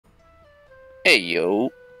Hey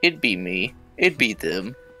yo, it'd be me. It'd be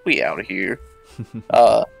them. We out here.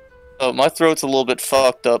 Uh, my throat's a little bit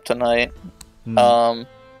fucked up tonight. Hmm. Um,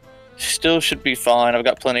 Still should be fine. I've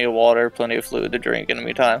got plenty of water, plenty of fluid to drink in the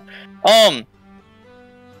meantime.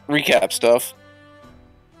 Recap stuff.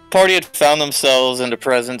 Party had found themselves in the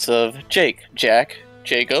presence of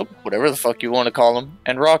Jacob, whatever the fuck you want to call him,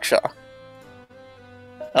 and Raksha.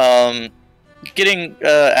 Getting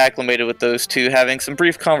acclimated with those two, having some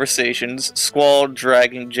brief conversations, Squall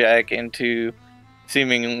dragging Jack into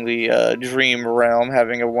seemingly dream realm,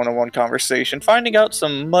 having a one-on-one conversation, finding out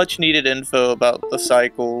some much-needed info about the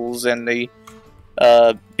cycles and the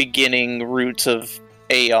beginning roots of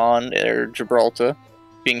Aeon, or Gibraltar,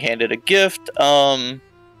 being handed a gift.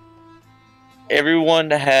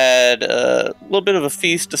 Everyone had a little bit of a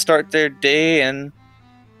feast to start their day, and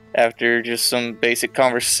after just some basic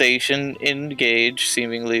conversation, Engage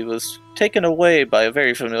seemingly was taken away by a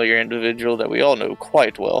very familiar individual that we all know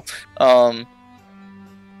quite well.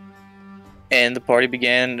 And the party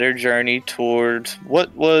began their journey toward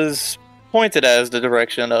what was pointed as the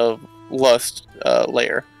direction of Lust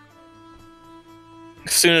Lair.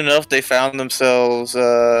 Soon enough, they found themselves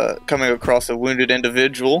coming across a wounded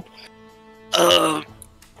individual.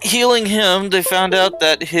 Healing him, they found out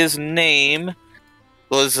that his name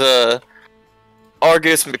was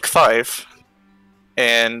Argus McFife,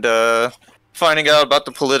 and finding out about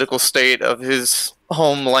the political state of his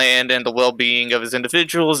homeland and the well-being of his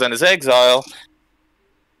individuals and his exile,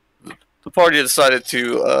 the party decided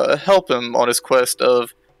to help him on his quest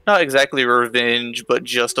of not exactly revenge, but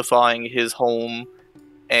justifying his home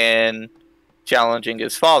and challenging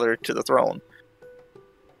his father to the throne.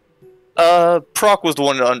 Prok was the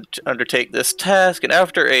one to undertake this task, and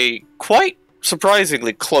after a quite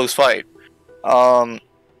surprisingly close fight,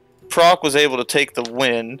 Prok was able to take the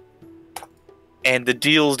win, and the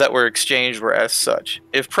deals that were exchanged were as such.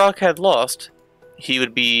 If Prok had lost, he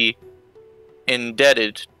would be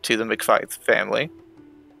indebted to the McFife family,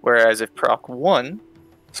 whereas if Prok won,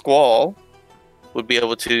 Squall would be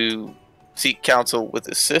able to seek counsel with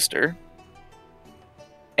his sister,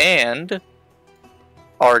 and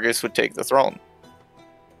Argus would take the throne.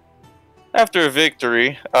 After a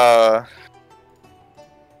victory,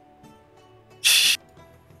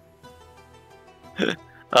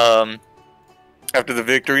 after the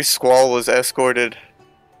victory, Squall was escorted.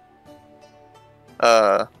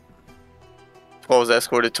 Squall was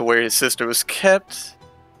escorted to where his sister was kept,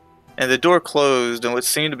 and the door closed, and what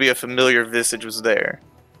seemed to be a familiar visage was there.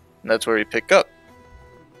 And that's where he picked up.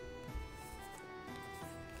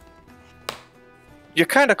 You're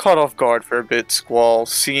kind of caught off guard for a bit, Squall,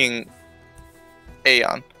 seeing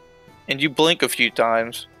Aeon, and you blink a few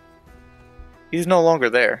times. He's no longer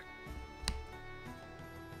there.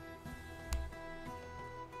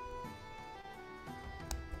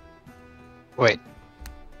 Wait.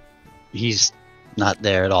 He's not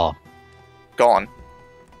there at all. Gone.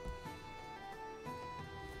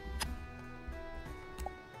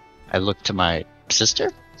 I look to my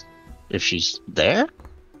sister? If she's there?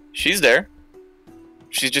 She's there.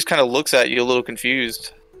 She just kind of looks at you a little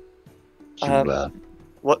confused.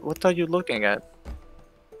 What are you looking at?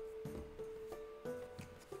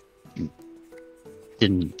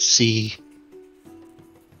 Didn't see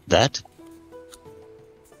that?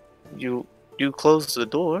 You closed the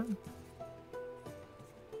door?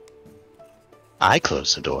 I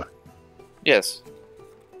closed the door. Yes.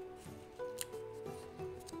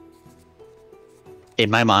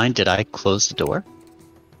 In my mind, did I close the door?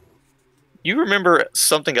 You remember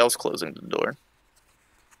something else closing the door.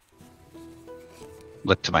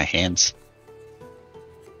 Look to my hands.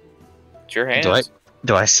 It's your hands.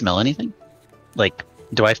 Do I smell anything? Like,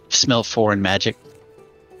 do I smell foreign magic?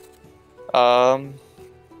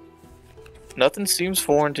 Nothing seems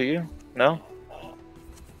foreign to you. No.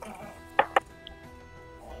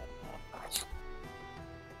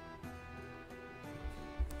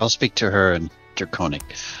 I'll speak to her in Draconic.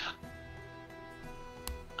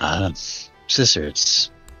 Sister,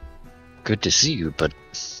 it's good to see you, but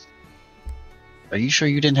are you sure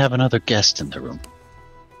you didn't have another guest in the room?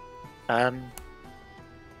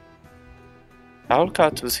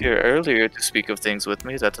 Alcott was here earlier to speak of things with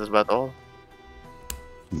me. That is about all.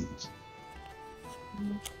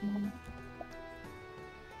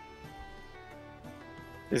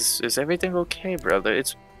 Is everything okay, brother?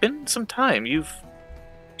 It's been some time.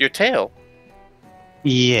 Your tail.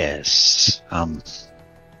 Yes.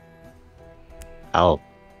 I'll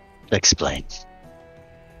explain.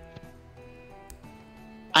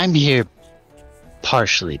 I'm here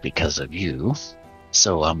partially because of you.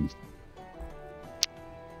 So,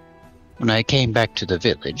 when I came back to the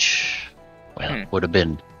village, Well, would have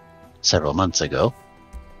been several months ago.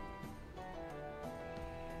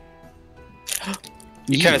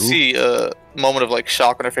 You kind of see a moment of like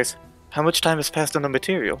shock on her face. How much time has passed on the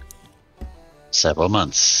material? Several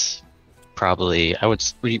months. Probably, would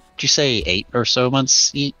you say 8 or so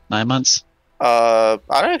months? 9 months? I'd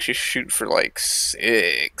actually shoot for like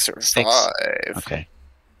 6 or 6? 5. Okay.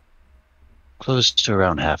 Close to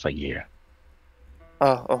around half a year.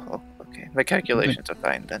 Oh, okay. My calculations are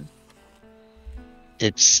fine then.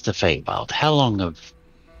 It's the Feywild. How long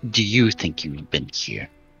do you think you've been here?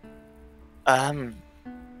 In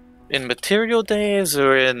material days,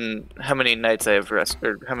 or in how many nights I have rested,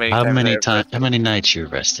 or how many nights you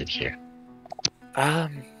rested here?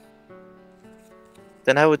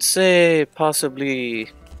 Then I would say possibly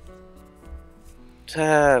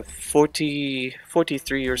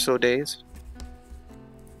 43 or so days.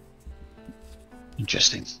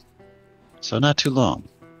 Interesting. So not too long.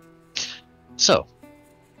 So,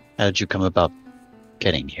 how did you come about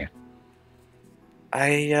getting here?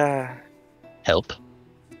 Help?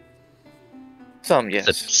 Some,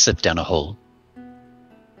 yes. Slip down a hole?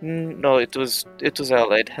 No, it was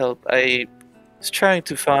allied help. I was trying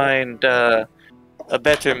to find a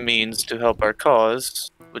better means to help our cause,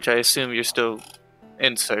 which I assume you're still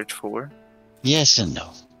in search for. Yes and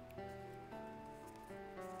no.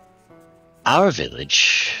 Our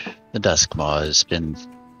village, the Duskmaw, has been,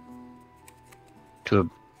 to a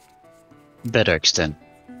better extent,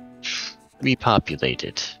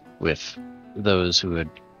 repopulated with those who had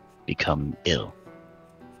become ill.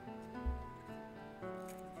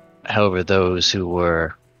 However, those who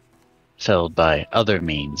were felled by other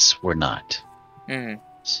means were not.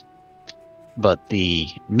 But the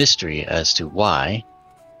mystery as to why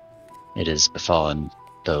it has befallen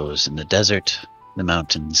those in the desert, the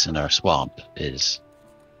mountains, and our swamp is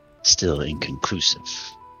still inconclusive.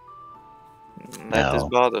 That is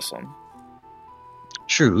bothersome.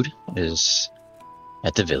 Shrewd is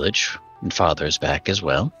at the village, and Father's back as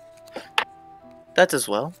well. That as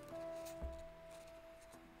well.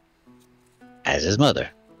 As his mother.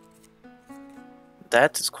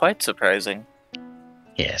 That is quite surprising.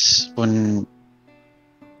 Yes, when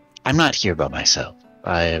I'm not here by myself.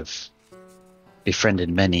 I have befriended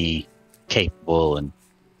many capable and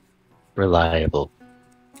reliable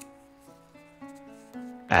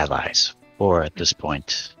allies, or at this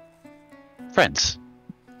point, friends.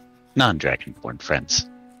 Non-Dragonborn friends.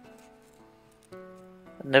 I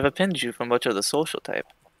never pinned you for much of the social type.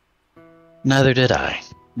 Neither did I,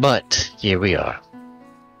 but here we are.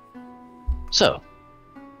 So,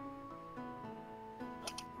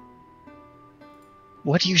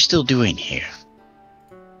 what are you still doing here?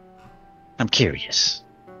 I'm curious.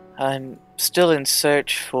 I'm still in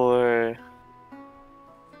search for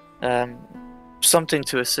something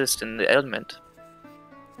to assist in the ailment.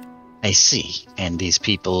 I see. And these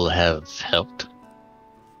people have helped?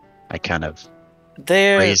 I kind of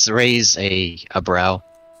raise a brow.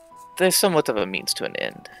 They're somewhat of a means to an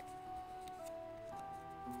end.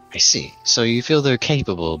 I see. So you feel they're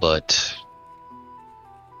capable, but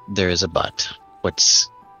there is a but. What's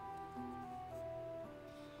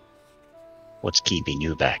keeping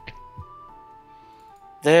you back?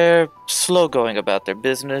 They're slow going about their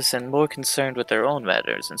business and more concerned with their own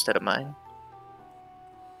matters instead of mine.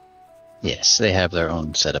 Yes, they have their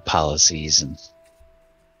own set of policies and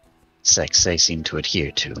sects they seem to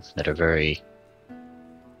adhere to that are very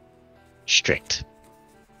strict.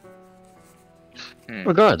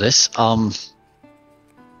 Regardless,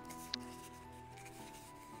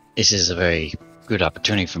 this is a very good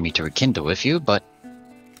opportunity for me to rekindle with you, but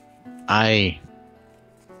I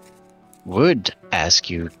would ask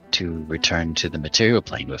you to return to the material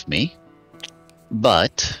plane with me,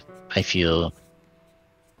 but I feel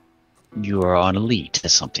you are on a lead to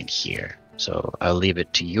something here, so I'll leave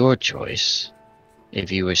it to your choice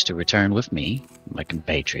if you wish to return with me, my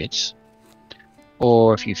compatriots,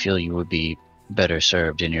 or if you feel you would be better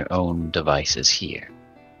served in your own devices here.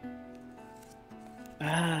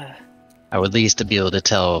 I would at least be able to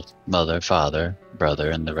tell mother, father,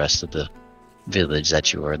 brother, and the rest of the village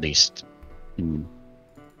that you are at least in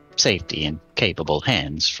safety and capable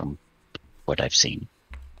hands from what I've seen.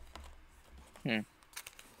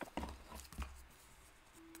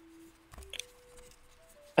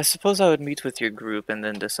 I suppose I would meet with your group and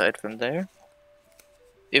then decide from there.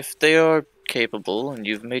 If they are capable and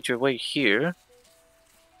you've made your way here,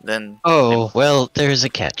 then... Oh, well, there's a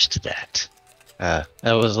catch to that.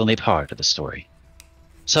 That was only part of the story.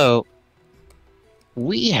 So,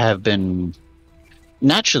 we have been...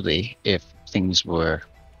 Naturally, if things were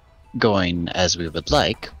going as we would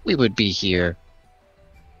like, we would be here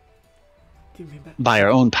by our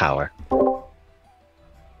own power.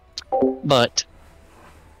 But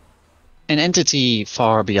an entity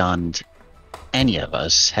far beyond any of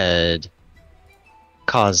us had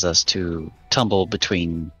caused us to tumble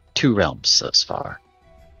between two realms thus far.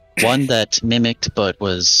 One that mimicked but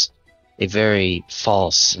was a very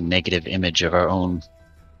false and negative image of our own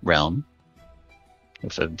realm,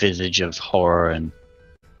 with a visage of horror and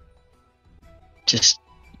just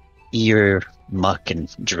ear muck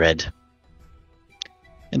and dread.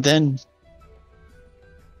 And then,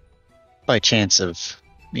 by chance of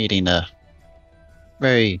meeting a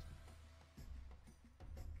very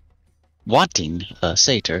wanting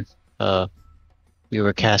satyr, we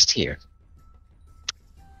were cast here.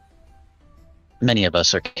 Many of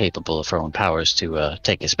us are capable of our own powers to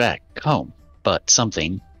take us back home, but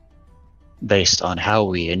something, based on how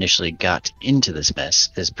we initially got into this mess,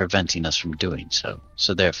 is preventing us from doing so.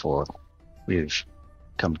 So therefore, we've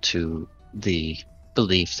come to the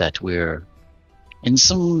belief that we're in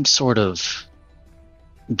some sort of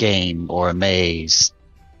game or a maze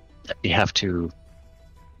that we have to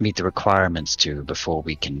meet the requirements to before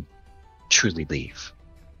we can truly leave.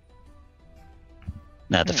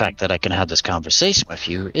 Now, the fact that I can have this conversation with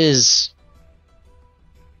you is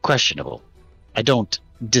questionable. I don't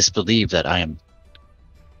disbelieve that I am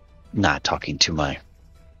not talking to my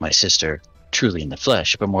sister truly in the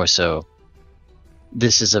flesh, but more so,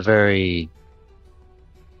 this is a very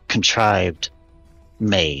contrived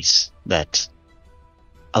maze that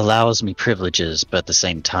allows me privileges, but at the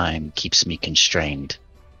same time keeps me constrained,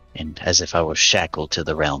 and as if I was shackled to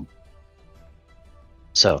the realm.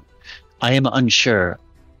 So, I am unsure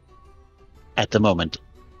at the moment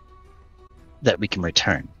that we can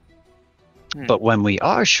return. But when we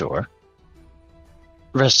are sure,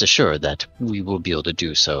 rest assured that we will be able to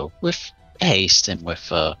do so with haste and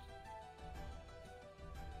with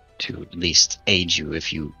to at least aid you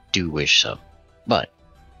if you do wish so. But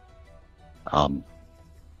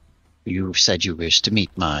you said you wish to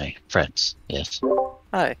meet my friends, yes?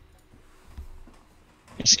 Hi.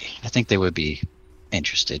 I see. I think they would be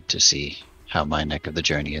interested to see how my neck of the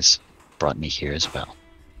journey has brought me here as well.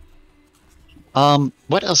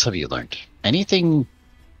 What else have you learned? Anything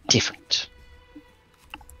different?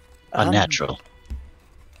 Unnatural?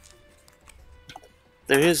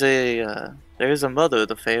 There is a mother of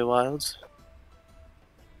the Feywilds.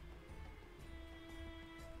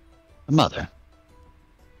 A mother?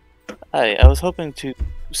 I was hoping to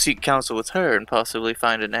seek counsel with her and possibly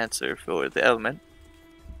find an answer for the element.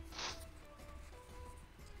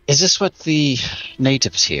 Is this what the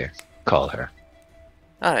natives here call her?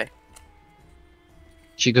 Aye.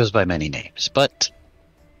 She goes by many names, but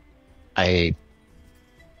I'm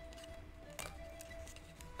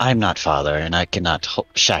not father, and I cannot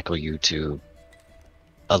shackle you to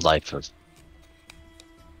a life of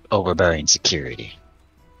overbearing security.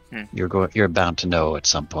 You're bound to know at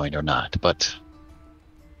some point or not, but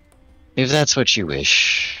if that's what you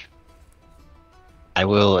wish, I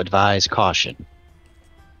will advise caution.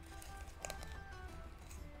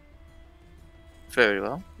 Very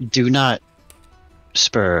well. Do not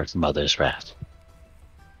spur mother's wrath.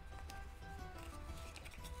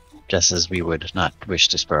 Just as we would not wish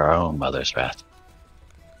to spur our own mother's wrath.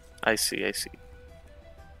 I see.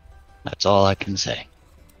 That's all I can say.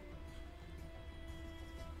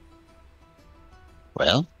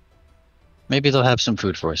 Well, maybe they'll have some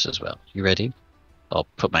food for us as well. You ready? I'll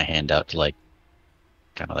put my hand out to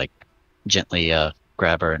kind of gently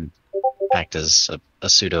grab her and act as a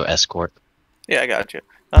pseudo escort. Yeah, I got you.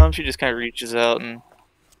 She just kind of reaches out and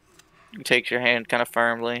takes your hand kind of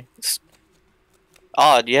firmly. It's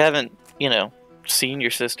odd, you haven't, seen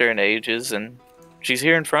your sister in ages, and she's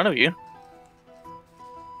here in front of you.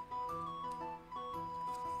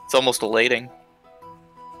 It's almost elating.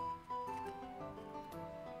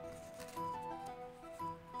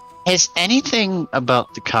 Has anything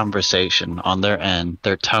about the conversation on their end,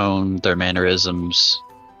 their tone, their mannerisms,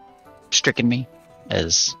 stricken me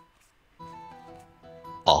as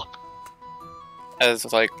off? As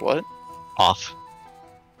what? Off.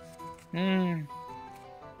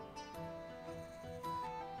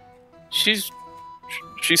 She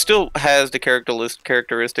still has the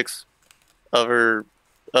characteristics of her,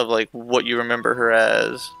 of what you remember her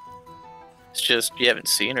as. It's just you haven't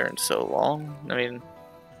seen her in so long. I mean,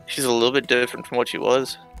 she's a little bit different from what she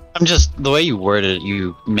was. I'm just, the way you worded it,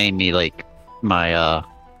 you made me my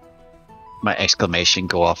my exclamation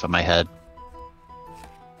go off in my head.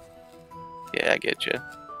 Yeah, I get you.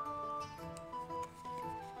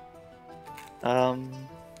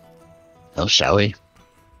 Well, shall we?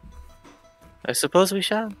 I suppose we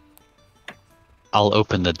shall. I'll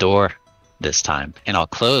open the door this time, and I'll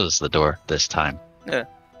close the door this time. Yeah.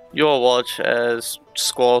 You all watch as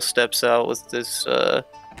Squall steps out with this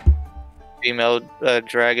female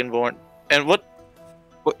Dragonborn. And what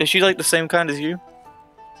is she like the same kind as you?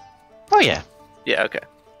 Oh yeah. Yeah, okay.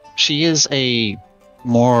 She is a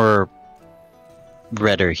more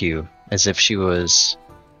redder hue, as if she was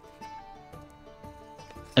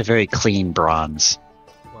a very clean bronze.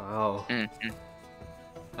 Wow.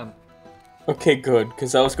 Mm-hmm. Okay, good,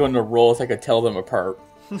 because I was going to roll if I could tell them apart.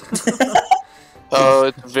 Oh,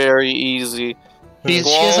 it's very easy. I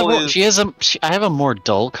have a more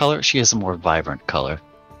dull color. She has a more vibrant color.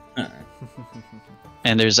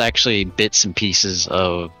 And there's actually bits and pieces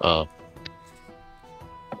of.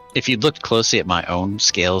 If you looked closely at my own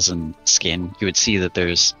scales and skin, you would see that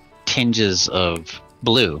there's tinges of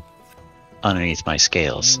blue underneath my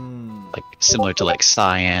scales, like similar to like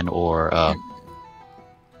cyan or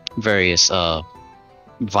various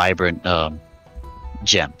vibrant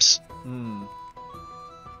gems.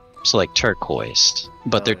 So like turquoise,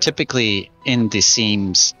 but they're typically in the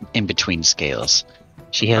seams in between scales.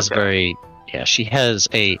 She has her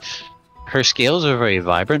scales are very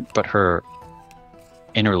vibrant, but her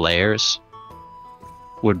inner layers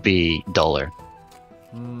would be duller.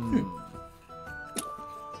 Kind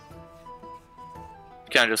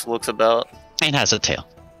of just looks about. And has a tail.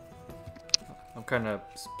 I'm kind of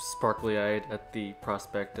sparkly-eyed at the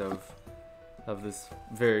prospect of this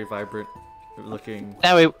very vibrant looking.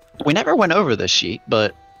 Now, we never went over this sheet,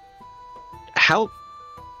 but how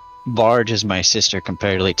large is my sister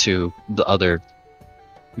comparatively to the other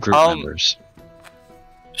group members?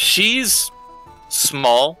 She's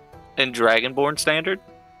small in Dragonborn standard.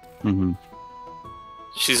 Mm-hmm.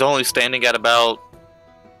 She's only standing at about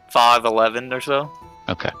 5'11" or so.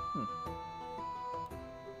 Okay.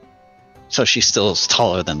 So she's still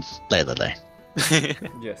taller than Lelelele.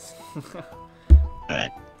 Yes.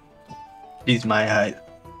 Alright. He's my height.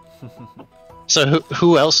 So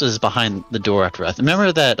who else is behind the door after us?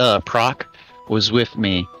 Remember that Prok was with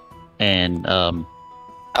me and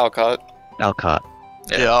Alcott.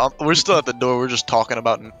 Yeah, we're still at the door. We're just talking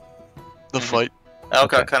about the fight.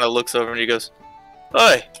 Alcott kind of looks over and he goes,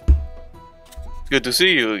 "Hey, it's good to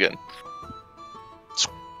see you again."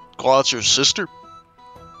 Squall, that's your sister?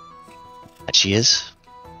 That she is?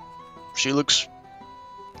 She looks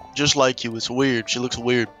just like you. It's weird. She looks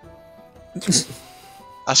weird.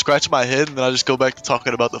 I scratch my head and then I just go back to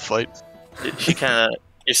talking about the fight.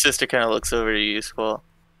 Your sister kind of looks over to you, Squall.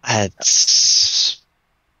 That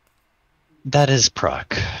is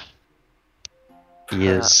Prok.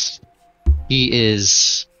 He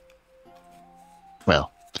is,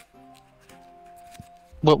 well,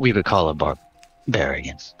 what we would call a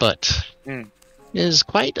barbarian, but is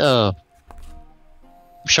quite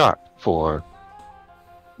sharp for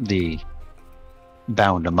the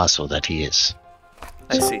bound of muscle that he is.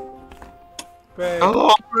 I see. Great.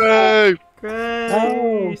 Oh, Ray! Great.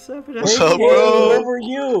 Oh, What's up, bro? Where were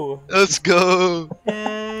you? Let's go!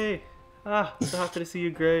 Yay! So happy to see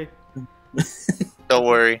you, Gray. Don't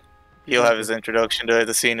worry. He'll have his introduction to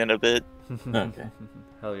the scene in a bit. Okay.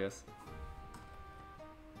 Hell yes.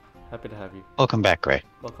 Happy to have you. Welcome back, Gray.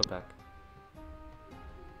 Welcome back.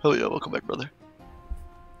 Hell yeah, welcome back, brother.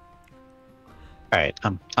 Alright,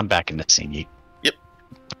 I'm back in the scene, Yeet. Yep.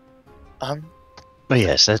 But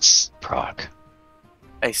yes, that's Prok.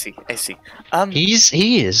 I see.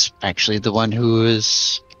 He is actually the one who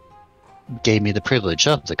gave me the privilege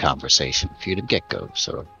of the conversation for you to get-go,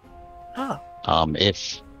 so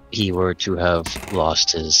if he were to have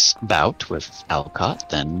lost his bout with Alcott,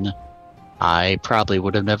 then I probably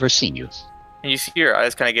would have never seen you. And you see your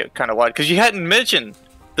eyes kind of get kind of wide because you hadn't mentioned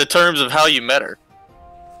the terms of how you met her.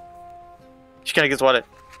 She kind of gets wide,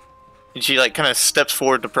 and she like kind of steps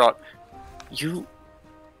forward to Prok. You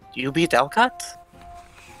beat Alcott?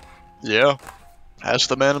 Yeah, ask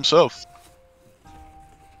the man himself.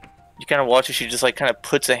 You kind of watch as she just like kind of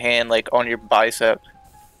puts a hand like on your bicep.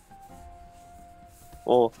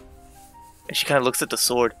 Oh, and she kind of looks at the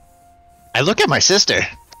sword. I look at my sister.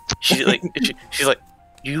 She's like, she's like,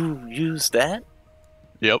 you use that?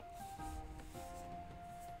 Yep.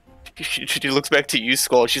 She looks back to you,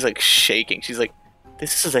 Squall. She's like shaking. She's like,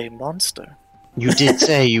 this is a monster. You did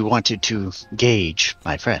say you wanted to gauge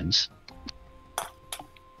my friends.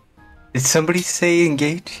 Did somebody say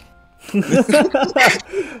engage? That's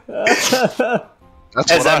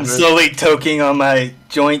As what I I'm heard. slowly toking on my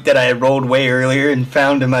joint that I had rolled way earlier and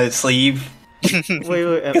found in my sleeve.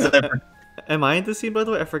 Wait. Am I in the scene, by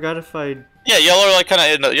the way? I forgot if I... Yeah, y'all are like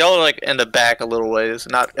kind of y'all are like in the back a little ways,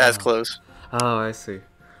 not as close. Oh, I see.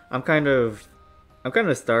 I'm kind of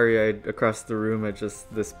starry-eyed across the room at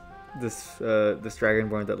just this this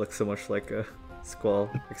Dragonborn that looks so much like a Squall,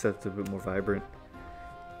 except a bit more vibrant.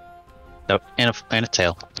 Oh, and a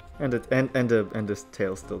tail. And a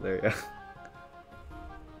tail still there, yeah.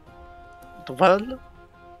 Well,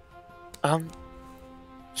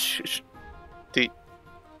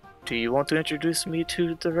 do you want to introduce me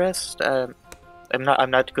to the rest? I'm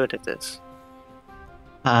not good at this.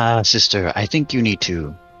 Sister, I think you need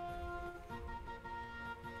to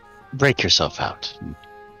break yourself out and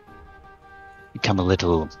become a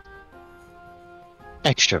little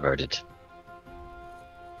extroverted.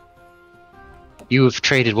 You have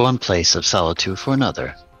traded one place of solitude for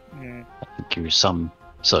another. I think some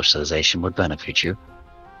socialization would benefit you.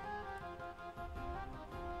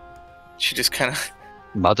 She just kind of...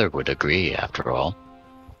 Mother would agree, after all.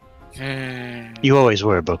 You always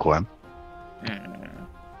were a bookworm.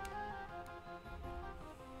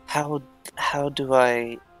 How do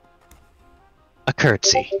I... A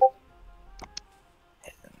curtsy.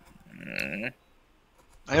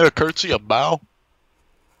 Ain't a curtsy a bow?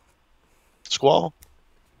 Squall?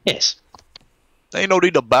 Yes. Ain't no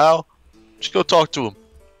need to bow. Just go talk to him.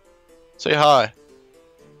 Say hi.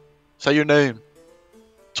 Say your name.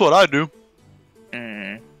 That's what I do.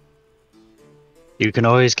 You can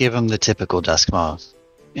always give him the typical Duskmaw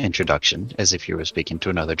introduction, as if you were speaking to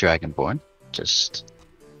another Dragonborn. Just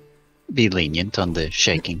be lenient on the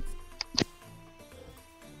shaking.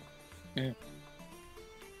 Okay.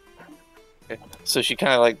 So she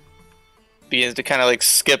kind of like begins to kind of like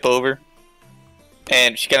skip over,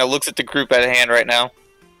 and she kind of looks at the group at hand right now.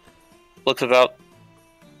 Looks about.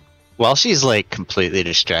 While she's like completely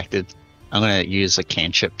distracted, I'm gonna use a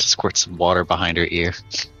cantrip to squirt some water behind her ear.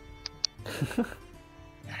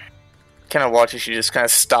 Kind of watches. She just kind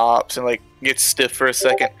of stops and like gets stiff for a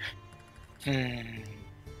second.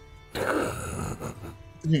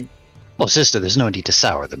 Well, sister, there's no need to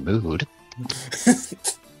sour the mood.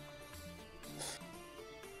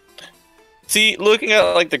 See, looking at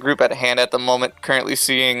like the group at hand at the moment, currently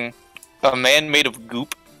seeing a man made of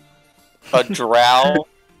goop, a drow,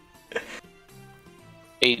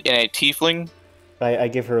 and a tiefling. I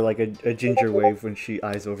give her like a ginger wave when she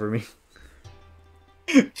eyes over me.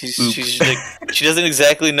 She's like, she doesn't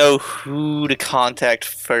exactly know who to contact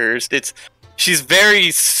first. She's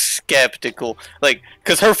very skeptical, like,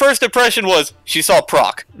 because her first impression was she saw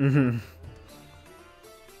Prok.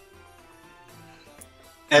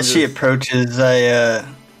 As she approaches, I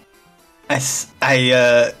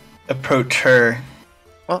approach her,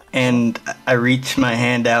 and I reach my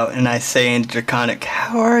hand out and I say in Draconic,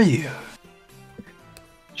 "How are you?"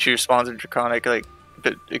 She responds in Draconic, like, a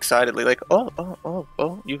bit excitedly, like,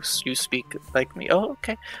 oh, you speak like me. Oh,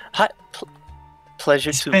 okay. Hi,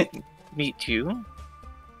 pleasure to meet you.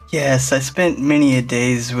 Yes, I spent many a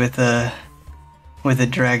days with a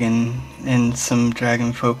dragon and some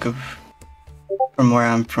dragon folk from where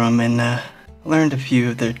I'm from, and learned a few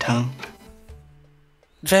of their tongue.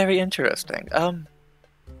 Very interesting.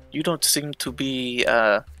 You don't seem to be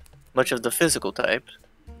much of the physical type.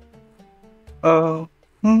 Oh,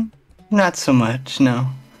 not so much, no.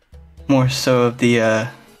 More so of the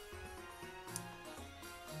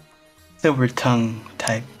silver tongue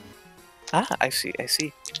type. Ah, I see.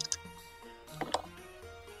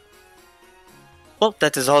 Well,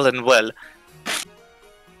 that is all and well.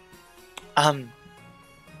 I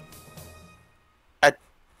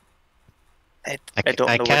don't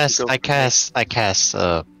know. I cast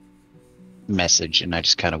a message, and I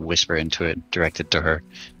just kind of whisper into it, directed to her.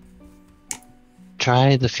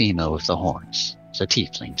 Try the female with the horns. It's a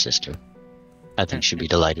tiefling, sister. I think she'd be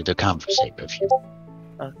delighted to conversate with you.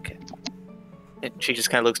 Okay. And she just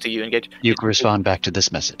kind of looks to you and gets. You can respond back to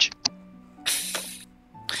this message.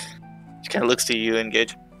 She kind of looks to you and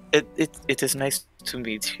gets. It is nice to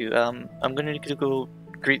meet you. I'm gonna go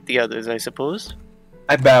greet the others, I suppose.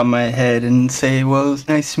 I bow my head and say, "Well, it's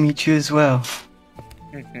nice to meet you as well."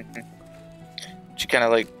 She kind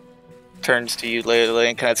of like turns to you, Lelelele,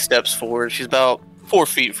 and kind of steps forward. She's about 4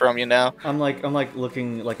 feet from you now. I'm like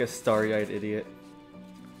looking like a starry-eyed idiot.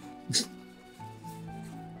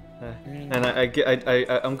 And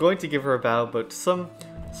I'm going to give her a bow, but some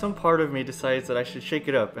part of me decides that I should shake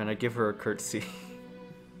it up, and I give her a curtsy.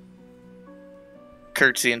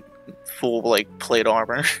 Curtsy in full like plate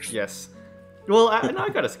armor. Yes. Well, I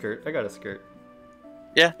got a skirt.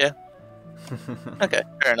 Yeah. Okay,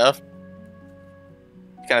 fair enough.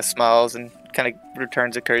 He kind of smiles and kind of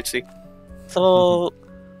returns a curtsy. So,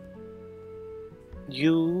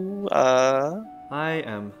 you, I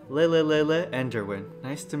am Lelelele Enderwhen.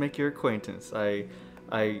 Nice to make your acquaintance. I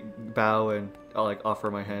bow and I'll like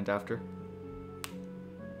offer my hand after.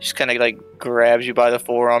 Just kind of like grabs you by the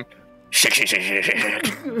forearm.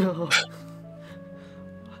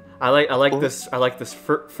 I like this. I like this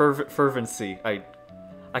fervency. I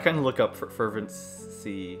kind of look up for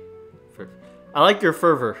fervency. I like your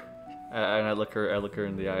fervor, and I look her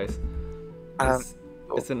in the eyes.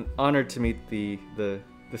 It's an honor to meet the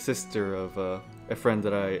sister of a friend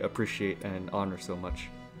that I appreciate and honor so much.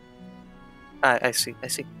 I see.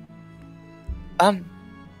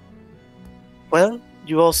 Well,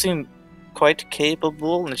 you all seem quite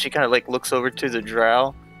capable, and she kind of like looks over to the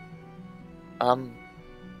drow.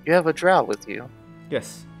 You have a drow with you.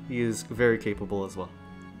 Yes, he is very capable as well.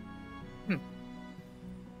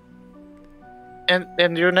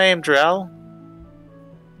 And your name, drow?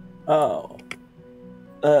 Oh.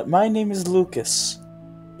 My name is Lucas.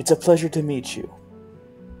 It's a pleasure to meet you.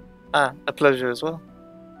 A pleasure as well.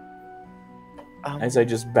 As I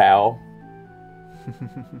just bow.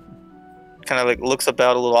 Kind of like looks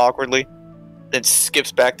about a little awkwardly, then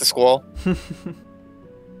skips back to Squall.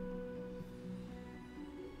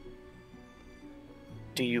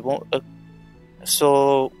 Do you want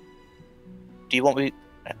me?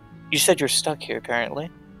 You said you're stuck here currently.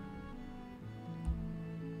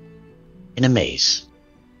 In a maze.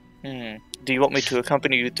 Do you want me to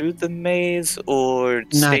accompany you through the maze, or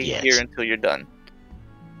stay here until you're done?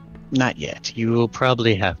 Not yet. You will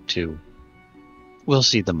probably have to. We'll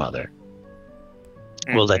see the mother.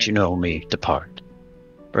 We'll let you know when we depart.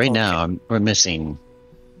 Right now, we're missing.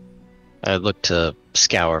 I look to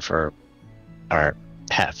scour for our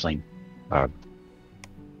halfling. Our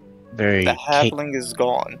very. The halfling is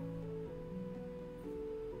gone.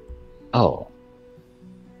 Oh.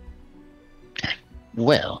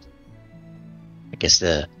 Well. I guess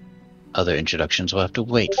the other introductions will have to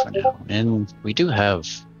wait for now. And we do have.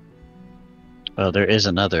 Well, there is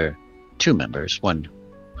another 2 members. One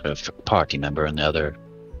a party member and the other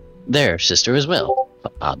their sister as well.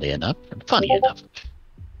 Oddly enough, and funny enough.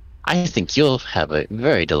 I think you'll have a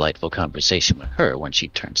very delightful conversation with her when she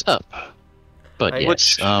turns up. But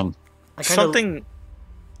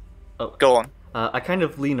Go on. I kind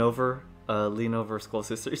of lean over Squall's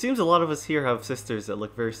sister. It seems a lot of us here have sisters that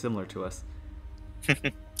look very similar to us.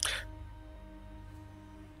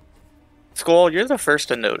 Squall, you're the first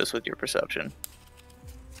to notice with your perception.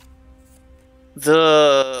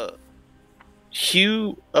 The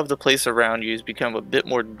hue of the place around you has become a bit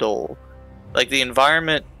more dull. Like the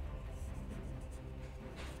environment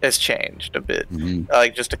has changed a bit.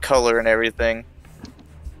 Like just the color and everything.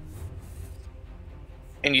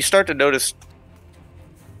 And you start to notice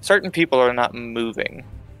certain people are not moving.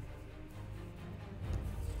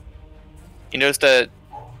 You notice that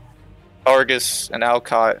Argus and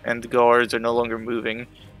Alcott and the guards are no longer moving.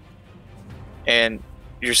 And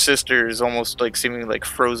your sister is almost like seemingly like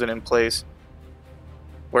frozen in place.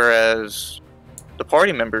 Whereas the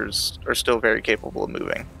party members are still very capable of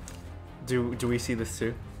moving. Do we see this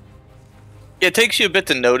too? Yeah, it takes you a bit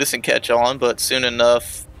to notice and catch on, but soon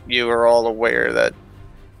enough you are all aware that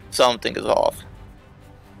something is off.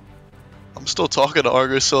 I'm still talking to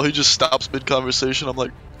Argus, so he just stops mid-conversation. I'm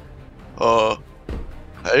like,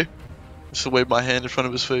 hey? Just wave my hand in front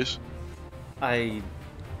of his face. I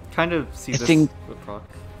kind of see this with Prok.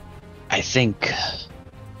 I think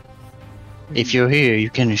if you're here, you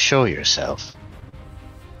can show yourself.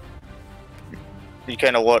 You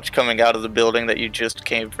kind of watch coming out of the building that you just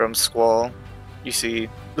came from, Squall. You see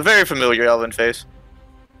the very familiar elven face.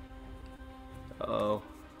 Oh.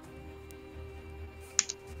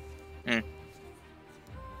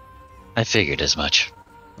 I figured as much.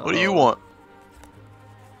 What do you want?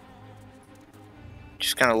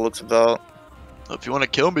 Just kind of looks about. If you want to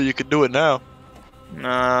kill me, you can do it now.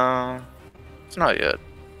 No, it's not yet.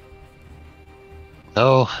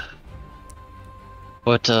 So,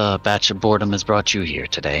 what batch of boredom has brought you here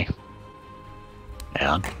today?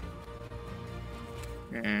 Yeah.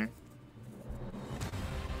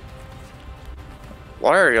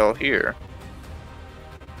 Why are y'all here?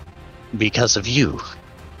 Because of you.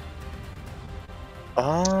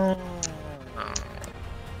 Oh.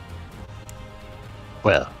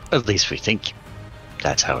 Well, at least we think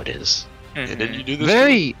that's how it is. Yeah, did you do this?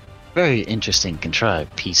 Very, very interesting,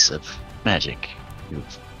 contrived piece of magic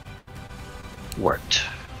you've worked.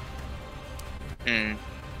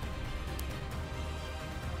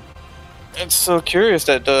 It's so curious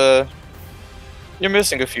that you're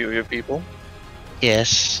missing a few of your people.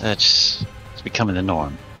 Yes, it's becoming the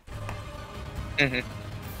norm.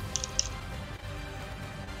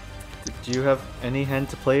 Do you have any hand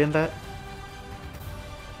to play in that?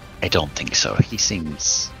 I don't think so. He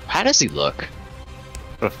seems... How does he look?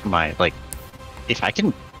 If I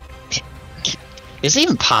can... Is it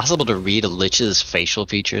even possible to read a lich's facial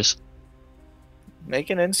features? Make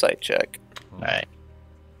an insight check. Alright.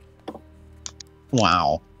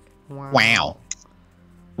 Wow. Wow.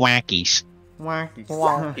 Wackies. Wacky.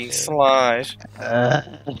 Wonky slash.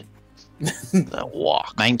 That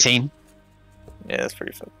walk. 19. Yeah, that's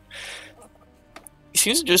pretty fun. He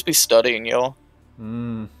seems to just be studying, y'all.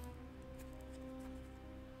 Hmm.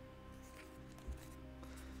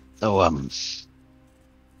 So,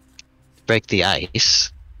 break the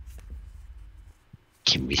ice.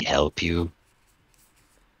 Can we help you?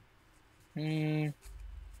 I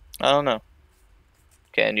don't know.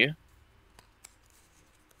 Can you?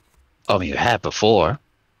 You have before.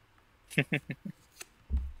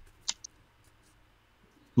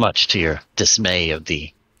 Much to your dismay of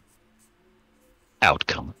the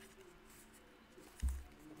outcome.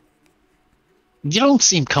 You don't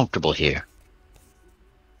seem comfortable here.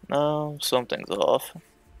 No, something's off.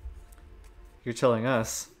 You're telling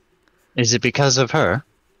us. Is it because of her?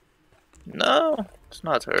 No, it's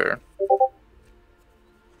not her.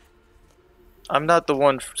 I'm not the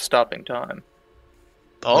one stopping time.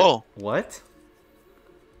 Oh, What?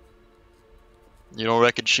 you don't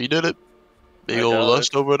reckon she did it? Big I old doubt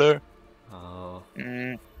lust over there. Oh.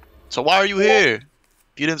 So why are you here?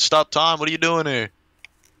 If you didn't stop time, what are you doing here?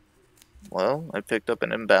 Well, I picked up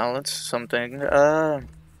an imbalance, something,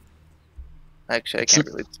 actually, I can't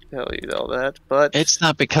really tell you all that, but... It's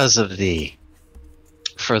not because of the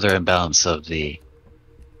further imbalance of the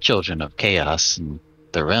children of chaos and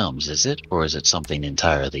the realms, is it? Or is it something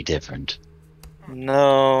entirely different?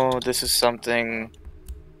 No, this is something...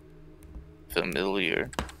 familiar.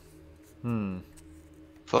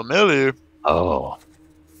 Familiar? Oh.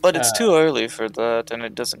 But it's too early for that, and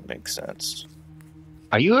it doesn't make sense.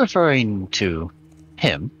 Are you referring to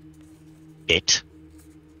him? It?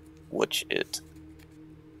 Which it?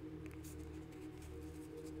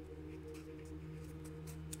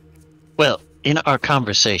 Well, in our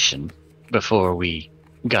conversation, before we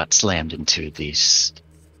got slammed into these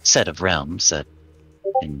set of realms that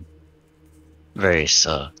in various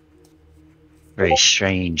very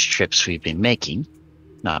strange trips we've been making,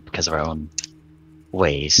 not because of our own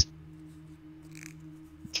ways,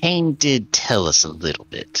 Kain did tell us a little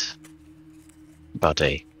bit about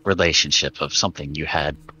a relationship of something you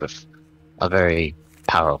had with a very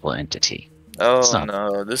powerful entity. Oh not-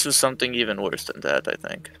 no, this is something even worse than that, I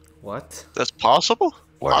think. What? That's possible?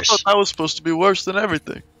 I Worse. thought that was supposed to be worse than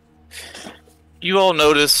everything. You all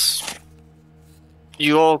notice...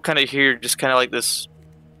 You all kind of hear just kind of like this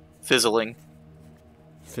fizzling.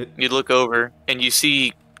 You look over, and you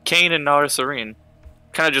see Kain and Nara Serene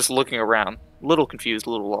kind of just looking around. A little confused, a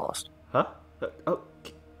little lost. Huh?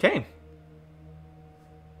 Kain.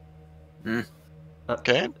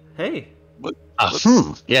 Okay. Hey.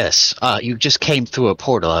 Yes. You just came through a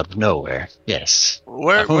portal out of nowhere. Yes.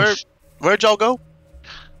 Where'd y'all go?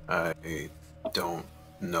 I don't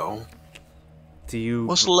know. Do you...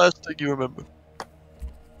 What's the last thing you remember?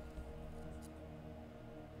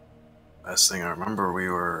 Last thing I remember, we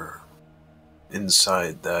were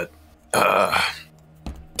inside that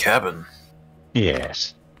cabin.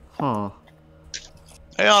 Yes. Huh.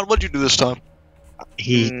 Hey, on, what'd you do this time?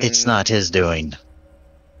 It's not his doing.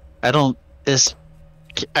 I don't... This...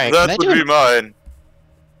 Alright, That would be mine.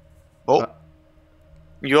 Oh,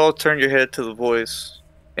 You all turn your head to the voice,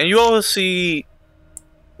 and you all see,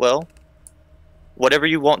 well, whatever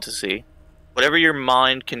you want to see. Whatever your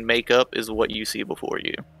mind can make up is what you see before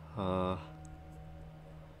you. why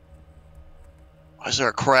is there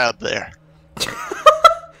a crab there?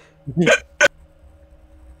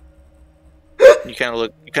 You kind of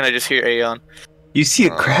look, you kind of just hear Aeon. You see a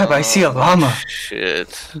crab, I see a llama.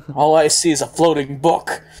 Shit. All I see is a floating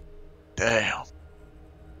book. Damn.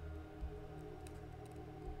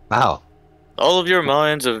 Wow. All of your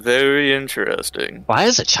minds are very interesting. Why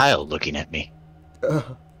is a child looking at me? And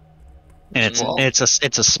it's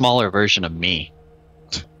a smaller version of me.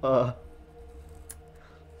 Huh.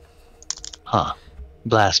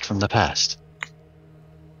 Blast from the past.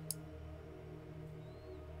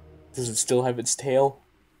 Does it still have its tail?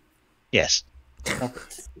 Yes.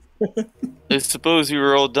 I suppose you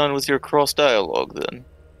were all done with your cross dialogue then.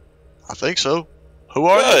 I think so. Who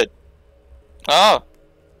are you? Good. Ah,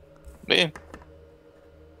 me.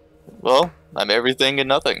 Well, I'm everything and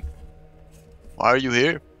nothing. Why are you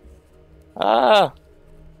here? Ah.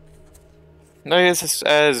 No, yes, it's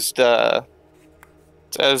as the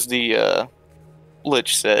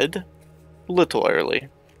Lich said, little early.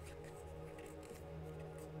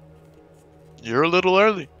 You're a little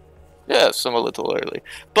early. Yes, I'm a little early.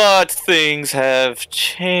 But things have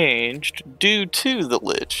changed due to the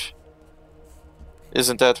Lich.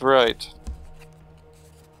 Isn't that right?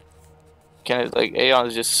 Kind of like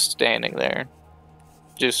Aeon's just standing there,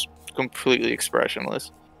 just completely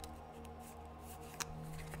expressionless.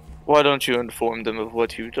 Why don't you inform them of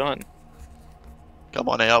what you've done? Come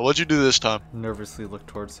on, Aeon. What'd you do this time? Nervously look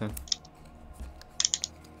towards him.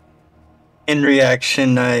 In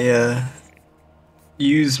reaction, I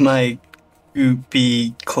use my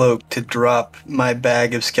goopy cloak to drop my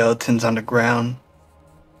bag of skeletons on the ground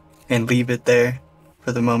and leave it there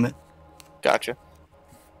for the moment. Gotcha.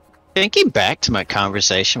 Thinking back to my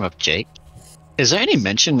conversation with Jake, is there any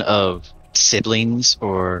mention of siblings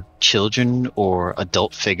or children or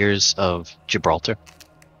adult figures of Gibraltar?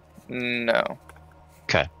 No.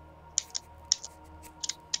 Okay.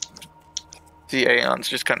 See, Aeon's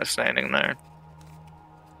just kind of standing there.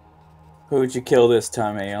 Who'd you kill this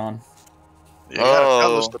time, Aeon? You gotta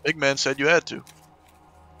tell us. The big man said you had to.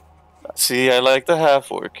 See, I like the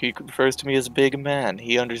half-orc. He refers to me as big man.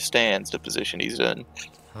 He understands the position he's in.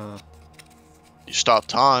 Huh. You stop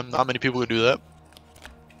time. Not many people can do that.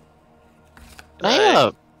 Can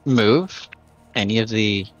I move any of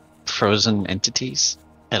the frozen entities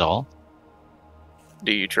at all?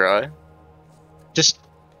 Do you try? Just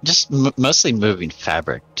mostly moving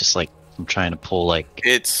fabric. Just like I'm trying to pull like.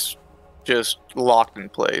 It's just locked in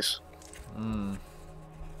place. Hmm.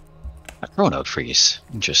 A chrono freeze.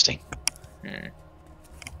 Interesting.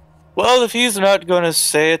 Well, if he's not going to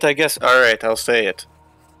say it, I guess. Alright, I'll say it.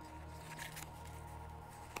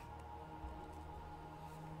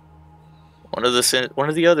 One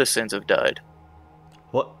of the other sins have died.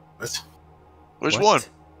 What? What? Which What? one?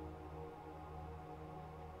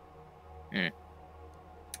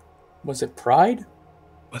 Was it pride?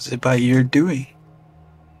 Was it by your doing?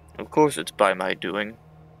 Of course it's by my doing.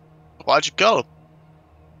 Why'd you kill him?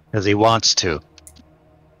 Because he wants to.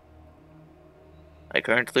 I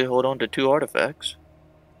currently hold on to 2 artifacts.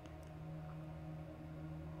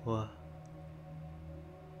 What?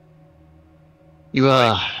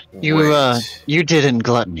 You did in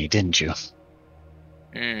gluttony, didn't you?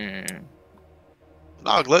 Hmm.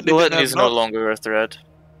 Nah, Gluttony didn't Gluttony have is no enough. longer a threat.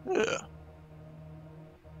 Yeah.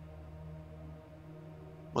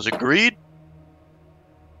 Was it greed?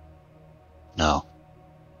 No.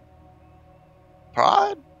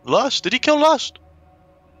 Pride? Lust? Did he kill lust?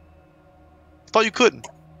 Thought you couldn't.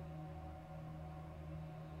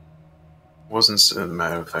 Wasn't a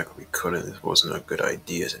matter of fact we couldn't. It wasn't a good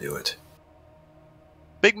idea to do it.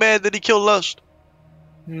 Big man, did he kill lust?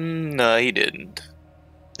 No, he didn't.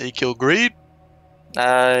 Did he kill greed?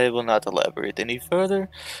 I will not elaborate any further,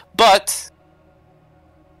 but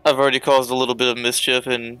I've already caused a little bit of mischief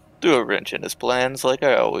and threw a wrench in his plans like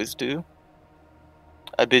I always do.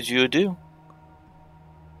 I bid you adieu.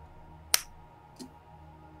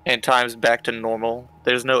 And time's back to normal.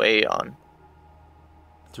 There's no Aeon.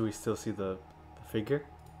 Do we still see the figure?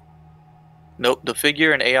 Nope, the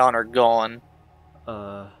figure and Aeon are gone.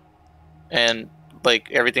 Uh, And like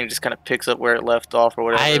everything just kind of picks up where it left off or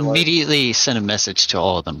whatever. I like- immediately sent a message to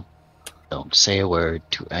all of them. Don't say a word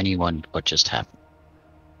to anyone what just happened.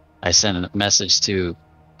 I sent a message to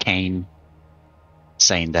Kain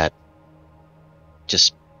saying that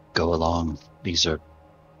just go along. These are...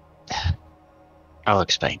 I'll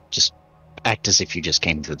explain. Just act as if you just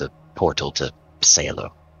came through the portal to say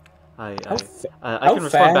hello. I How can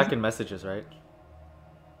respond fast- back in messages, right?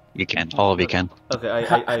 You can. All of you can. Okay,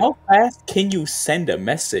 How fast can you send a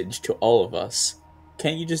message to all of us?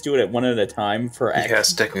 Can't you just do it at one at a time for He action? has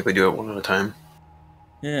to technically do it one at a time.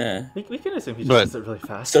 Yeah. we can assume he But- just does it really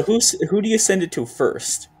fast. So who do you send it to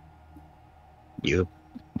first? You.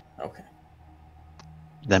 Okay.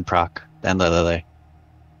 Then Prok. Then Lelelele.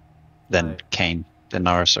 Then Right. Kain. Then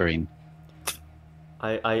Narasarin.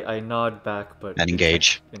 I nod back, but And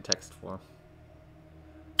engage. in text form.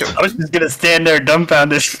 I was just gonna stand there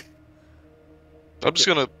dumbfounded. I'm just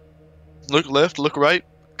gonna look left, look right,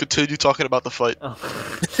 continue talking about the fight. Oh.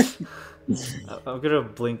 I'm gonna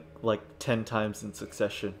blink like 10 times in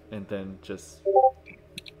succession, and then just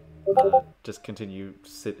continue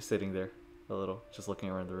sitting there a little, just looking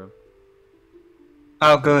around the room.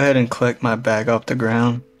 I'll go ahead and collect my bag off the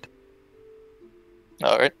ground.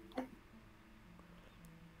 Alright.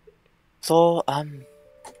 So,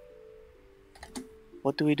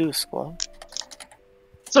 what do we do, Squall?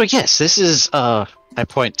 So yes, this is, I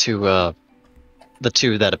point to, the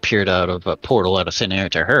 2 that appeared out of a portal out of thin air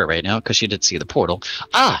to her right now, because she did see the portal.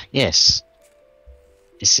 Ah, yes.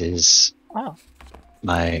 This is Oh.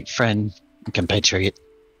 my friend and compatriot,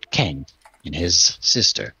 Kain, and his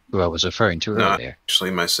sister, who I was referring to Not earlier.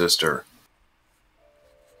 actually my sister.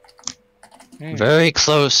 Very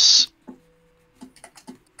close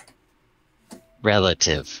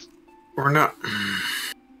relative. We're not.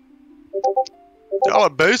 Y'all are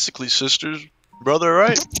basically sisters, brother,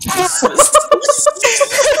 right? Just whack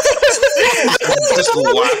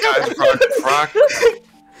eyes, Prok.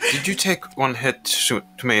 Did you take one hit too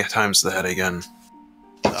many times to the head again?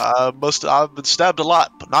 I've been stabbed a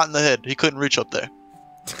lot, but not in the head. He couldn't reach up there.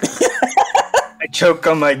 I choke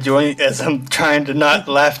on my joint as I'm trying to not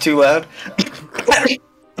laugh too loud.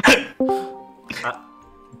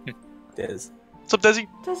 Des. What's up, Desi?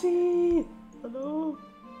 Desi! Hello!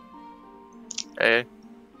 Hey.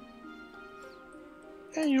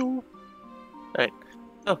 Hey, you.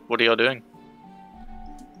 Oh, what are y'all doing?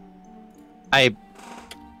 I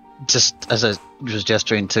just, as I was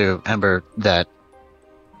gesturing to Ember, that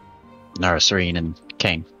Nara Serene and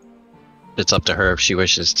Kain, it's up to her if she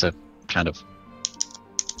wishes to kind of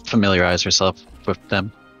familiarize herself with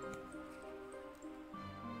them.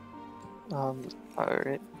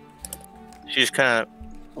 Alright. She just kind of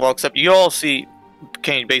walks up. You all see,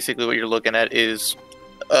 Kain, basically what you're looking at is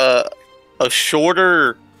a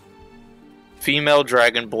shorter female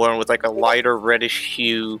dragonborn with like a lighter reddish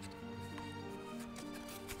hue.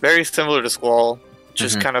 Very similar to Squall,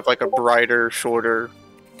 just kind of like a brighter, shorter,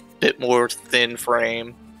 bit more thin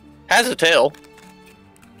frame. Has a tail.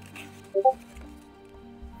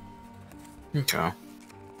 Okay.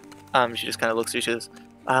 She just kind of looks at you. She says,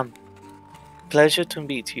 pleasure to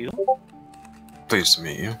meet you. Pleased to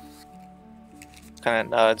meet you. Kind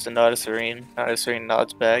of nods and nods Serene. Serene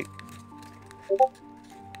nods back.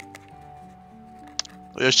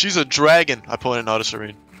 Yeah, she's a dragon. I pointed out to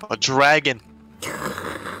Serene. A dragon.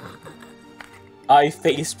 I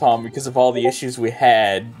facepalm because of all the issues we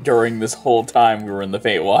had during this whole time we were in the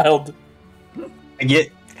Feywild.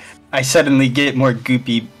 I suddenly get more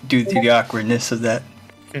goopy due to the awkwardness of that.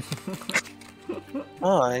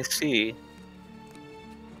 Oh, I see.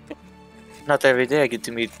 Not every day I get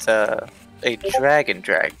to meet a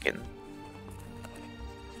dragon.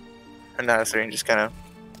 And now Serene just kind of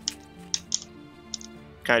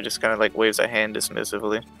like waves a hand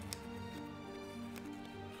dismissively.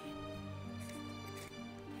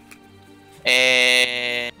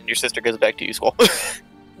 And your sister goes back to you, Squall.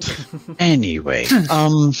 Anyway,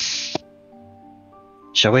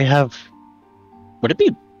 shall we have... Would it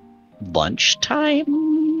be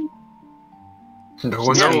lunchtime? No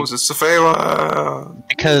one knows, it's the Feywild!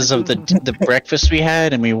 Because of the breakfast we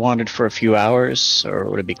had and we wandered for a few hours? Or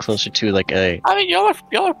would it be closer to like a... I mean, y'all are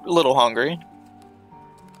a little hungry.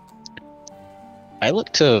 I look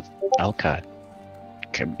to Alcott.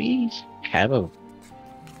 Can we have a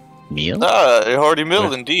meal? A hearty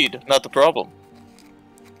meal indeed. Not the problem.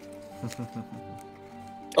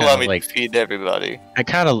 Allow me like, to feed everybody. I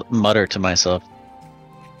kind of mutter to myself,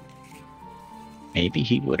 maybe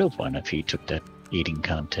he would have won if he took that eating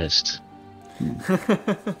contest.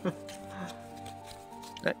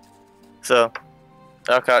 So,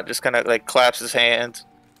 Alcott just kind of like claps his hands,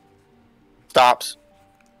 stops,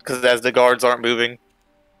 because as the guards aren't moving, and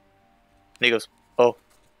he goes, "Oh,"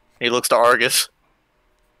 and he looks to Argus.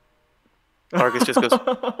 Argus just goes,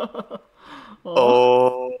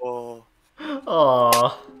 "Oh."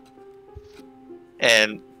 Aww.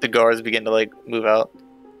 And the guards begin to like move out.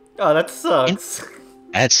 Oh, that sucks.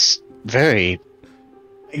 That's very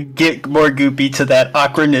Get more goopy to that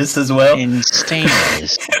awkwardness as well. insane. Hey,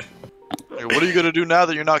 what are you gonna do now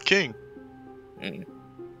that you're not king? He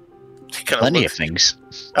kinda Plenty looks- of things.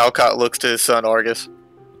 Alcott looks to his son Argus.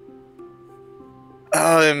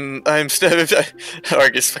 I'm still.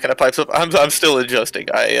 Argus kind of pipes up. I'm still adjusting.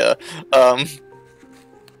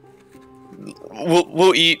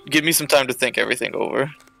 We'll eat. Give me some time to think everything over.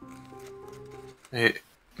 Hey,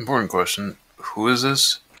 important question. Who is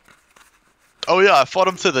this? Oh yeah, I fought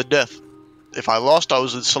him to the death. If I lost, I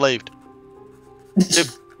was enslaved.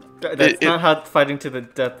 That's not how fighting to the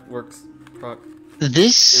death works, Prok.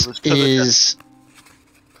 This It was to the is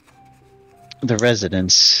the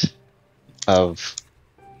residence of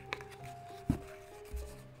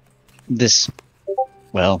this,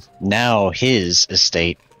 well, now his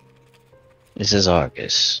estate. This is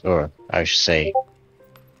Argus, or I should say,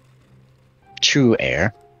 true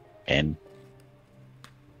heir, and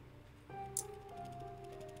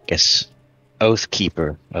guess oath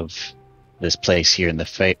keeper of this place here in the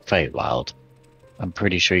Feywild. I'm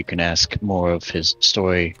pretty sure you can ask more of his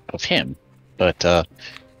story of him, but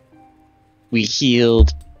we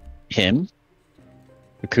healed him,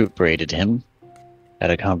 recuperated him,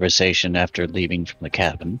 had a conversation after leaving from the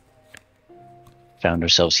cabin, found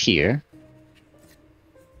ourselves here,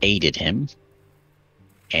 aided him,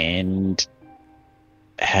 and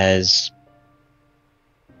has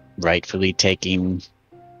rightfully taken,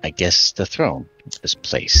 I guess, the throne of this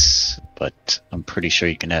place. But I'm pretty sure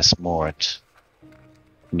you can ask more at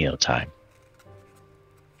mealtime.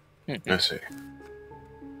 I see.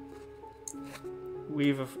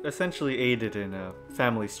 We've essentially aided in a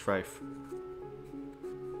family strife.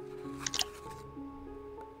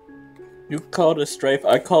 You call it a strife,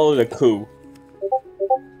 I call it a coup.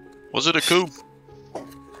 Was it a coup?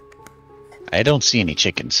 I don't see any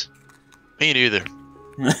chickens. Me neither.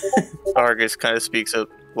 Argus kind of speaks up.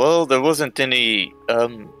 Well, there wasn't any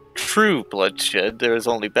true bloodshed. There was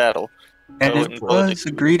only battle. And I it wouldn't call it was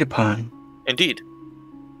agreed upon. Indeed.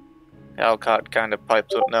 Alcott kind of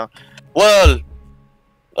pipes up now. Well,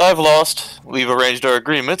 I've lost. We've arranged our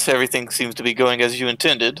agreements. Everything seems to be going as you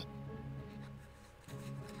intended.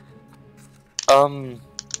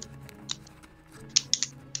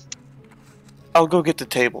 I'll go get the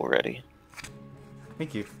table ready.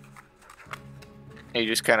 Thank you. He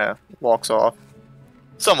just kind of walks off.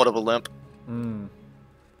 Somewhat of a limp. Mm.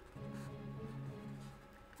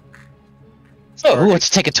 Oh, who wants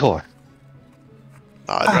to take a tour?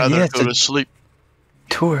 I'd rather yeah, go to sleep.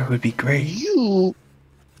 Tour would be great. You,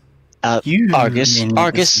 You Argus, may need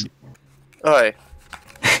Argus, to- Aye.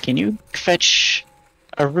 can you fetch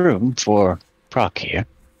a room for Prok here?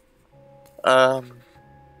 I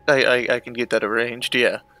can get that arranged,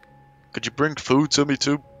 yeah. Could you bring food to me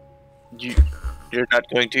too? You're not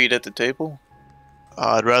going to eat at the table?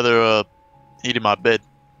 I'd rather eat in my bed.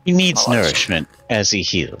 He needs Oh, that's- nourishment as he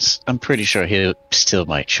heals. I'm pretty sure he still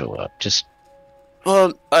might show up. Just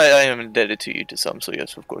Well, I am indebted to you to some, so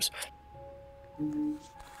yes, of course.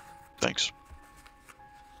 Thanks.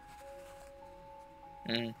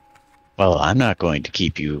 well, I'm not going to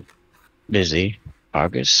keep you busy,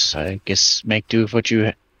 Argus. I guess make do with what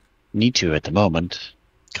you need to at the moment.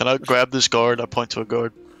 Can I grab this guard? I point to a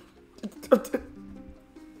guard.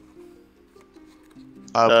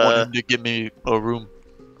 I want him to give me a room.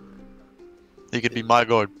 He could be my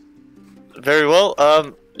guard. Very well.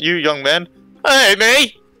 You young man. Hey,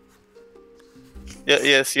 me.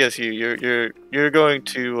 Yes, you. You're going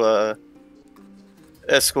to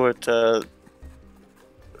escort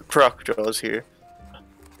Prok draws here.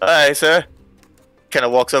 Hi, sir. Kind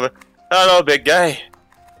of walks over. Hello, big guy.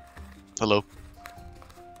 Hello.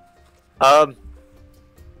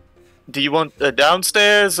 Do you want a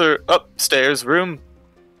downstairs or upstairs room?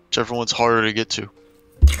 Whichever one's harder to get to.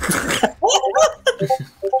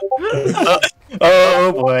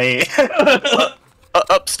 Oh boy.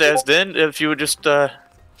 Upstairs, then. If you would just and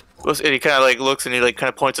he kind of like looks and he like kind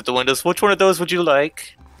of points at the windows. Which one of those would you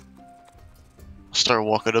like? Start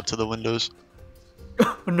walking up to the windows.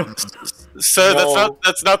 Oh, no. Sir,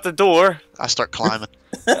 that's not the door. I start climbing.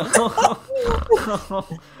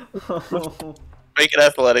 Make an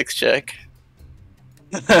athletics check.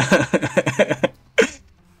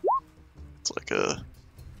 It's like a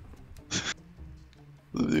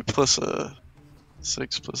plus a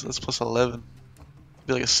 6 plus that's plus 11.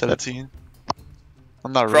 Be like a 17.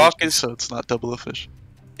 I'm not Prok raging, is- so it's not double efficient.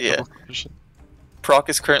 Yeah. Double efficient. Prok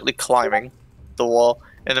is currently climbing the wall,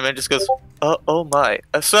 and the man just goes, "Oh my,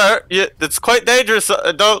 sir, it's quite dangerous.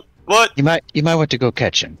 Don't what?" You might want to go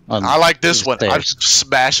catch him. I like this one. I stairs. just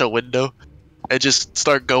smash a window and just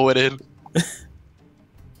start going in.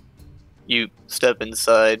 You step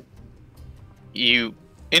inside. You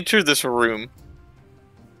enter this room.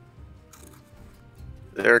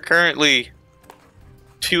 There are currently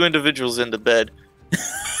 2 individuals in the bed.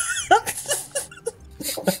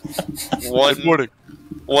 Good morning.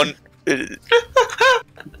 One.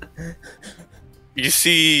 You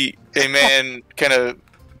see a man kind of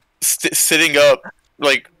sitting up,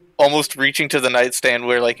 like almost reaching to the nightstand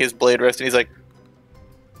where like his blade rests, and he's like,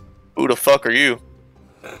 "Who the fuck are you?"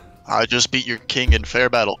 I just beat your king in fair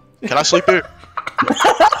battle. Can I sleep here?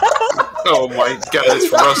 Oh my god,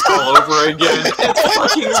 it's Rust all over again. It's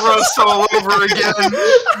fucking Rust all over again.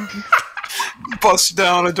 Bust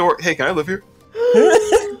down a door. Hey, can I live here?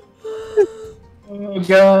 Oh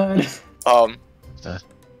god.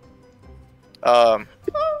 I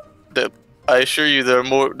assure you, there are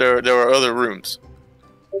more. There are other rooms.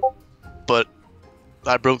 But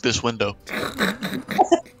I broke this window.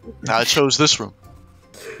 I chose this room.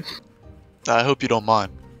 I hope you don't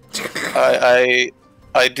mind. I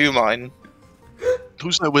do mind.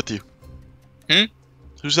 Who's that with you? Hmm?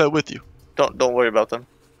 Who's that with you? Don't worry about them.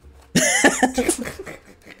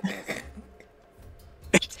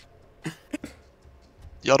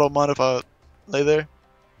 Y'all don't mind if I lay there?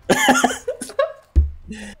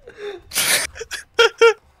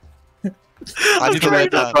 I need to lay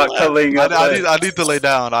down. I need to lay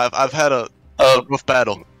down. I've had a rough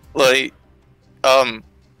battle. Like,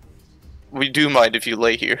 we do mind if you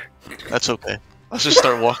lay here. That's okay. Let's just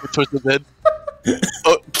start walking towards the bed.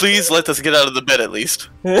 Oh, please let us get out of the bed at least.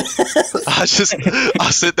 I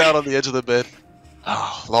sit down on the edge of the bed.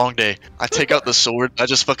 Oh, long day. I take out the sword. I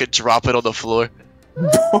just fucking drop it on the floor.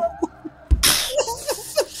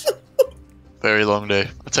 Very long day.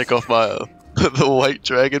 I take off my the white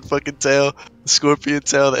dragon fucking tail, the scorpion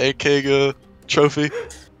tail, the AK trophy.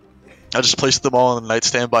 I just place them all on the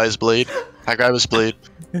nightstand by his blade. I grab his blade.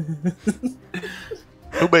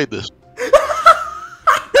 Who made this?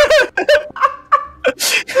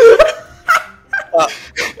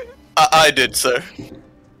 I did, sir.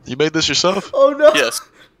 You made this yourself? Oh no! Yes.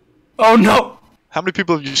 Oh no! How many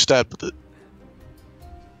people have you stabbed with it?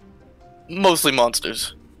 Mostly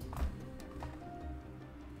monsters.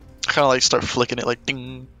 I kind of like start flicking it like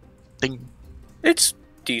ding, ding. It's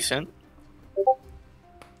decent.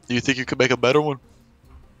 Do you think you could make a better one?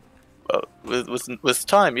 With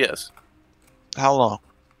time, yes. How long?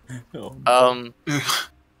 Oh.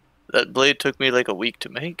 That blade took me like a week to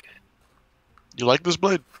make. You like this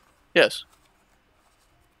blade? Yes.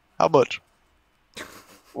 How much?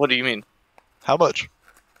 What do you mean? How much?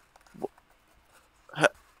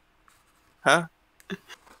 Huh?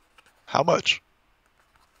 How much?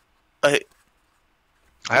 I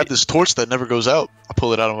have this torch that never goes out. I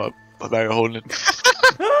pull it out of my bag of holding it.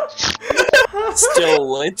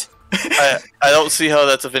 Still lit. I don't see how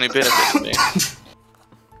that's of any benefit to me.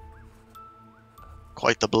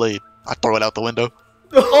 Quite the blade. I throw it out the window.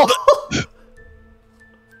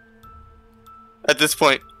 At this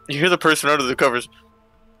point, you hear the person under the covers.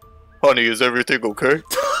 Honey, is everything okay?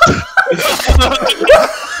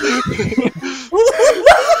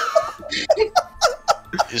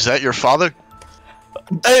 Is that your father?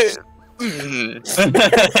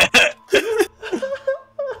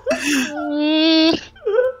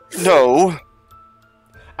 No.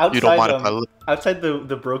 Outside, You don't mind if I look? outside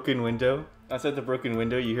the broken window. Outside the broken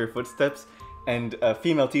window, you hear footsteps, and a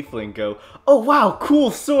female tiefling go, "Oh wow,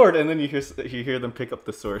 cool sword!" And then you hear them pick up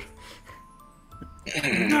the sword.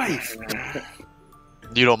 Nice.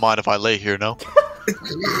 You don't mind if I lay here, no?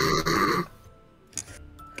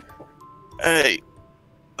 Hey,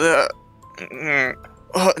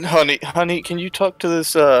 honey, can you talk to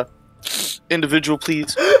this individual,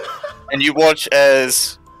 please? And you watch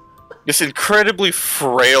as this incredibly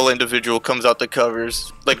frail individual comes out the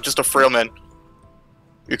covers, like just a frail man.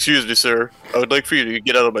 Excuse me, sir. I would like for you to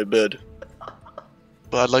get out of my bed,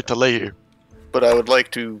 But I'd like to lay here. but I would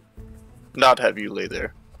like to not have you lay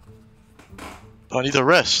there. But I need to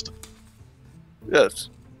rest. Yes.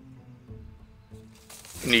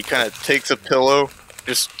 And he kind of takes a pillow,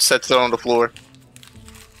 just sets it on the floor.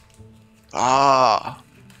 Ah,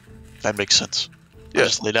 that makes sense. Yeah. I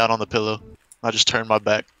just lay down on the pillow. I just turn my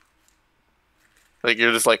back. Like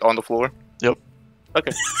you're just like on the floor. Yep.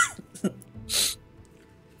 Okay.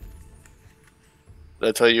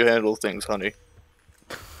 That's how you handle things, honey.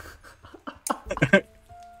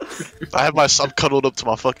 I'm cuddled up to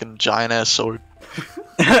my fucking giant ass sword.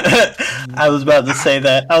 I was about to say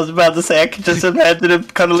that. I could just imagine him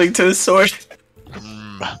cuddling to his sword.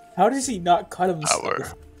 How does he not cut himself?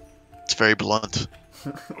 Power. It's very blunt.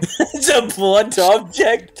 It's a blunt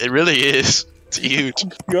object. It really is. It's huge.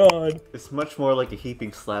 God. It's much more like a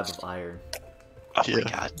heaping slab of iron. Oh Yeah. my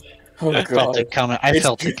god. Oh I felt God. it coming. I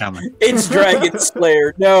felt it coming. It's Dragon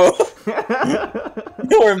Slayer. No.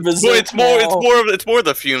 You're in Well, it's more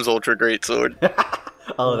the Fumes Ultra Great Sword.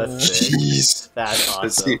 Oh, that's sick. Jeez. That's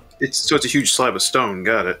awesome. So it's a huge slab of stone.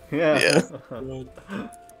 Got it. Yeah.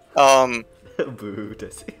 Boo,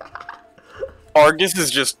 does he? Argus is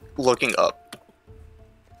just looking up.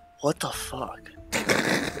 What the fuck?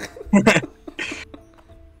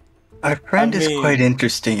 Our friend I is mean- quite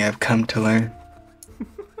interesting, I've come to learn.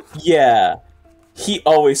 Yeah. He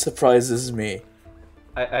always surprises me.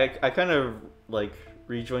 I kind of like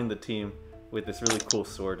rejoined the team with this really cool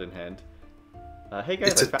sword in hand. Hey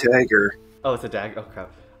guys, It's a dagger. Oh, it's a dagger. Oh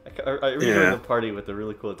crap! I rejoined Yeah. the party with a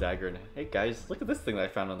really cool dagger. And hey guys, look at this thing that I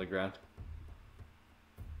found on the ground.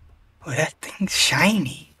 Oh, that thing's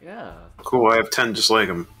shiny. Yeah, Cool. I have 10 just like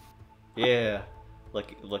him. yeah.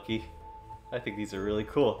 Lucky. I think these are really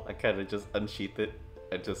cool. I kind of just unsheath it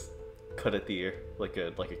and just cut at the ear like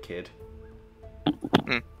a kid.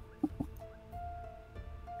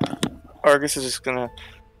 Argus is just gonna.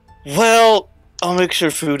 Well, I'll make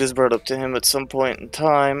sure food is brought up to him at some point in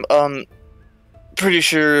time. Pretty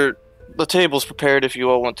sure the table's prepared if you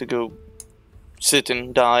all want to go sit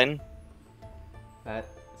and dine. That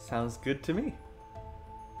sounds good to me.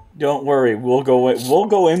 Don't worry. We'll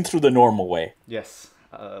go in through the normal way. Yes,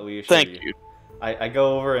 we assure Thank you. I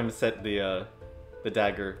go over and set the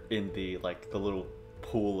dagger in the little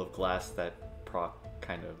pool of glass that Prok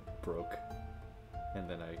kind of broke. and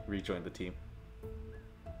then I rejoin the team.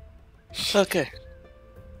 Okay.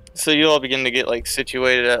 So you all begin to get like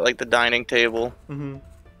situated at like the dining table. Mm-hmm.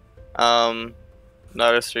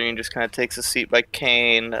 Narasreen just kind of takes a seat by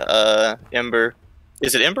Kain. Ember.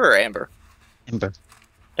 Is it Ember or Amber? Ember.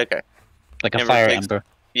 Okay. Like a Ember fire takes- ember.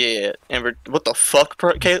 Yeah, Ember. What the fuck,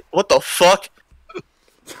 Kain? What the fuck?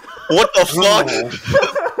 What the fuck?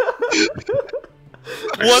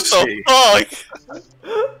 What the fuck?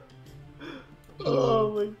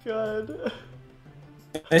 Oh my god.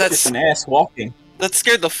 That's just an ass walking. That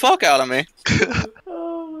scared the fuck out of me.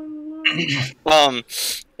 Oh my lord.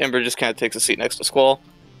 Ember just kind of takes a seat next to Squall.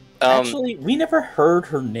 Actually, we never heard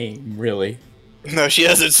her name, really. No, she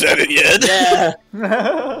hasn't said it yet.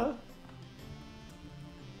 Yeah.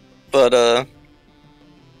 But,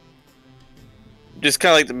 just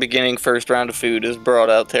kind of like the beginning first round of food is brought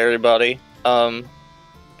out to everybody. Y'all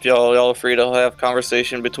are free to have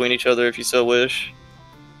conversation between each other if you so wish.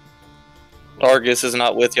 Argus is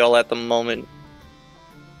not with y'all at the moment.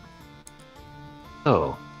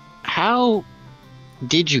 Oh, how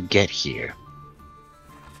did you get here?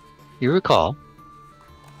 You recall?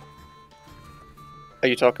 Are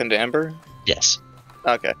you talking to Ember? Yes.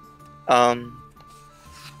 Okay. I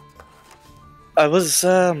was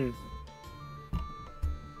in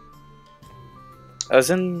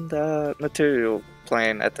the material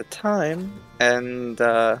plane at the time, and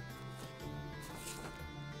I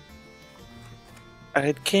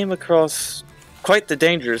had came across quite the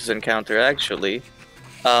dangerous encounter, actually.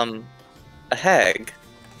 A hag.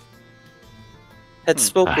 Had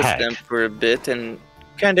spoke A with hag. them for a bit, and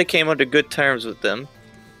kinda came under good terms with them.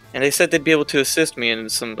 And they said they'd be able to assist me in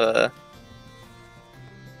some, they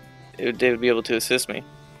would be able to assist me.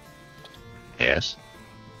 Yes.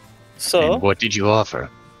 So, And what did you offer?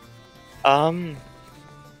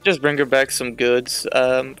 just bring her back some goods,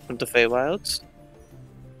 from the Feywilds.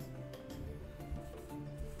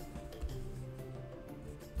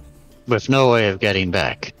 With no way of getting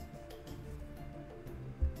back.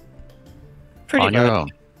 Pretty On much. your own.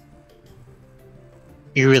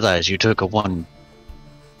 You realize you took a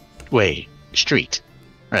one-way street,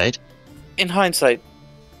 right? In hindsight,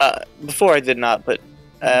 before I did not, but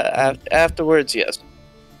afterwards, yes.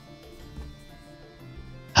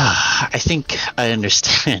 I think I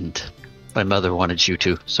understand. My mother wanted you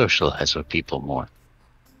to socialize with people more.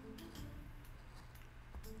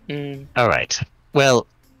 Alright. Well,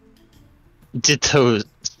 did those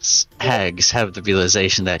hags have the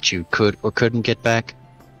realization that you could or couldn't get back?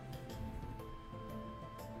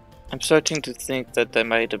 I'm starting to think that they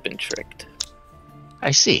might have been tricked.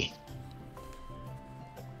 I see.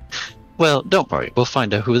 Well, don't worry. We'll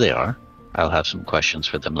find out who they are. I'll have some questions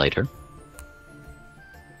for them later.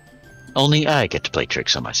 Only I get to play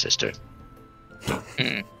tricks on my sister.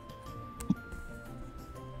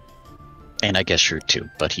 And I guess Shrew too,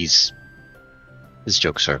 but his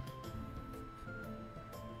jokes are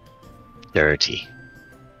dirty.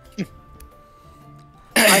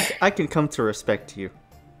 I can come to respect you.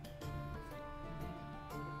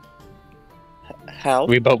 How?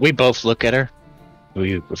 We both look at her. Who are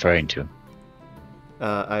you referring to?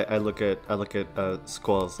 I look at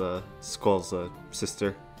Squall's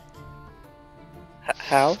sister.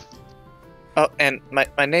 How? Oh, and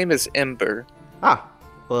my name is Ember. Ah,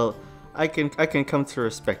 well, I can come to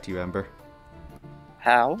respect you, Ember,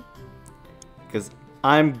 How? because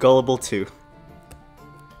I'm gullible too.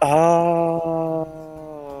 Oh.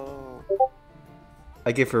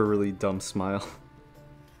 I give her a really dumb smile.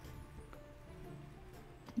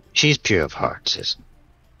 She's pure of heart, sis.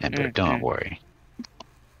 Ember, don't worry.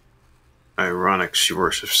 Ironic, she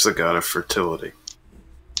worships the god of fertility.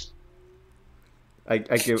 I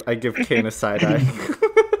give Kain a side eye.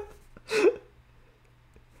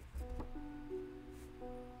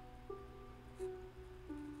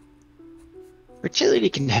 Fertility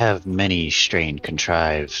can have many strange,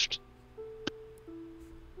 contrived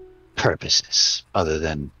purposes other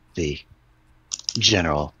than the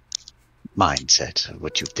general mindset of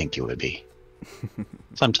what you think it would be.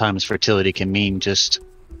 Sometimes fertility can mean just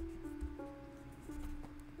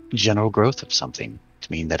general growth of something,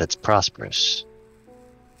 to mean that it's prosperous,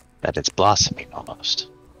 that it's blossoming almost.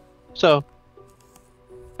 So,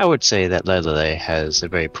 I would say that Lelelele has a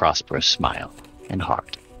very prosperous smile and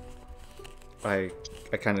heart. I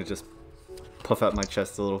kind of just puff out my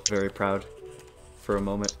chest a little, very proud, for a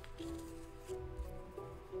moment.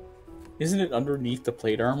 Isn't it underneath the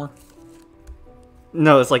plate armor?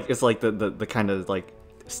 No, it's like the kind of like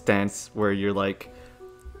stance where you're like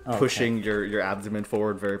Okay. pushing your abdomen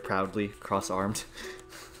forward very proudly, cross-armed.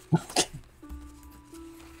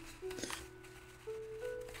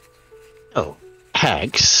 Oh,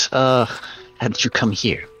 hags, how did you come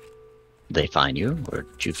here? Did they find you, or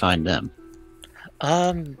did you find them?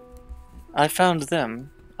 I found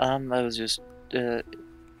them. I was just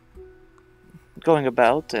going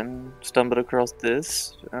about and stumbled across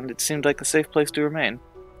this, and it seemed like a safe place to remain.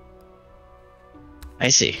 I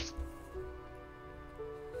see.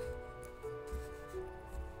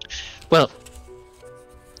 Well,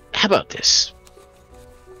 how about this?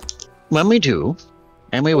 When we do,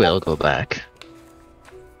 and we will go back,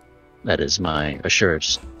 that is my assured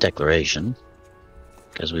declaration,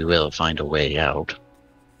 because we will find a way out.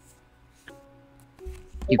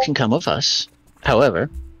 You can come with us. However,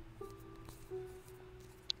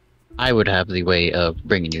 I would have the way of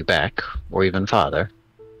bringing you back, or even father,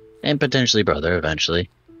 and potentially brother eventually.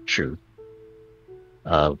 True.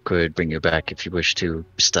 Could bring you back if you wish to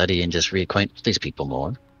study and just reacquaint with these people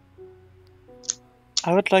more.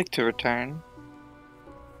 I would like to return.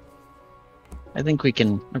 I think we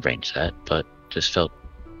can arrange that, but just felt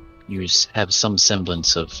you have some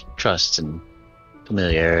semblance of trust and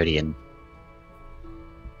familiarity and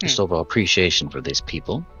just overall appreciation for these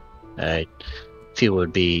people. I feel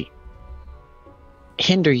would be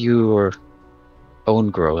hinder your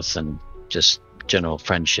own growth and just general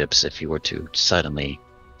friendships if you were to suddenly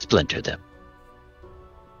splinter them.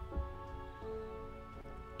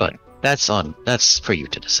 But that's for you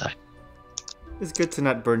to decide. It's good to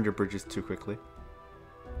not burn your bridges too quickly.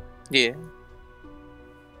 Yeah.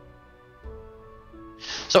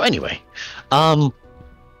 So anyway, wow.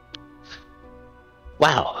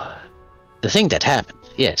 The thing that happened,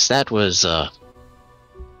 yes, that was,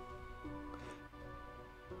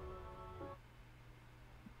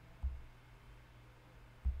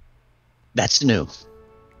 that's new.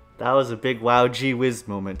 That was a big wow gee whiz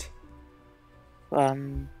moment.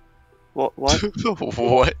 What?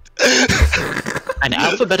 What? An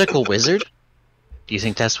alphabetical wizard? Do you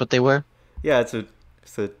think that's what they were? Yeah, it's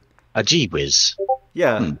A gee whiz.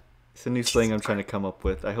 yeah, it's a new slang I'm trying to come up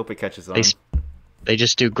with. I hope it catches on. They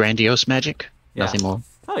just do grandiose magic? Yeah. Nothing more?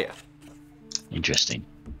 Oh yeah. Interesting.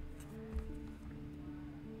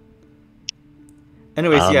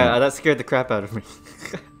 Anyways, yeah, that scared the crap out of me.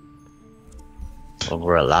 Well,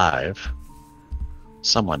 we're alive.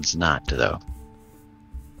 Someone's not, though.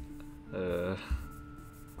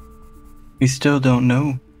 We still don't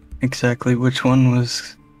know exactly which one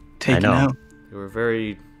was taken know. out. They were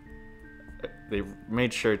very... They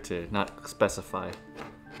made sure to not specify.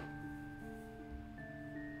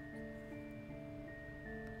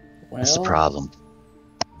 That's the problem.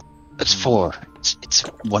 It's four. It's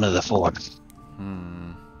one of the four.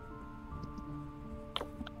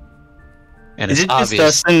 And Is it's it just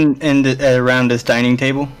obvious us around this dining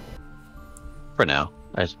table? for now.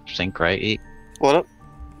 I think, right? What up?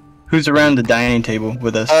 Who's around the dining table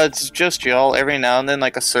with us? It's just y'all. Every now and then,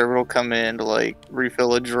 like, a server will come in to, like,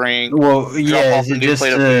 refill a drink. Well, yeah, off is a it new just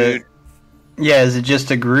plate of food. is it just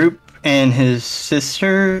a group and his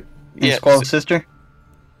sister and Yeah, Squall's sister?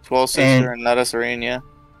 Squall's sister and not us, yeah.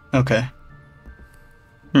 Okay.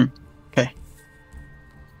 Okay.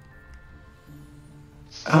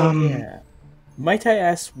 Yeah. Might I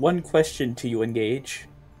ask one question to you, Engage?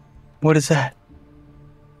 What is that?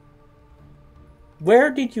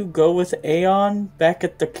 Where did you go with Aeon back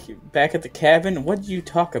at the cabin? What did you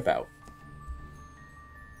talk about?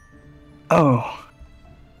 Oh.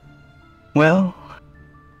 Well,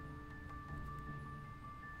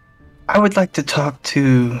 I would like to talk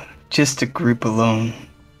to just a group alone,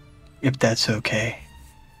 if that's okay.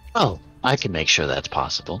 Oh, I can make sure that's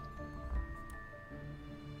possible.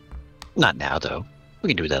 Not now, though. We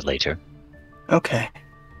can do that later. Okay.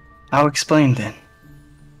 I'll explain then.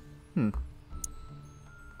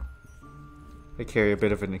 I carry a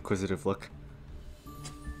bit of an inquisitive look.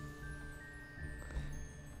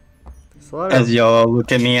 There's a lot of... As y'all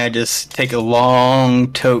look at me, I just take a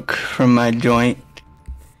long toke from my joint.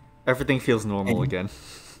 Everything feels normal again.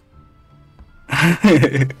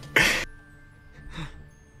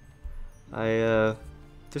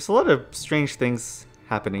 There's a lot of strange things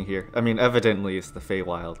happening here. I mean, evidently it's the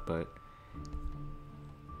Feywild, but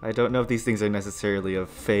I don't know if these things are necessarily of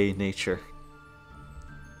Fey nature.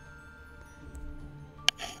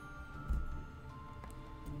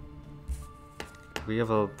 We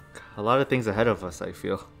have a lot of things ahead of us, I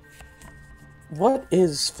feel. What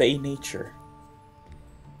is Fey nature?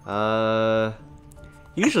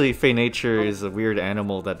 Usually Fey nature is a weird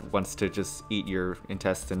animal that wants to just eat your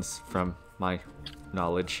intestines, from my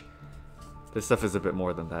knowledge. This stuff is a bit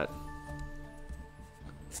more than that.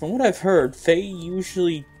 From what I've heard, Fey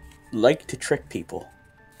usually like to trick people.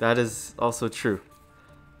 That is also true.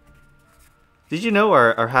 Did you know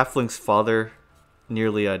our halfling's father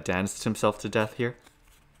nearly danced himself to death here.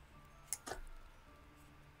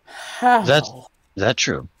 How? Is that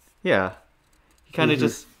true? Yeah. He kind of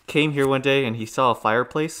just came here one day and he saw a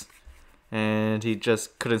fireplace, and he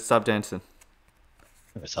just couldn't stop dancing.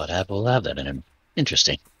 Never thought Apple would have that in him.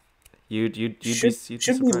 Interesting. You'd be Should we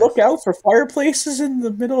surprised. look out for fireplaces in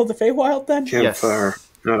the middle of the Feywild then? Campfire,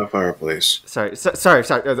 not a fireplace. Sorry.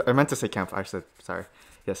 I meant to say campfire. I said sorry.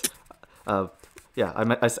 Yes. Yeah.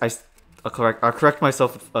 I'll correct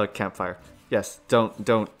myself with campfire. Yes. Don't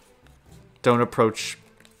approach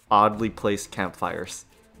oddly placed campfires.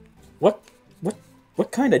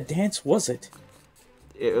 What kind of dance was it?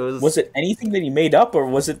 It was. Was it anything that he made up, or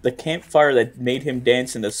was it the campfire that made him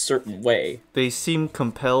dance in a certain way? They seemed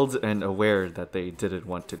compelled and aware that they didn't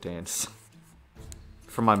want to dance.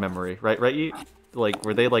 From my memory, right? Like,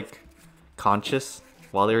 were they like conscious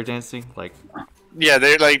while they were dancing? Like, Yeah,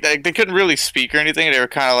 they couldn't really speak or anything. They were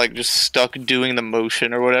kind of like just stuck doing the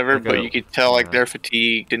motion or whatever. Like but you could tell like they're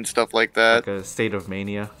fatigued and stuff like that. a state of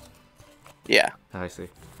mania. Yeah. I see.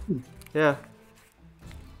 Yeah.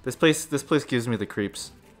 This place gives me the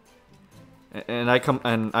creeps. And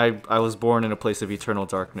I was born in a place of eternal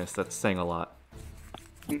darkness. That's saying a lot.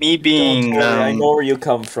 Me being, Don't worry, I know where you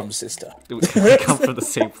come from, sister. We come from the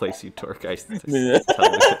same place, you dork.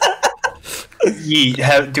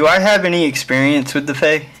 Yeet, do I have any experience with the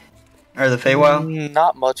Fey? Or the Feywild?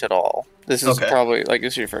 Not much at all. This is Okay. probably like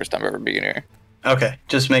this is your first time ever being here. Okay,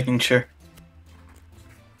 just making sure.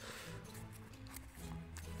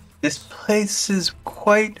 This place is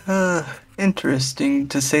quite, interesting,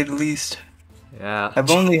 to say the least. Yeah.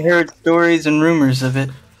 I've only heard stories and rumors of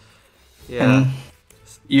it. Yeah. And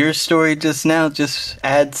your story just now just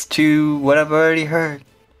adds to what I've already heard.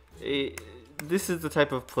 This is the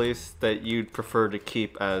type of place that you'd prefer to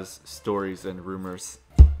keep as stories and rumors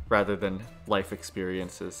rather than life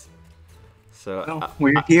experiences. So Well,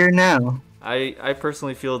 we're here now. I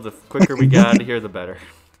personally feel the quicker we get out of here, the better.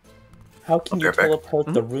 How can you Okay, back. tell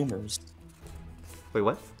apart the rumors? Wait,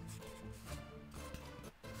 what?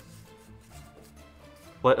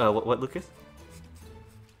 What, Lucas?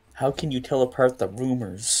 How can you tell apart the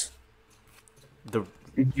rumors The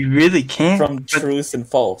You really can't. from truth and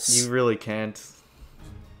false? You really can't.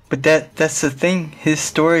 But that's the thing. His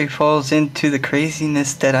story falls into the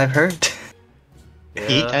craziness that I've heard.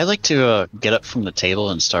 Yeah. I like to get up from the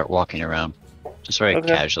table and start walking around, just very Okay.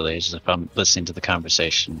 casually, as if I'm listening to the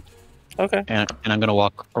conversation. Okay. And I'm gonna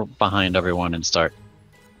walk behind everyone and start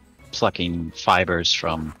plucking fibers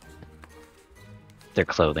from their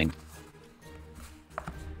clothing.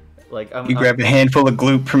 Like You grab a handful of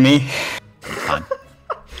gloop from me. Fine.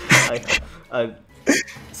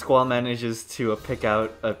 Squall manages to pick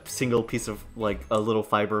out a single piece of like a little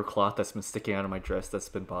fiber cloth that's been sticking out of my dress that's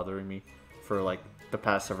been bothering me for like the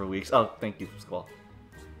past several weeks. Oh, thank you, Squall.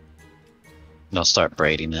 And I'll start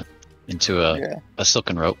braiding it into a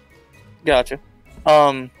silken rope. Gotcha.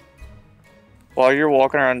 While you're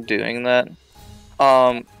walking around doing that,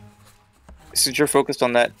 since you're focused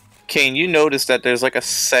on that, Kain, you notice that there's like a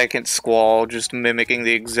second Squall just mimicking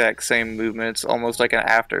the exact same movements, almost like an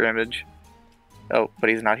after image. Oh, but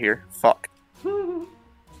he's not here. Fuck.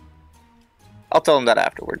 I'll tell him that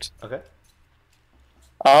afterwards. Okay.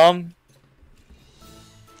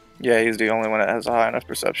 Yeah, he's the only one that has a high enough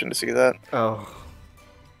perception to see that. Oh.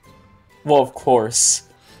 Well, of course.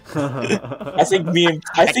 I think me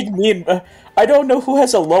and I don't know who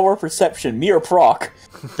has a lower perception, me or Prok.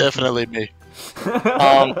 Definitely me.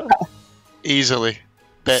 Easily.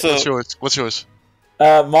 Bet. So- What's yours? What's yours?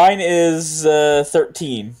 Mine is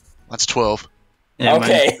 13. That's 12. Yeah,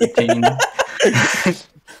 Okay. mine's 13.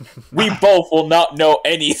 We both will not know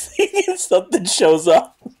anything if something shows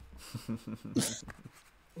up.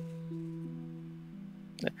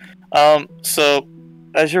 So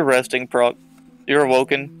as you're resting, Prok, you're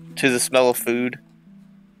awoken to the smell of food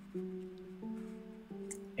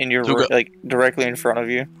in your Okay. like directly in front of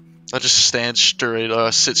you. I just stand straight,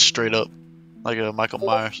 sit straight up, like a Michael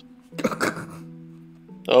Myers.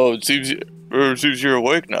 Oh, it seems you're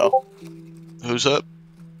awake now. Who's up?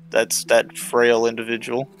 That's that frail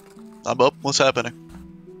individual. I'm up. What's happening?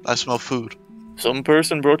 I smell food. Some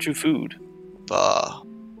person brought you food. Ah,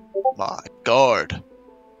 my God.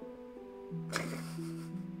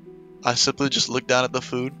 I simply just look down at the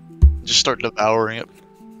food and just start devouring it.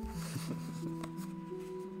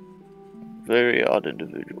 Very odd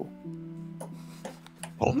individual.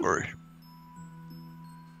 Hungry.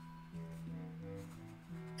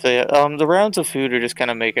 So yeah, the rounds of food are just kind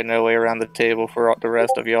of making their way around the table for the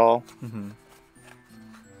rest of y'all. Mm-hmm.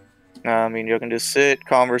 I mean, you can just sit,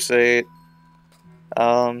 conversate.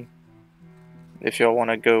 if y'all want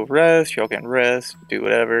to go rest, y'all can rest, do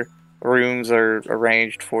whatever. Rooms are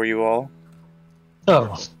arranged for you all.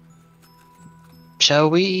 So, shall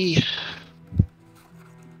we,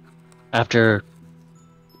 after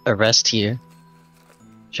a rest here,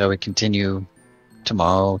 shall we continue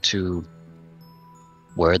tomorrow to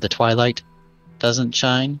where the twilight doesn't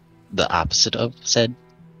shine? The opposite of said,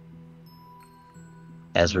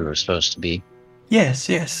 as we were supposed to be. Yes,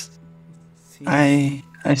 yes. See, I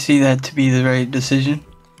see that to be the right decision.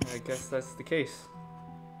 I guess that's the case.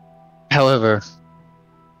 However,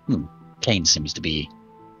 Kain seems to be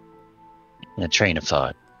in a train of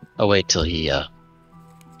thought. I'll wait till he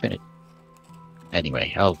finish.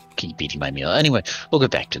 Anyway, I'll keep eating my meal. Anyway, we'll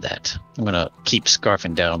get back to that. I'm gonna keep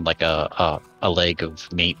scarfing down like a leg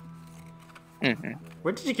of meat. Mm-hmm.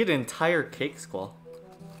 Where did you get an entire cake, Squall?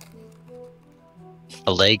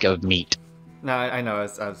 A leg of meat. No, I know. I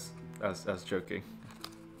was joking.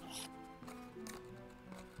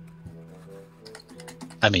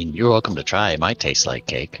 I mean, you're welcome to try. It might taste like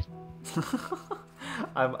cake.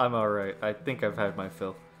 I'm all right. I think I've had my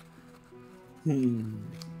fill.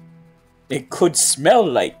 It could smell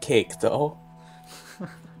like cake, though.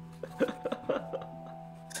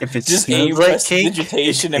 If it Just smells aim like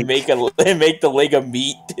prestidigitation cake, and make the leg of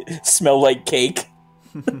meat smell like cake.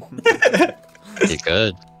 You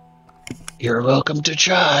could. You're welcome to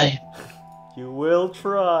try. You will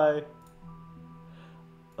try.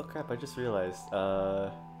 Oh crap! I just realized.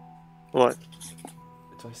 What?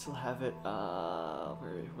 Do I still have it?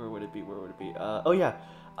 Where would it be? Where would it be? Oh yeah.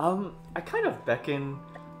 I kind of beckon.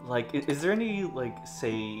 Like, is there any like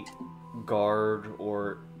say guard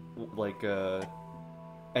or like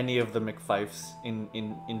any of the McFifes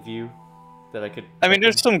in view that I could? I mean,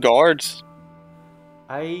 there's some guards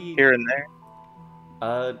here and there.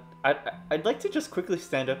 I'd like to just quickly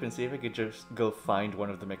stand up and see if I could just go find one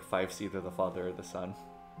of the McFifes, either the father or the son.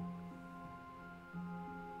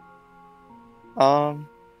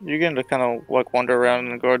 You're going to kind of like wander around,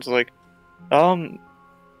 and the guard's like,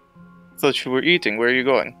 thought you were eating. Where are you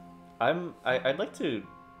going? I'd like to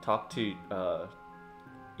talk to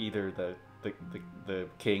either the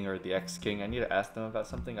king or the ex-king. I need to ask them about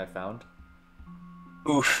something I found.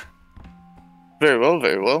 Oof. Very well,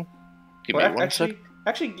 very well. Give me Well, one sec.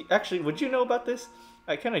 actually, would you know about this?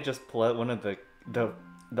 I kind of just pull out one of the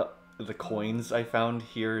coins I found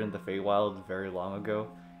here in the Feywild very long ago.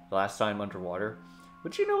 The last time underwater.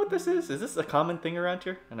 Would you know what this is? Is this a common thing around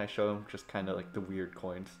here? And I show him just kind of like the weird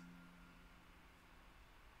coins.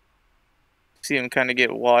 See him kind of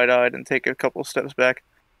get wide-eyed and take a couple steps back.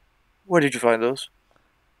 Where did you find those?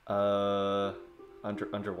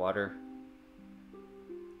 Underwater.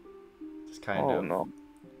 Just kind of. No.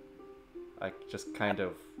 I just kind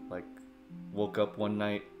of like woke up one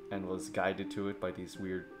night and was guided to it by these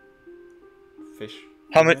weird fish.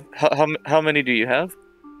 How many do you have?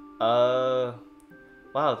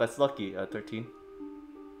 Wow, that's lucky. 13.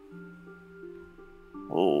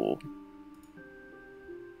 Oh.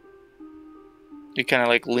 He kind of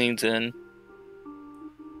like leans in.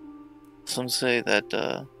 Some say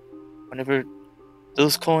that whenever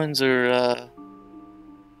those coins are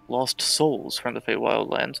lost souls from the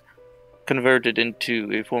Feywild lands, converted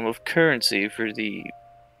into a form of currency for the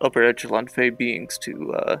upper echelon Fey beings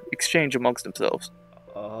to exchange amongst themselves.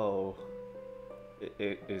 Oh.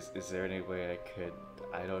 Is there any way I could,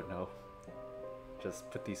 I don't know,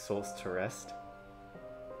 just put these souls to rest?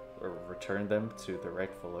 Or return them to the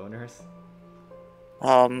rightful owners?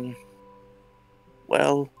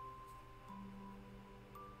 Well,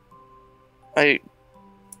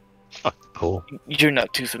 Cool. You're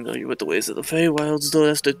not too familiar with the ways of the Feywilds,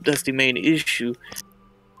 though. That's the main issue.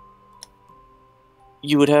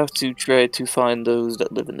 You would have to try to find those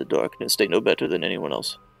that live in the darkness. They know better than anyone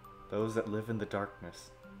else. Those that live in the darkness.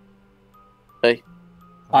 Hey.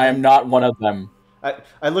 I am not one of them.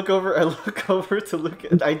 I look over to look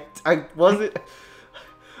at I wasn't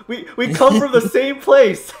we come from the same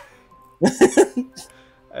place.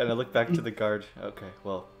 And I look back to the guard. Okay,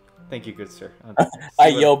 well, thank you, good sir. I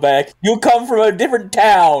yell back, "You come from a different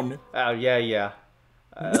town!" Oh, yeah.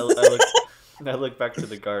 I look back to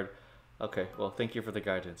the guard. Okay, well, thank you for the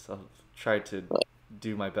guidance. I'll try to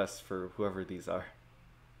do my best for whoever these are.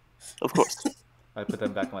 Of course. I put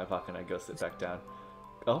them back in my pocket and I go sit back down.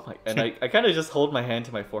 Oh my, and I kind of just hold my hand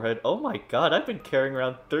to my forehead. Oh my god, I've been carrying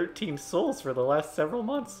around 13 souls for the last several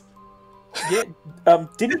months. Yeah,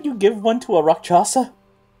 didn't you give one to a Rakshasa?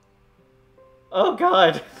 Oh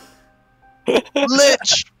god.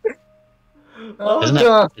 Lich! Oh,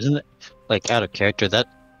 Isn't it like out of character? That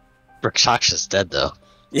Rakshasha's dead though.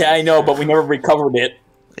 Yeah, I know, but we never recovered it.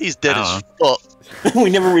 He's dead I as fuck. We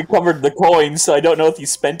never recovered the coin, so I don't know if he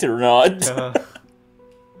spent it or not.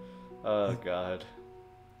 Oh god.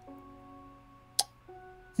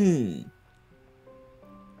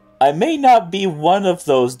 I may not be one of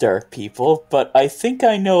those dark people, but I think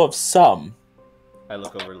I know of some. I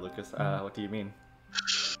look over to Lucas. What do you mean?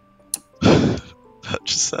 That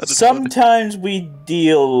just sounded funny. Sometimes we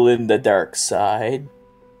deal in the dark side.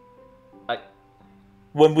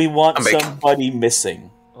 When we want somebody missing.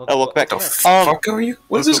 I look back. The fuck are you?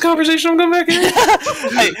 What is this conversation I'm going back here?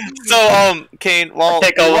 Hey, so Kain, while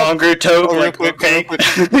Take a longer toke. real quick,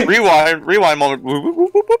 rewind moment.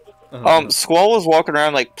 Squall was walking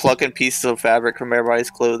around like plucking pieces of fabric from everybody's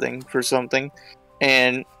clothing for something,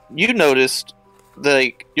 and you noticed,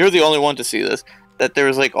 like, you're the only one to see this, that there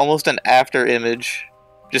was like almost an after image,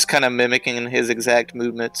 just kind of mimicking his exact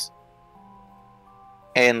movements,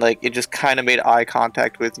 and like it just kind of made eye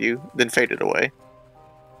contact with you, then faded away.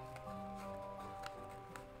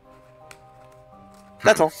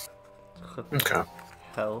 That's all. Okay.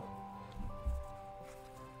 Hell.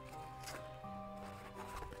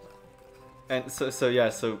 And so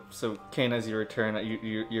Kain, as you return,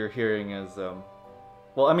 you're hearing as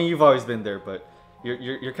well, I mean, you've always been there, but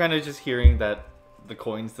you're kind of just hearing that the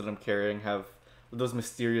coins that I'm carrying have those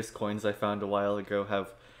mysterious coins I found a while ago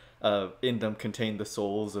have in them contain the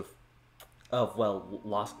souls of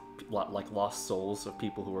lost souls of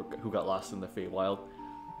people who got lost in the Feywild.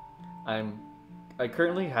 I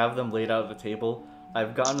currently have them laid out at the table.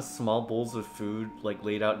 I've gotten small bowls of food like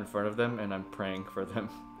laid out in front of them, and I'm praying for them.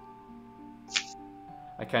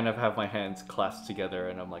 I kind of have my hands clasped together,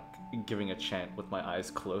 and I'm like giving a chant with my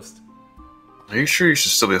eyes closed. Are you sure you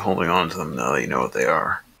should still be holding on to them now that you know what they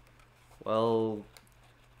are? Well,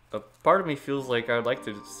 a part of me feels like I would like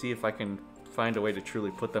to see if I can find a way to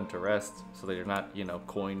truly put them to rest, so that they're not,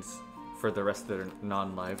 coins for the rest of their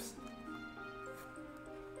non-lives.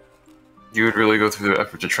 You would really go through the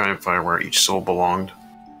effort to try and find where each soul belonged?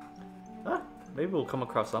 Maybe we'll come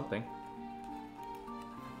across something.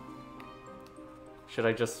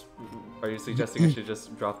 Are you suggesting I should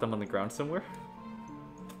just drop them on the ground somewhere?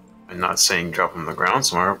 I'm not saying drop them on the ground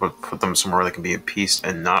somewhere, but put them somewhere that can be at peace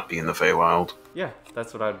and not be in the Feywild. Yeah,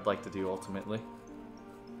 that's what I'd like to do ultimately.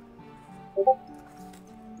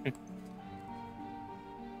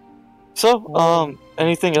 So,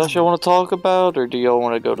 anything else y'all want to talk about, or do y'all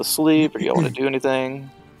want to go to sleep, or do y'all want to do anything?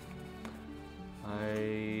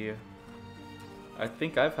 I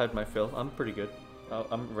think I've had my fill. I'm pretty good.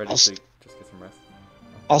 I'm ready to just get some rest.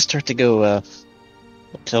 I'll start to go,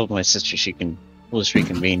 tell my sister we'll just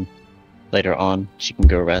reconvene later on. She can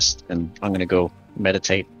go rest, and I'm gonna go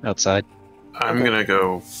meditate outside. I'm gonna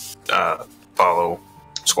go, follow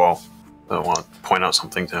Squall. I want to point out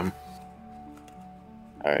something to him.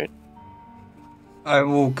 Alright. I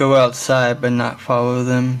will go outside, but not follow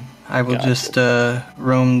them. I will just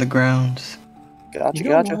roam the grounds. Gotcha.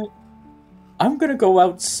 What? I'm gonna go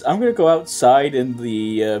outside in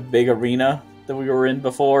the big arena that we were in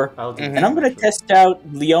before, and I'm gonna test out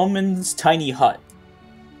Leoman's tiny hut.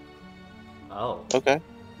 Oh. Okay.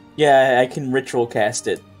 Yeah, I can ritual cast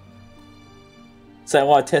it. So I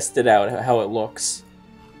want to test it out, how it looks.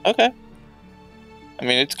 Okay. I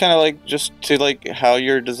mean, it's kind of like just to like how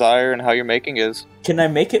your desire and how your making is. Can I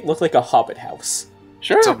make it look like a hobbit house?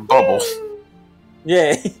 Sure. It's a bubble.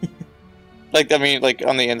 Yeah. Like, I mean, like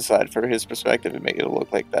on the inside, for his perspective, it make it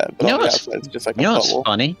look like that. But on the outside, it's just like a what's bubble.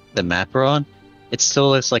 funny? The map we're on, it still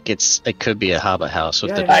looks like it could be a hobbit house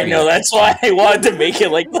with the I know, that's why I wanted to make it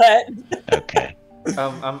like that. Okay.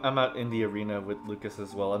 I'm out in the arena with Lucas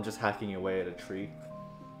as well. I'm just hacking away at a tree.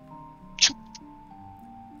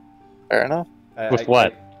 Fair enough. With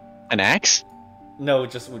what? An axe? No,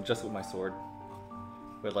 just with my sword.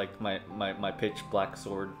 With like my pitch black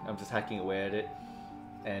sword. I'm just hacking away at it.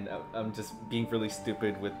 And I'm just being really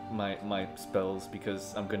stupid with my spells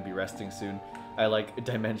because I'm going to be resting soon. I like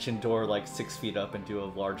dimension door like 6 feet up and do a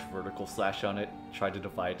large vertical slash on it. Try to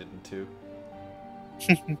divide it in two.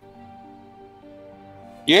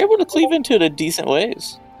 You're able to cleave into it in decent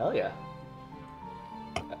ways. Hell yeah.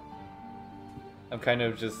 I'm kind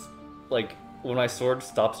of just like when my sword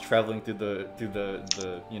stops traveling through the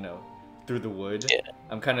through the wood. Yeah.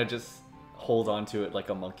 I'm kind of just hold on to it like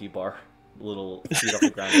a monkey bar. Little feet off the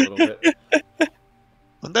ground a little bit.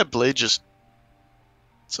 Wouldn't that blade just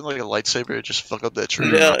sound like a lightsaber? Just fuck up that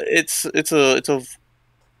tree. Yeah,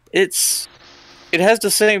 it has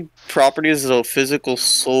the same properties as a physical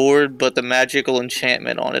sword, but the magical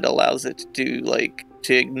enchantment on it allows it to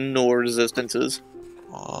ignore resistances.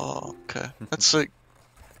 Oh, okay, that's sick.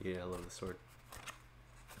 Yeah, I love the sword.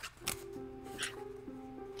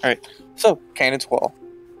 All right, so Kain and Squall,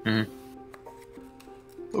 I'll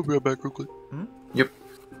be right back real quick.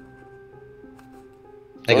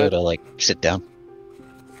 I go to like sit down,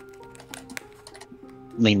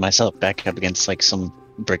 lean myself back up against like some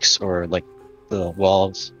bricks or like the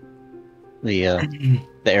walls, the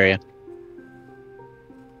area.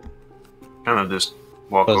 Kind of just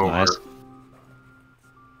walk Close my over. eyes.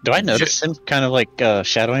 Do I notice him kind of like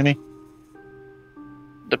shadowing me?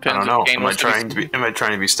 I Depends. don't know. if Kain Am I wants trying to be? Am I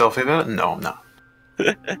trying to be stealthy about it? No, I'm not.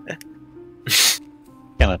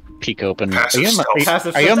 Kind of peek open. Are Passive you on my, stealth.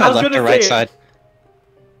 Passive are you on stealth. my I was left or gonna right say it. side?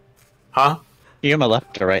 Huh? Are you on my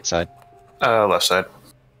left or right side? Left side.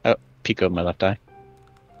 Oh, peek over my left eye.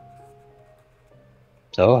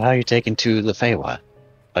 So, how are you taking to the Feywild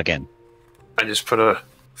again? I just put a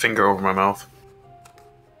finger over my mouth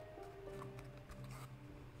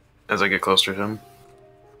as I get closer to him,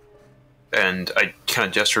 and I kind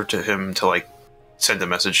of gesture to him to like send a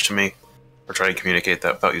message to me, or try to communicate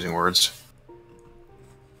that without using words.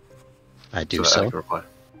 I do that I so. can reply.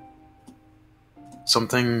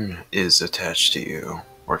 Something is attached to you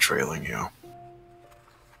or trailing you.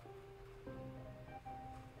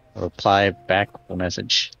 I'll reply back with a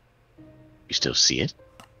message. You still see it?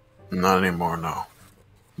 Not anymore, no.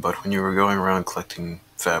 But when you were going around collecting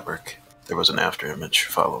fabric, there was an afterimage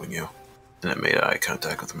following you, and it made eye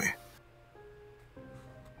contact with me.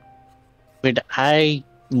 Would I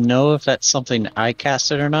know if that's something I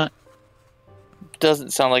casted or not?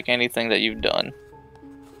 Doesn't sound like anything that you've done.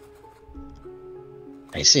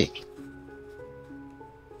 I see.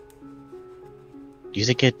 Do you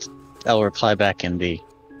think I'll reply back in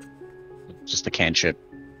just the cantrip?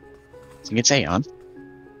 Think it's Aeon?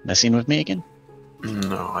 Messing with me again?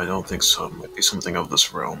 No, I don't think so. It might be something of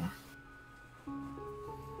this realm.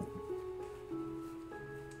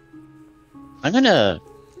 I'm gonna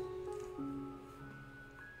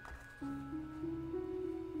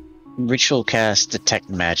ritual cast detect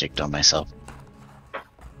magic on myself.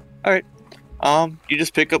 You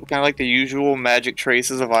just pick up kind of like the usual magic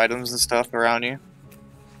traces of items and stuff around you.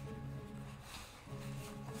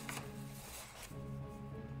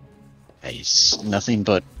 It's nothing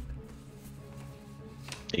but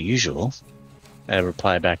the usual. I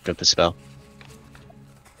reply back with the spell.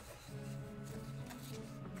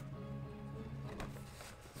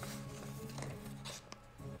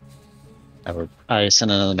 I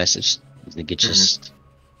send another message. I think it's just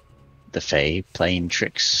the Fae playing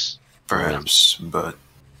tricks. Perhaps, but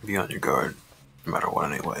be on your guard, no matter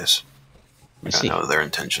what anyways. I I see. know their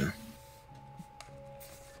intention.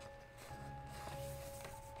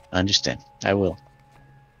 I understand. I will.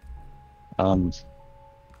 I'll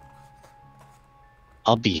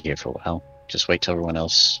be here for a while. Just wait till everyone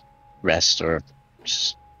else rests or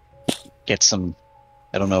just get some.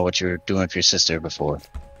 I don't know what you were doing with your sister before,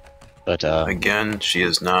 but Again, she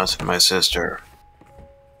is not my sister.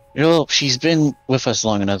 you know, she's been with us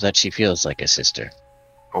long enough that she feels like a sister.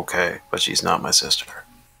 Okay, but she's not my sister.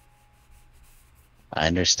 I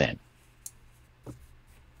understand.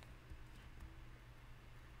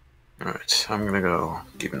 Alright, I'm gonna go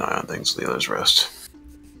keep an eye on things, the others rest.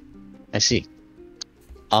 I see.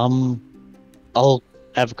 I'll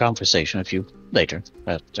have a conversation with you later.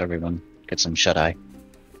 Let everyone get some shut eye.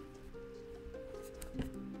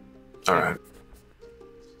 Alright.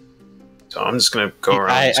 So I'm just gonna go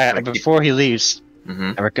around. Before he leaves,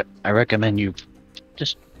 Mm-hmm. I recommend you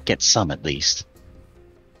just get some at least.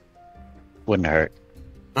 Wouldn't hurt.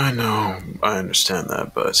 I know, I understand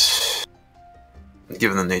that, but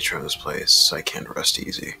given the nature of this place, I can't rest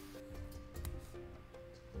easy.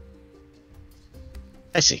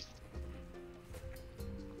 I see.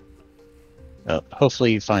 Well,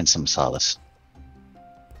 hopefully you find some solace.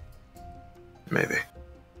 Maybe.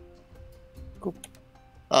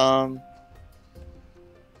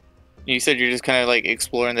 You said you're just kind of like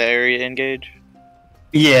exploring the area, Engage?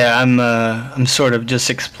 Yeah, I'm sort of just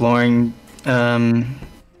exploring,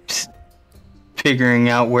 figuring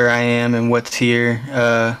out where I am and what's here.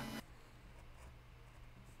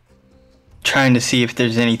 Trying to see if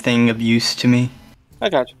there's anything of use to me. I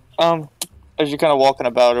got you. As you're kind of walking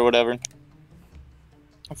about or whatever,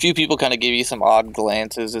 a few people kind of give you some odd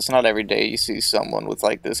glances. It's not every day you see someone with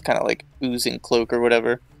like this kind of like oozing cloak or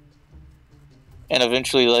whatever. And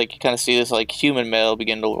eventually, like, you kind of see this like human male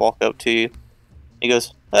begin to walk up to you. He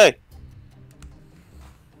goes, "Hey,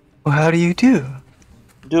 Well, how do you do?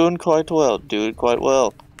 doing quite well, doing quite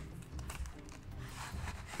well.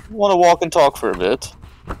 Want to walk and talk for a bit?"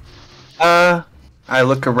 I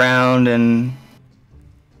look around and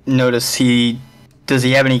notice does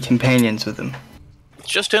he have any companions with him? It's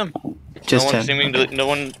just him. Just no one him. seeming to, no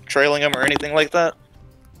one trailing him or anything like that.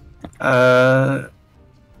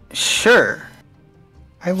 Sure.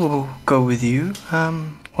 I will go with you.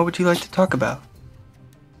 What would you like to talk about?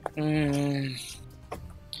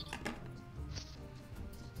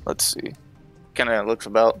 Let's see. Kind of looks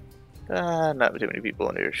about. Not too many people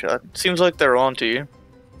in earshot. Seems like they're on to you.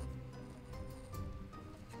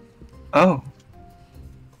 Oh.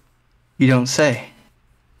 You don't say.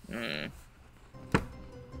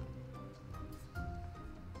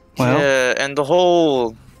 Well, Yeah, and the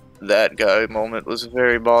whole that guy moment was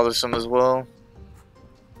very bothersome as well.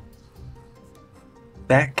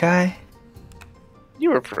 that guy?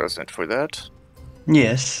 You were present for that.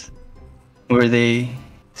 Yes. Were they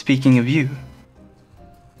speaking of you?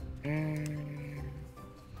 I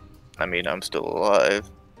mean, I'm still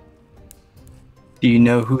alive. Do you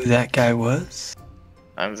know who that guy was?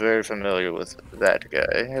 I'm very familiar with that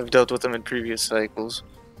guy. I've dealt with him in previous cycles.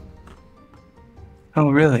 Oh,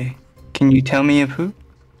 really? Can you tell me of who?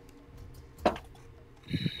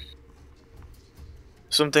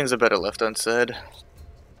 Some things are better left unsaid.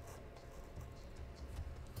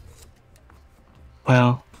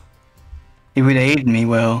 Well, it would aid me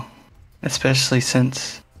well, especially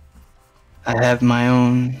since I have my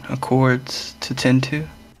own accords to tend to.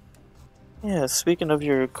 Yeah, speaking of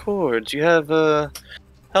your accords, you have,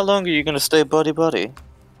 how long are you gonna stay buddy-buddy?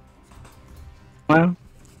 Well,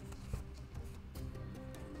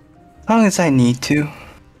 as long as I need to.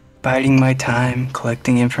 Biding my time,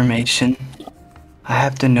 collecting information. I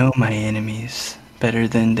have to know my enemies better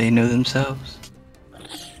than they know themselves.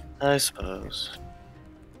 I suppose.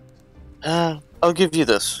 I'll give you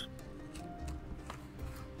this.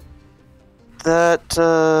 That,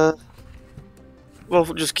 well, we'll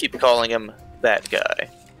just keep calling him that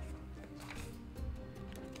guy.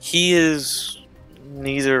 He is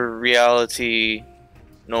neither reality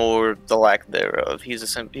nor the lack thereof. He's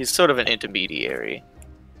sort of an intermediary.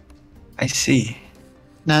 I see.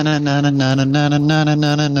 Na na na na na na na na na na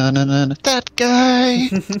na na na na. That guy.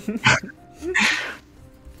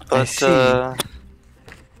 But, see.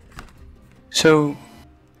 So,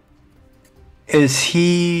 is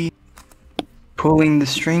he pulling the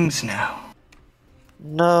strings now?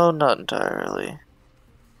 no, not entirely.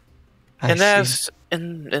 I see.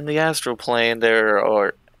 In the astral plane, there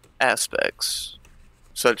are aspects,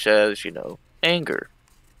 such as, anger,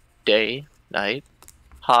 day, night,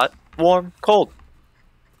 hot, warm, cold.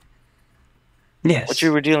 Yes. What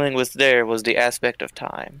you were dealing with there was the aspect of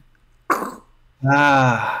time.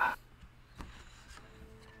 Ah.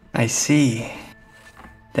 I see.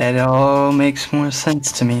 That all makes more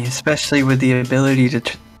sense to me, especially with the ability to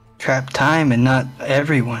trap time and not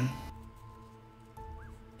everyone.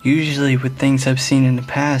 Usually with things I've seen in the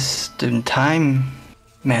past, in time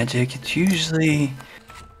magic, it's usually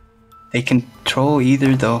they control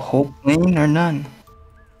either the whole plane or none.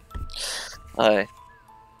 All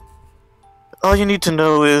you need to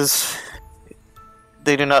know is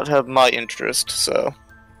they do not have my interest, so...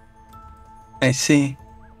 I see.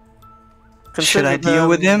 Should Consider I deal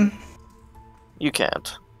with him? You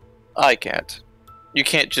can't. I can't. You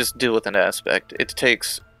can't just deal with an aspect. It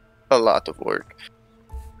takes a lot of work.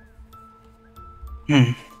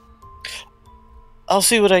 I'll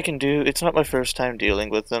see what I can do. It's not my first time dealing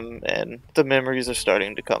with them, and the memories are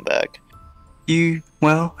starting to come back.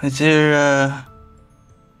 Well, is there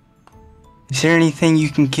anything you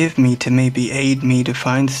can give me to maybe aid me to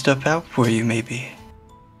find stuff out for you, maybe?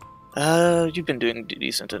 You've been doing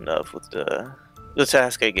decent enough with the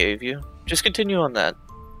task I gave you. Just continue on that.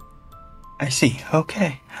 I see.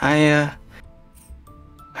 Okay. I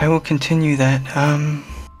will continue that.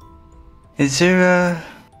 Is there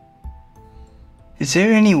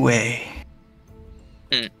any way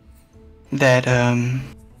that,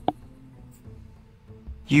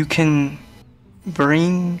 you can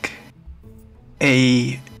bring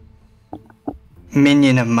a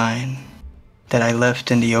minion of mine that I left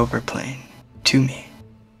in the overplane to me?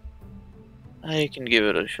 I can give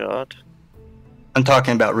it a shot. I'm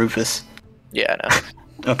talking about Rufus. Yeah, I know.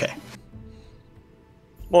 Okay.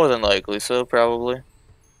 More than likely so, probably.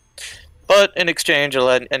 But in exchange,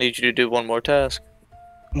 I need you to do one more task.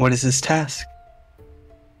 What is this task?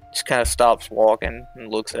 Just kind of stops walking and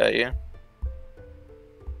looks at you.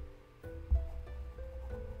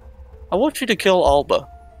 I want you to kill Alba.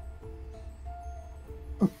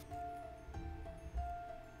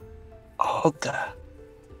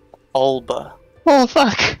 Alba. Oh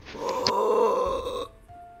fuck.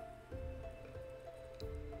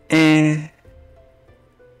 And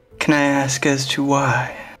can I ask as to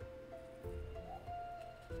why?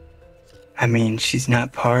 I mean, she's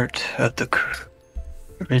not part of the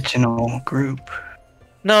original group.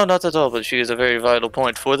 No, not at all, but she is a very vital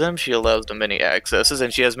point for them. She allows them many accesses,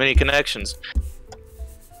 and she has many connections.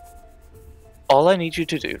 All I need you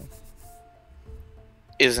to do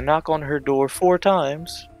is knock on her door 4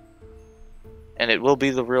 times, and it will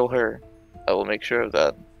be the real her. I will make sure of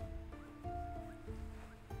that.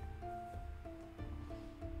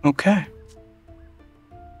 Okay.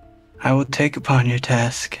 I will take upon your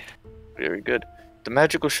task. Very good. The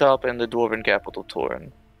magical shop and the dwarven capital,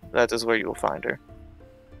 Torin. That is where you will find her.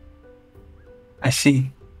 I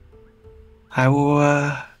see. I will,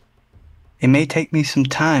 It may take me some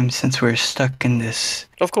time since we're stuck in this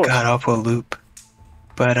Of course. god-awful loop.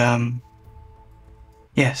 But,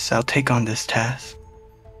 yes, I'll take on this task.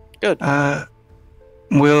 Good.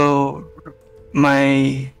 Will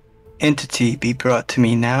my entity be brought to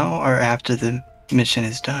me now or after the mission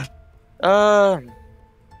is done?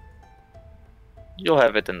 You'll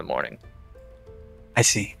have it in the morning. I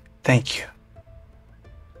see. Thank you.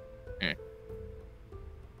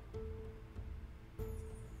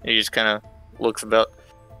 He just kind of looks about.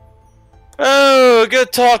 Oh,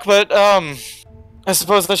 good talk, but, I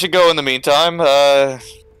suppose I should go in the meantime.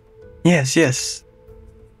 Yes.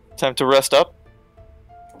 Time to rest up.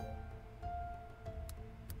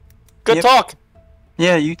 Good Yep. talk!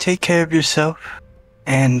 Yeah, you take care of yourself.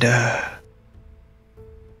 And,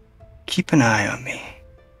 keep an eye on me.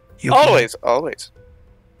 Always.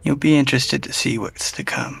 You'll be interested to see what's to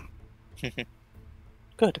come.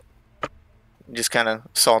 Good. Just kind of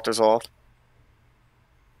saunters off.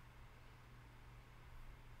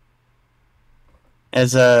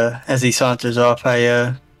 As he saunters off,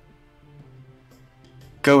 I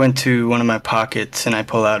go into one of my pockets and I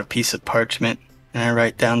pull out a piece of parchment and I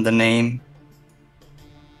write down the name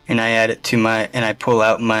and I add it to and I pull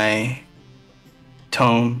out my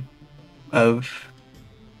tome that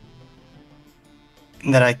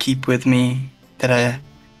I keep with me, that I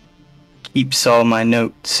keeps all my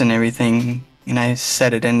notes and everything, and I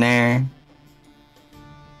set it in there.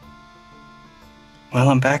 Well,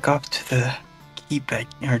 I'm back off to the keep,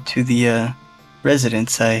 or to the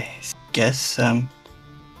residence, I guess. And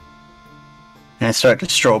I start to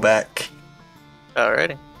stroll back.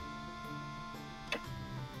 Alrighty.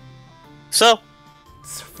 So,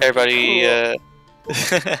 everybody, is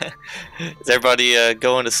everybody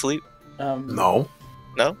going to sleep? No.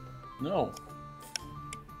 No? No.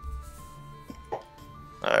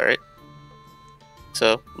 Alright.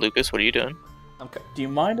 So, Lucas, what are you doing? Okay. Do you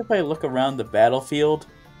mind if I look around the battlefield?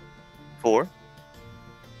 4?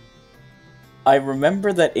 I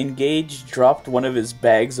remember that Engage dropped one of his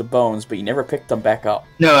bags of bones, but you never picked them back up.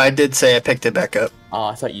 No, I did say I picked it back up. Oh,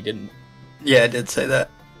 I thought you didn't. Yeah, I did say that.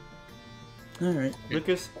 Alright.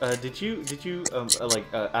 Lucas, did you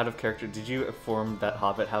out of character, did you form that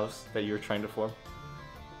hobbit house that you were trying to form?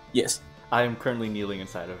 Yes. I am currently kneeling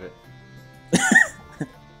inside of it.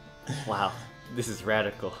 Wow, this is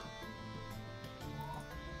radical.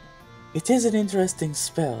 It is an interesting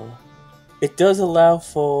spell. It does allow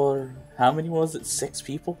for... How many was it? 6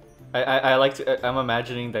 people? I like to. I'm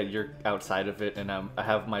imagining that you're outside of it, and I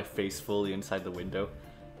have my face fully inside the window,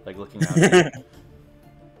 like looking out.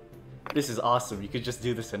 This is awesome. You could just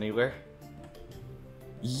do this anywhere.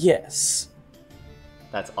 Yes.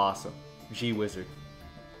 That's awesome. G Wizard.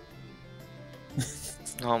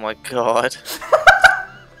 Oh my god.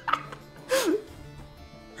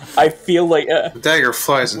 I feel like... The dagger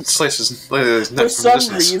flies and slices his neck for from some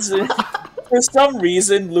distance. reason... For some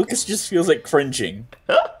reason, Lucas just feels like cringing.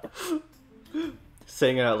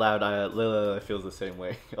 Saying it out loud, Lilith feels the same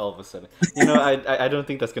way. All of a sudden, you know, I don't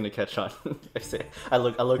think that's gonna catch on. I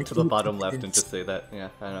look to the bottom left and just say that. Yeah,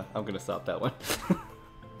 I know. I'm gonna stop that one.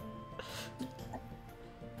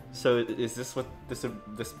 So is this what this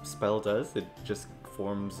spell does? It just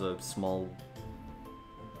forms a small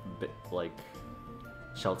bit like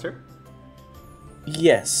shelter.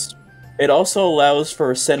 Yes. It also allows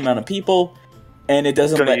for a set amount of people, and it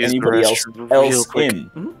doesn't Gonna let use the anybody else restroom real quick.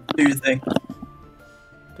 in. Do your thing.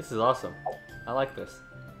 This is awesome. I like this.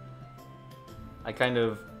 I kind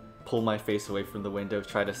of pull my face away from the window,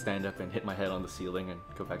 try to stand up and hit my head on the ceiling and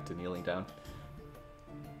go back to kneeling down.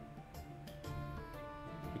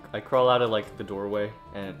 I crawl out of like the doorway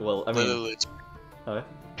and well, I mean,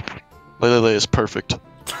 Lelelele is perfect.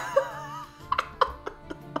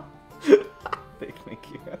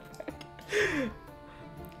 Thank you.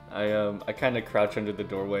 I kind of crouch under the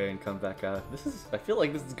doorway and come back out. I feel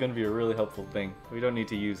like this is going to be a really helpful thing. We don't need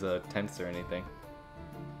to use tents or anything.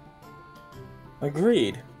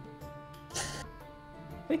 Agreed.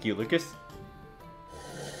 Thank you, Lucas.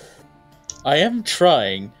 I am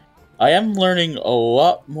trying. I am learning a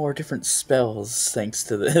lot more different spells thanks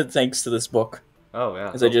to this book. Oh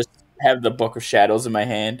yeah. As I just have the Book of Shadows in my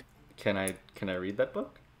hand. Can I read that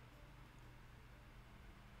book?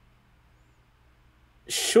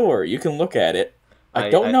 Sure, you can look at it. I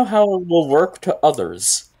don't know how it will work to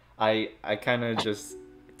others. I kind of just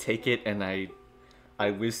take it and I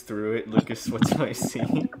whiz through it. Lucas, what do I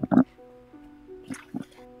see?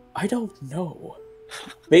 I don't know.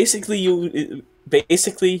 Basically, you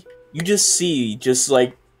just see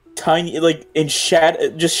like tiny, like in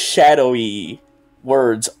just shadowy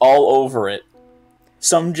words all over it.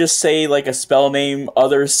 Some just say like a spell name,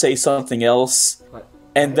 others say something else,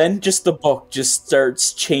 and then just the book just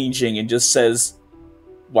starts changing and just says,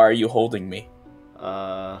 "Why are you holding me?"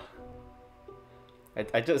 I'm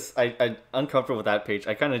uncomfortable with that page.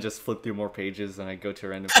 I kind of just flip through more pages and I go to a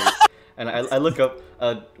random page and I look up.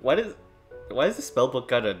 Why does the spell book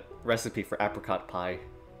got a recipe for apricot pie?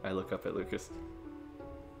 I look up at Lucas.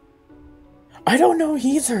 I don't know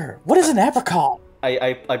either. What is an apricot?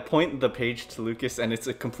 I point the page to Lucas and it's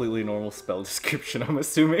a completely normal spell description, I'm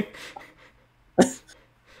assuming.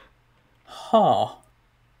 Huh.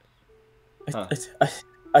 I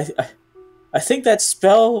think that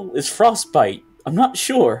spell is frostbite. I'm not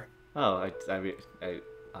sure. Oh,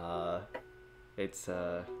 it's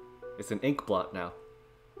an ink blot now.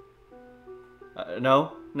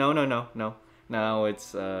 No. Now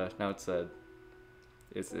it's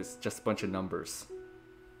just a bunch of numbers.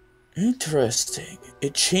 Interesting.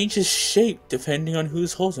 It changes shape depending on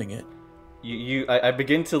who's holding it. I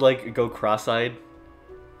begin to like go cross-eyed.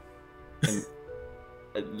 And,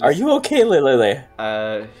 Are you okay,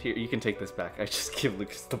 Lelelele? Here, you can take this back. I just give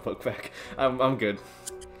Lucas the book back. I'm good.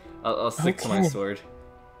 I'll stick to my sword.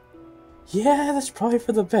 Yeah, that's probably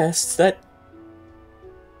for the best. The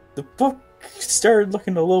book started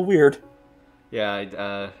looking a little weird.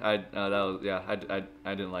 Yeah, I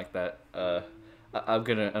didn't like that. I'm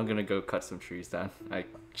gonna go cut some trees down. I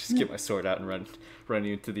just get my sword out and run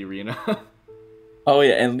into the arena. Oh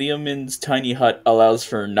yeah, and Leomin's tiny hut allows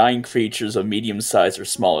for 9 creatures of medium size or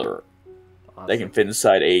smaller. Awesome. They can fit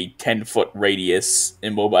inside a 10-foot radius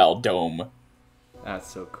immobile dome. That's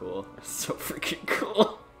so cool. That's so freaking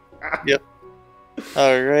cool. Yep.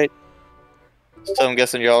 Alright. So I'm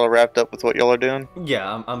guessing y'all are wrapped up with what y'all are doing?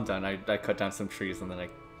 Yeah, I'm done. I cut down some trees and then I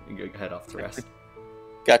head off the rest.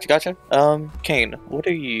 Gotcha. Kain, what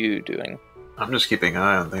are you doing? I'm just keeping an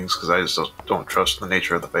eye on things because I just don't trust the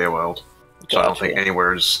nature of the Feywild. So I don't think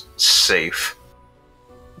anywhere is safe.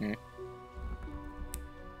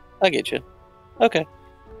 I get you. Okay.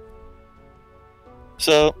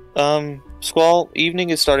 So, Squall, evening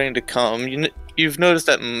is starting to come. You've noticed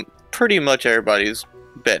that pretty much everybody's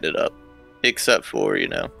bedded up. Except for,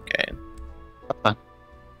 Kain. I'm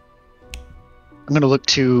gonna look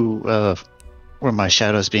to, where my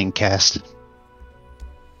shadow is being cast.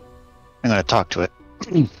 I'm gonna talk to it.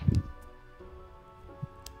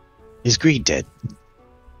 Is Greed dead?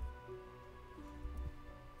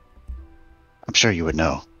 I'm sure you would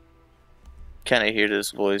know. Can I hear this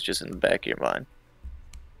voice just in the back of your mind?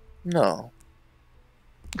 No.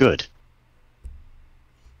 Good.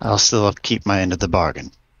 I'll still keep my end of the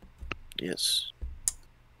bargain. Yes.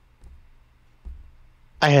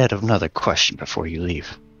 I had another question before you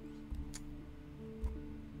leave.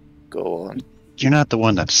 Go on. You're not the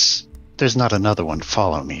one there's not another one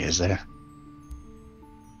following me, is there?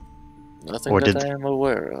 Nothing that I am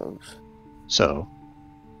aware of. So,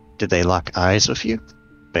 did they lock eyes with you?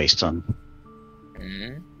 Based on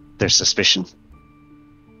their suspicion?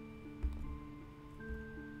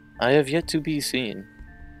 I have yet to be seen.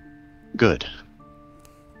 Good.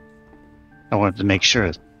 I wanted to make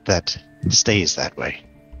sure that stays that way.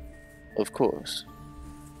 Of course.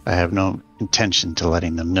 I have no intention to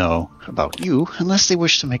letting them know about you unless they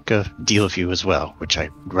wish to make a deal with you as well, which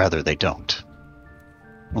I'd rather they don't.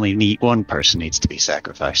 Only one person needs to be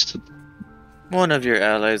sacrificed. One of your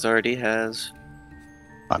allies already has.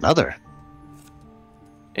 Another?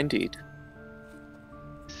 Indeed.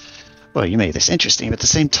 Well, you made this interesting, but at the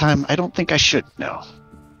same time, I don't think I should know.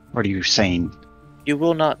 What are you saying? You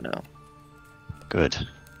will not know. Good.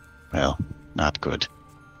 Well, not good.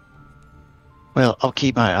 Well, I'll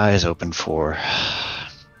keep my eyes open for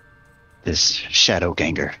this shadow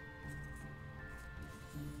ganger.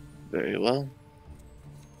 Very well.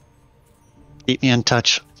 Keep me in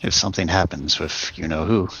touch if something happens with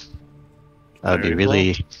you-know-who. I would be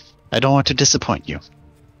really... Well. I don't want to disappoint you.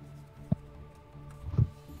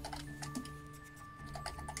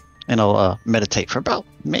 And I'll meditate for about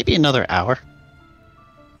maybe another hour.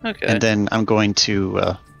 Okay. And then I'm going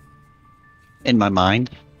to, in my mind,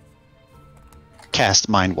 cast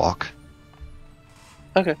Mind Walk.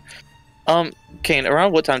 Okay. Kain,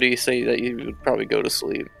 around what time do you say that you would probably go to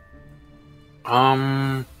sleep?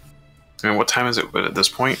 I mean, what time is it at this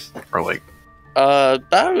point? Or like,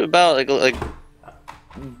 About like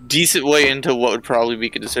decent way into what would probably be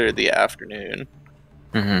considered the afternoon.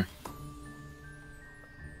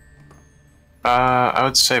 I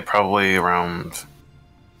would say probably around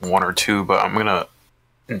 1 or 2, but I'm gonna,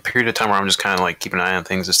 in a period of time where I'm just kind of like keeping an eye on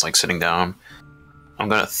things, just like sitting down, I'm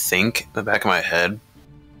gonna think in the back of my head,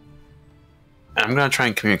 and I'm gonna try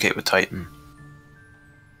and communicate with Titan.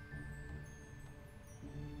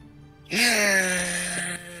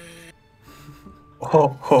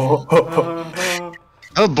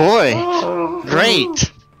 Oh boy!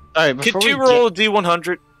 Great! Alright, Could you roll a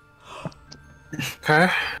D100? Okay.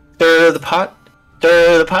 Stir the pot.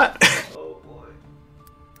 Stir the pot.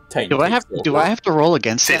 Titan Do I have to roll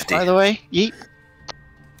against 50. that, by the way? Yeet?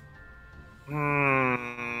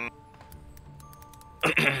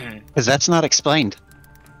 Because that's not explained.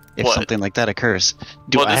 If What? something like that occurs.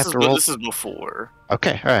 Do I have to roll? This is before.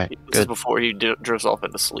 Okay, alright, This is good. before he drifts off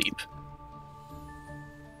into sleep.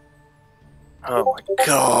 Oh my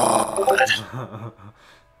god.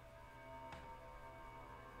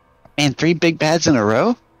 And 3 big bads in a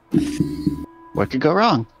row? What could go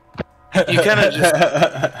wrong? You kind of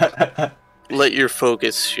just let your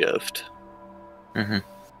focus shift. And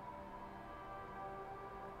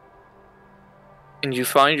you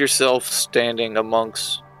find yourself standing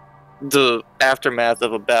amongst the aftermath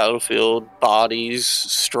of a battlefield, bodies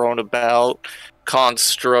strewn about,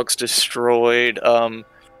 constructs destroyed,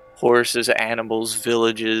 horses, animals,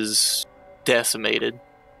 villages decimated.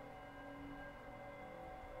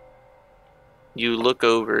 You look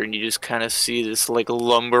over and you just kind of see this like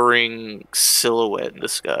lumbering silhouette in the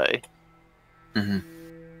sky.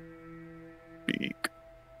 Speak.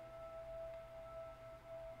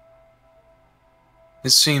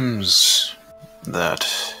 It seems that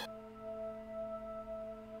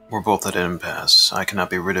we're both at an impasse. I cannot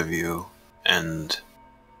be rid of you, and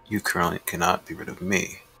you currently cannot be rid of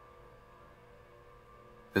me.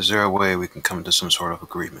 Is there a way we can come to some sort of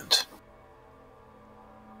agreement?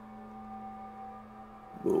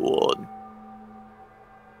 Go on.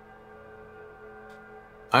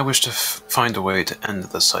 I wish to find a way to end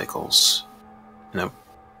the cycles in a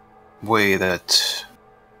way that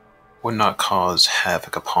would not cause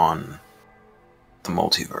havoc upon the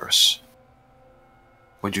multiverse.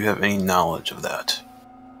 Would you have any knowledge of that?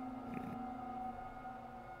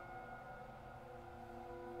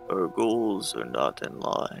 Our goals are not in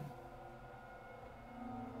line.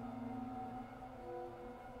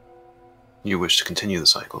 You wish to continue the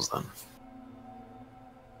cycles, then?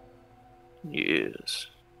 Yes.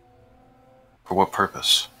 For what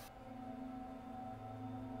purpose?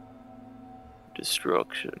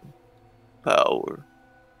 Destruction. Power.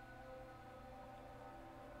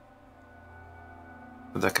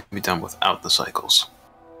 But that can be done without the cycles.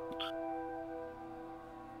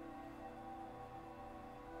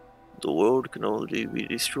 The world can only be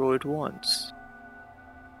destroyed once.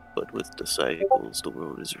 But with the cycles, the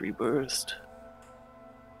world is rebirthed.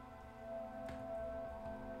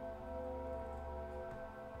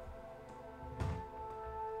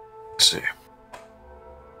 I see.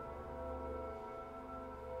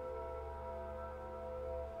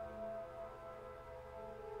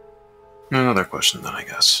 Another question then, I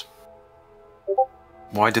guess.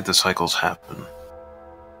 Why did the cycles happen?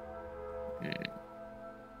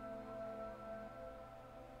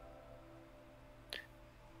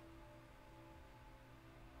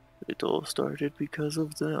 It all started because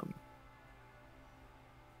of them.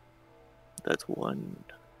 That one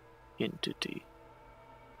entity.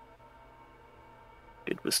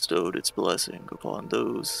 It bestowed its blessing upon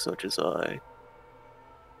those such as I.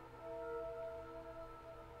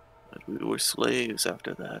 And we were slaves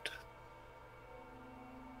after that.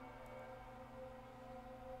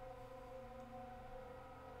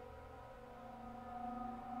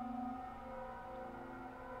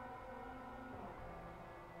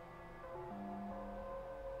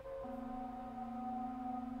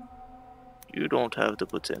 You don't have the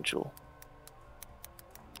potential.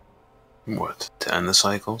 What, to end the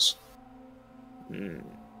cycles? You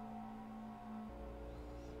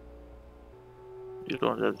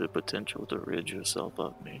don't have the potential to rid yourself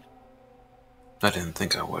of me. I didn't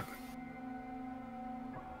think I would.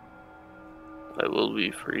 I will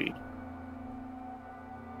be free.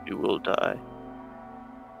 You will die.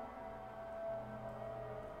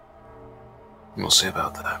 We'll see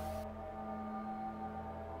about that.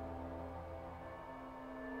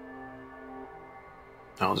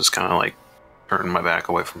 I'll just kind of like turn my back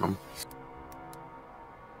away from him.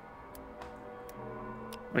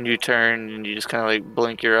 When you turn and you just kind of like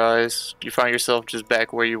blink your eyes, you find yourself just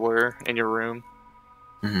back where you were in your room.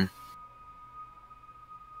 Mm-hmm.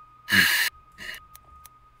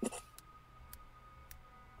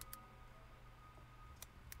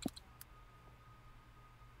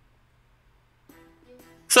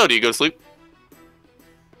 So, do you go to sleep?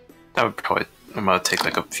 I'm gonna take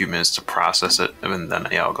like a few minutes to process it, and then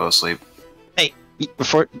yeah, I'll go to sleep. Hey,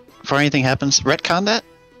 before anything happens, retcon that?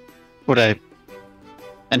 Would I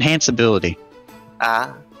enhance ability?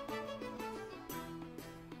 Ah.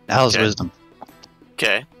 How's Okay. wisdom?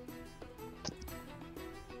 Okay.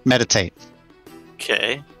 Meditate.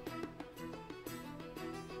 Okay.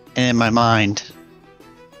 And in my mind,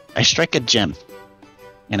 I strike a gem,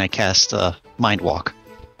 and I cast Mind Walk.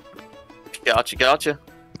 Gotcha.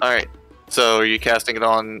 Alright. So, are you casting it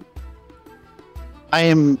on... I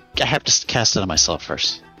have to cast it on myself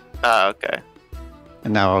first. Ah, okay.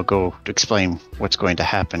 And now I'll go to explain what's going to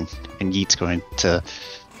happen, and Yeet's going to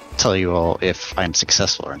tell you all if I'm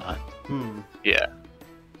successful or not. Yeah.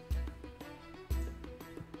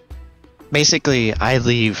 Basically, I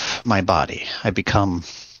leave my body. I become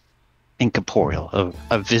incorporeal,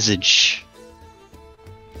 a visage,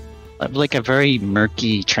 like a very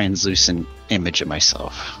murky, translucent image of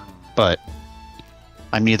myself. But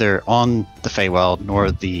I'm neither on the Feywild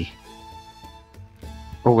nor the...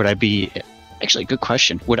 Or would I be... Actually, good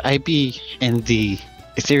question. Would I be in the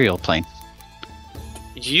ethereal plane?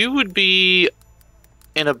 You would be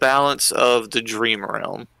in a balance of the dream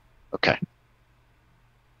realm. Okay.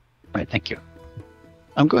 Right, thank you.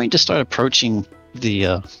 I'm going to start approaching the,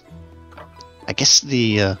 I guess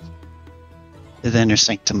the inner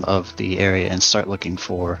sanctum of the area and start looking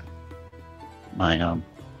for my,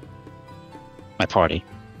 my party.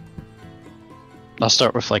 I'll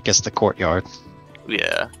start with, like, I guess, the courtyard,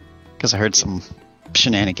 Yeah. because I heard some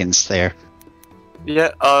shenanigans there.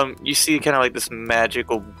 Yeah, you see kind of like this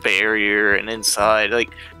magical barrier, and inside,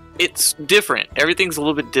 like, it's different. Everything's a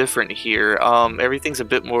little bit different here. Everything's a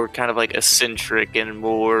bit more kind of like eccentric and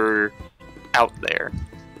more out there.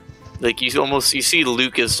 Like, you see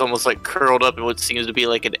Lucas almost like curled up in what seems to be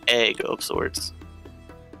like an egg of sorts.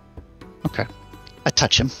 Okay. I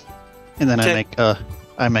touch him, and then Okay.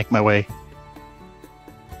 I make my way.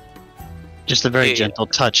 Just a very Yeah. gentle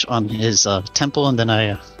touch on his temple, and then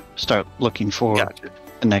I start looking for Gotcha.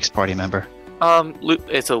 the next party member.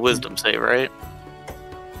 It's a wisdom save, right?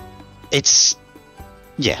 It's...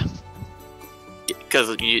 yeah.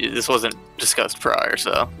 Because this wasn't discussed prior,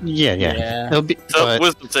 so. Yeah. It'll be, So, but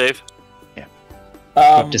wisdom save.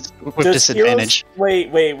 with Does disadvantage.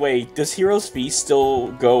 Wait. Does Hero's Feast still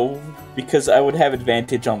go? Because I would have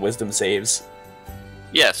advantage on wisdom saves.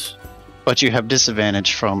 Yes. But you have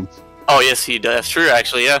disadvantage from... Oh, yes, he does. That's true,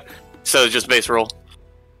 actually, yeah. So, just base roll.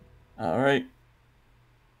 Alright.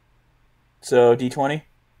 So, D20?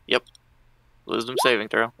 Wisdom saving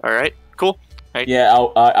throw. Alright, cool. Yeah,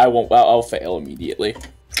 I won't. I'll fail immediately.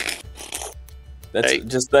 That's Hey.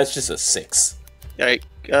 just a 6. Alright,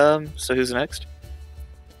 so who's next?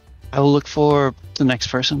 I will look for the next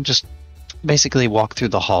person. Just basically walk through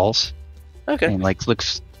the halls Okay.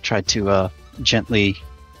 and try to gently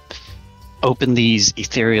open these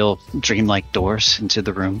ethereal, dreamlike doors into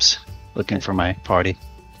the rooms, looking for my party.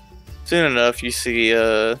 Soon enough, you see,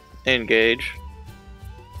 Engage.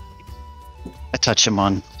 I touch him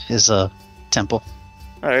on his temple.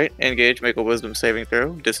 Alright, Engage, make a wisdom saving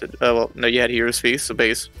throw. No, you had Hero's Feast, so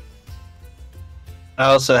base. I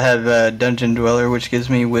also have Dungeon Dweller, which gives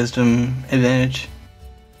me wisdom advantage.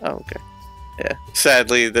 Oh, okay. Yeah.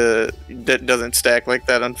 Sadly, that doesn't stack like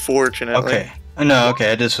that, unfortunately. Okay. No,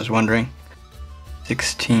 okay, I just was wondering.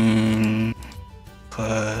 16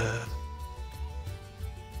 plus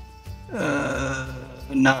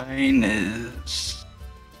 9 is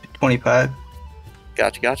 25.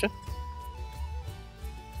 Gotcha.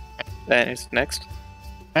 And it's next.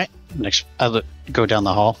 Alright, next I'll go down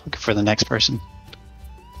the hall looking for the next person.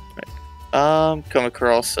 Come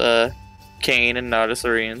across, Kain and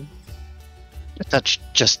Naudisarian. I touch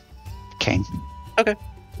just Kain.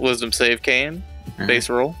 Wisdom save Kain. Mhm. Base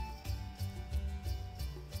roll.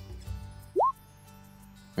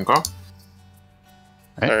 Okay.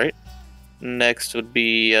 Right. Alright. Next would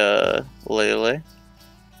be, Lelelele.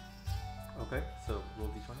 Okay, so roll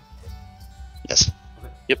d20. Yes.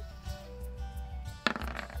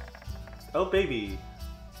 Oh, baby.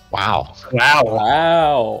 Wow.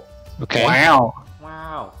 Wow. Okay.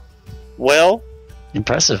 Wow. Well,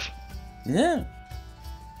 Impressive. Yeah.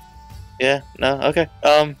 yeah, no, okay.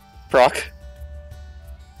 Prok.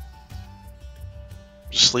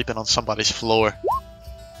 Just sleeping on somebody's floor.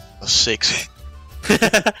 A 6.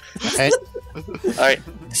 Okay. Alright,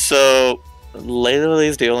 So, Lelelele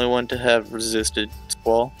is the only one to have resisted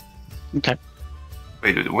Squall. Okay.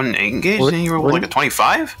 Wait, it wouldn't engage? Didn't you roll like a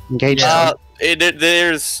 25? Engage.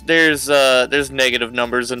 There's negative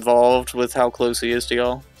numbers involved with how close he is to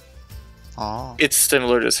y'all. Oh. It's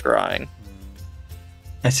similar to scrying.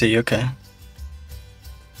 I see. Okay.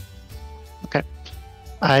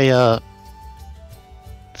 I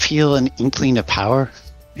feel an inkling of power,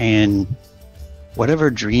 and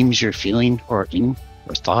whatever dreams you're feeling or in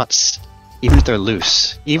or thoughts, even if they're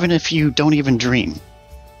loose, even if you don't even dream,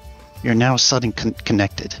 you're now suddenly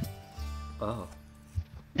connected. Oh.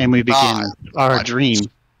 And we begin our dream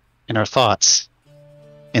and our thoughts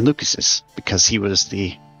in Lucas's, because he was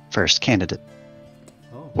the first candidate.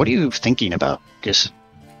 Oh. What are you thinking about, Lucas?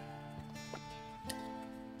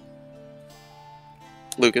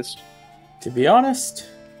 Lucas. To be honest,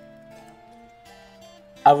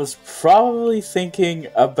 I was probably thinking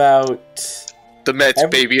about... The Mets,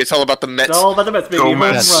 baby. It's all about the Mets. It's all about the Mets, baby. Go Home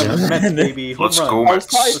Mets. run. Mets, baby. Home Let's run. go I was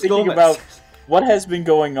probably Let's go thinking Mets. about what has been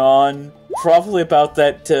going on. Probably about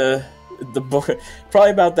that, the book.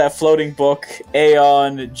 Probably about that floating book,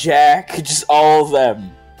 Aeon, Jack, just all of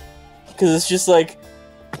them. Because it's just like,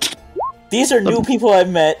 these are new people I've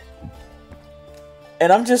met,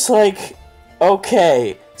 and I'm just like,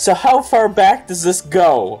 okay, so how far back does this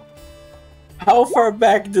go? How far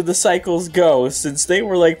back do the cycles go, since they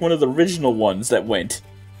were like one of the original ones that went?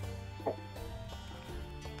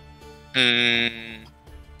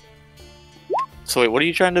 So wait, what are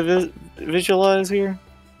you trying to visualize here?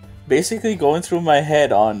 Basically going through my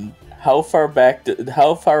head on how far back do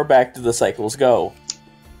the cycles go.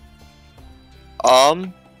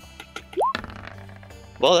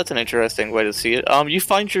 Well, that's an interesting way to see it. You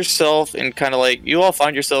find yourself in you all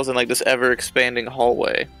find yourselves in like this ever-expanding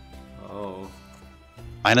hallway. Oh.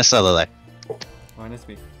 Minus Lelelele. Minus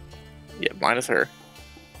me. Yeah, minus her.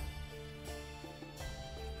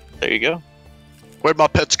 There you go. Where'd my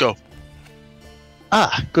pets go?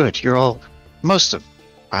 Ah, good. You're all... Most of...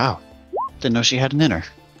 Wow. Didn't know she had an inner.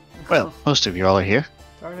 Well, most of you all are here.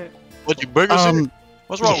 Darn it. What, you bring us in?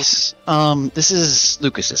 What's wrong with Yes. This is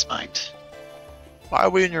Lucas's mind. you? Why are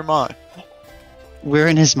we in your mind? We're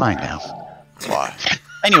in his mind now. Why?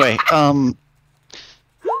 Anyway,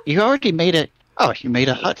 you already made it. Oh, you made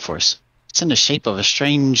a hut for us. It's in the shape of a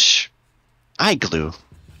strange eye glue.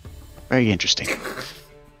 Very interesting.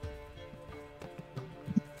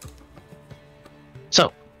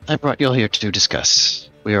 So, I brought you all here to discuss.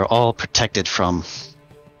 We are all protected from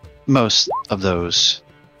most of those,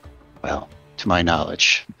 well, to my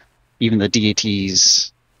knowledge. Even the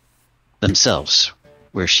deities themselves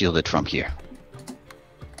were shielded from here.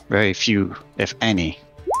 Very few, if any,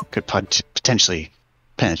 could potentially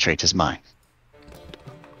penetrate his mind.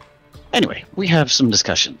 Anyway, we have some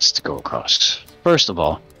discussions to go across. First of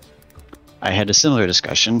all, I had a similar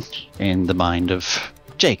discussion in the mind of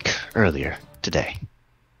Jake earlier today.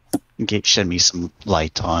 He shed me some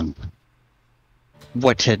light on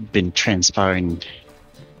what had been transpiring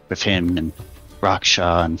with him and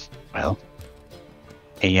Raksha and, well,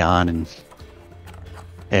 Aeon and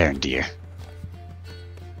Arendir.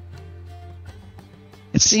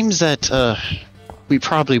 It seems that we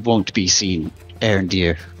probably won't be seeing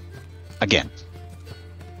Arendir again.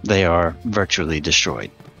 They are virtually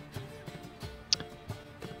destroyed.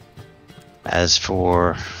 As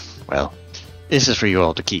for, well, this is for you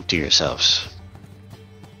all to keep to yourselves.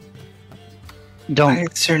 Don't. Why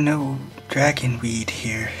is there no dragon weed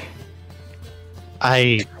here?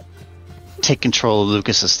 I take control of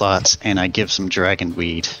Lucas's thoughts and I give some dragon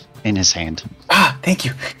weed in his hand. Ah, thank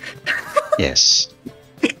you. Yes.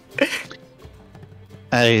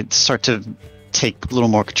 I start to take a little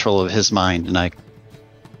more control of his mind and I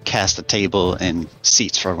cast a table and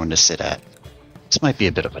seats for everyone to sit at. This might be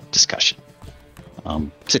a bit of a discussion.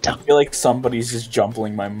 Sit down. I feel like somebody's just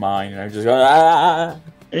jumbling my mind, and I just go,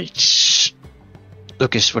 Shh.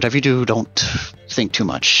 Lucas, whatever you do, don't think too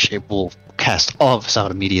much. It will cast all of us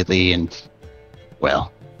out immediately, and,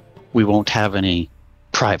 well, we won't have any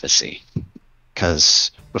privacy.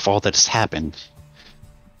 Because with all that has happened,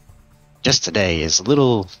 just today is a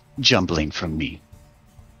little jumbling from me.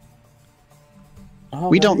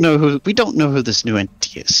 We don't know who this new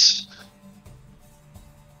entity is.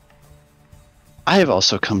 I have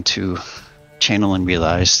also come to channel and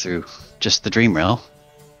realize through just the dream realm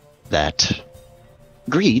that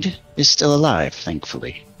greed is still alive,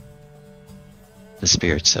 thankfully. The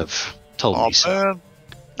spirits have told me so. Man,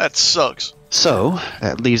 that sucks. So,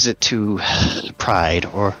 that leaves it to pride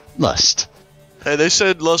or lust. Hey, they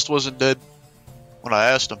said lust wasn't dead when I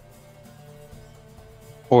asked them.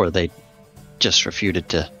 Or they just refuted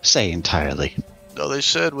to say entirely. No, they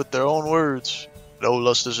said with their own words, no,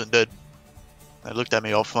 lust isn't dead. They looked at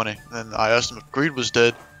me all funny. And I asked them if greed was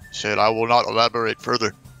dead. He said, I will not elaborate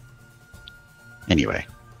further. Anyway,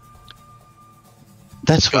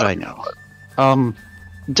 that's what I know.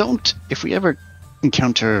 If we ever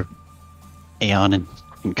encounter Aeon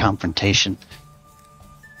in confrontation,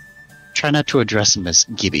 try not to address him as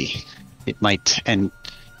Gibby. It might, and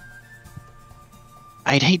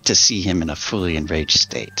I'd hate to see him in a fully enraged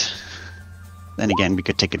state. Then again, we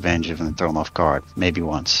could take advantage of him and throw him off guard, maybe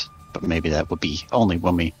once, but maybe that would be only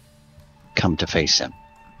when we come to face him.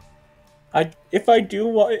 If I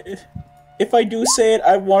do say it,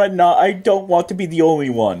 I don't want to be the only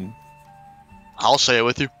one. I'll say it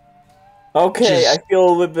with you. Okay, I feel a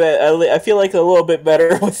little bit. I feel like a little bit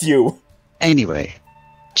better with you. Anyway,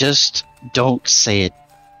 just don't say it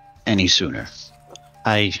any sooner.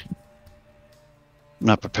 I'm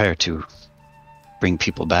not prepared to bring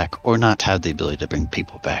people back, or not have the ability to bring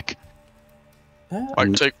people back. I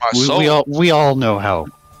take my soul. We all know how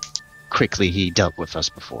quickly he dealt with us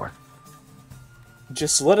before.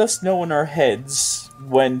 Just let us know in our heads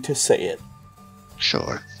when to say it.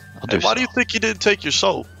 Sure. Why do you think he didn't take your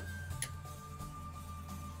soul?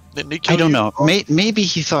 Didn't he kill I don't you? know. Maybe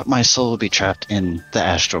he thought my soul would be trapped in the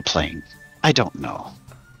astral plane. I don't know.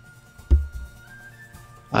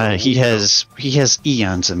 He has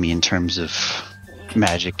eons of me in terms of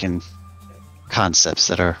magic and concepts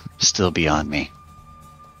that are still beyond me.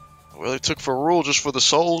 Well, they took for a rule just for the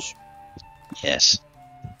souls. Yes.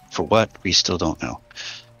 For what, we still don't know.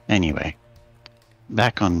 Anyway,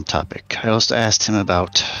 back on topic. I also asked him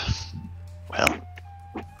about, well,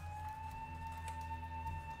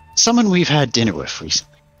 someone we've had dinner with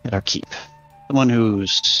recently at our keep. Someone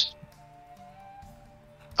who's...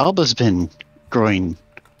 Alba's been growing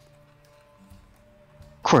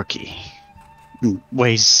quirky in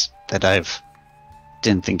ways that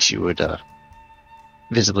didn't think she would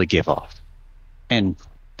visibly give off. And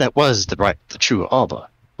that was the true Alba,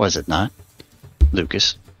 was it not,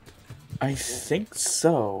 Lucas? I think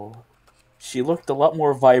so. She looked a lot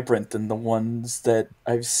more vibrant than the ones that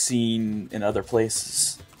I've seen in other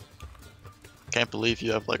places. Can't believe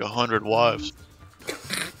you have like 100 wives.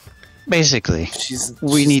 Basically, She's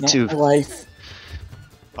need not to... my wife.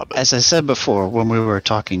 As I said before, when we were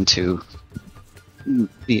talking to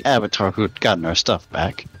the avatar who had gotten our stuff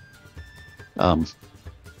back,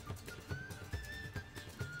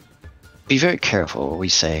 be very careful what we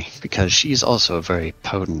say, because she's also a very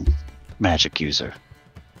potent magic user.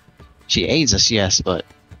 She aids us, yes, but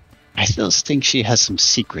I still think she has some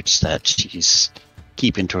secrets that she's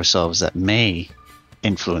keeping to herself that may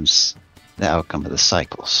influence the outcome of the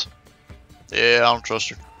cycles. Yeah, I don't trust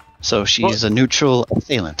her. So she's a neutral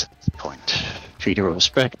assailant at this point. Treat her with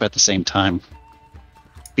respect, but at the same time,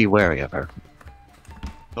 be wary of her.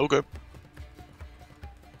 Okay.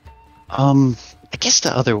 I guess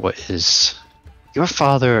the other is your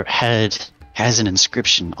father has an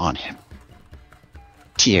inscription on him.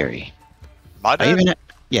 Thierry. My dad?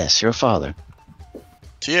 Yes, your father.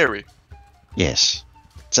 Thierry. Yes.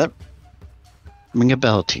 Does that ring a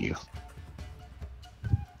bell to you?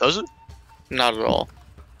 Does it? Not at all.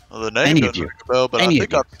 Well, the name Any of doesn't you. ring a bell, but I Any of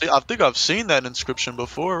think I've seen that inscription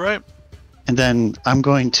before, right? And then I'm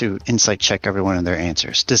going to insight check everyone and their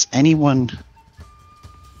answers.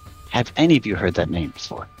 Have any of you heard that name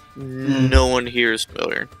before? No one here is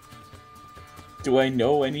familiar. Do I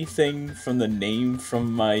know anything from the name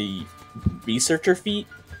from my researcher feat?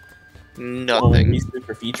 Nothing.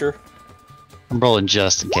 Researcher feature? I'm rolling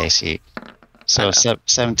just in case he. So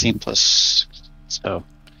 17 plus. So.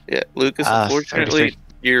 Yeah, Lucas, unfortunately, 33.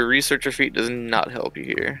 your researcher feat does not help you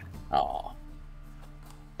here. Aw.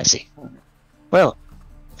 I see. Well,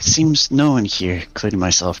 it seems no one here, including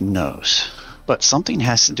myself, knows. But something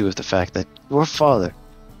has to do with the fact that your father,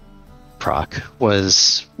 Prok,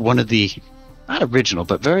 was one of the, not original,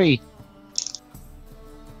 but very...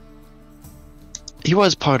 He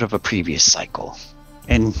was part of a previous cycle,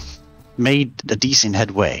 and made a decent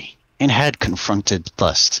headway, and had confronted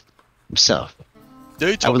lust himself. Yeah,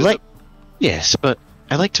 you told me that. Yes, but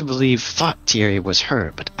I like to believe thought Thierry was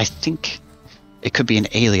her, but I think it could be an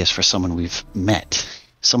alias for someone we've met.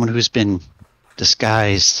 Someone who's been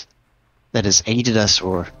disguised, that has aided us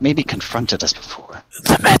or maybe confronted us before.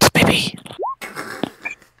 The Mets, baby!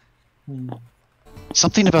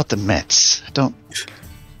 Something about the Mets.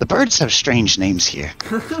 The birds have strange names here.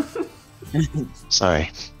 Sorry.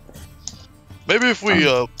 Maybe if we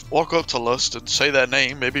walk up to Lust and say that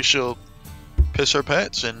name, maybe she'll piss her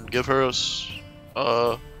pants and give her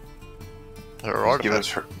her artifact. Give us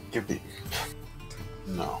her. Give me.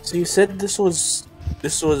 No. So you said this was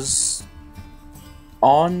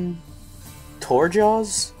on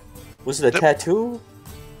Torjaw's? Was it a tattoo?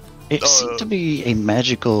 It seemed to be a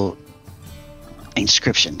magical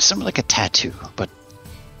inscription, something like a tattoo, but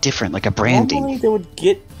different, like a branding. Normally they would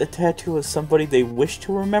get a tattoo of somebody they wish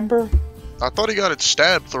to remember. I thought he got it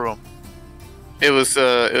stabbed through him. It was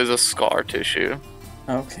a scar tissue.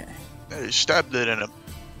 Okay. Yeah, he stabbed it in him.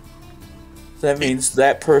 So that means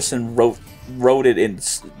that person wrote it in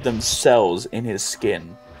themselves in his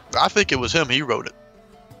skin. I think it was him. He wrote it.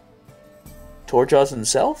 Torjaw's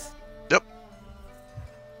himself? Yep.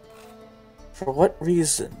 For what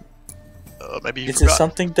reason? Maybe he Is forgot. it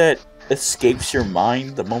something that escapes your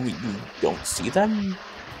mind the moment you don't see them?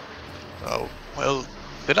 Oh, well,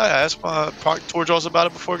 did I ask Prok Torjaws about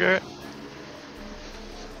it before, Garrett?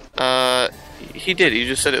 He did. He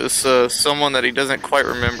just said it was someone that he doesn't quite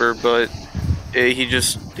remember, but he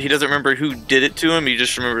doesn't remember who did it to him. He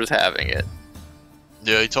just remembers having it.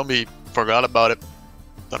 Yeah, he told me he forgot about it.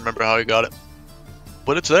 Don't remember how he got it.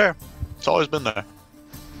 But it's there. It's always been there.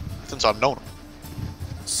 Since I've known him.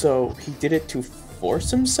 So he did it to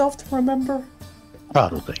force himself to remember?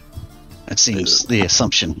 Probably. That seems the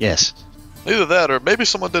assumption, yes. Either that, or maybe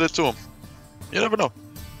someone did it to him. You never know.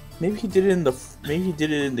 Maybe he did it in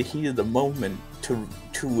the heat of the moment to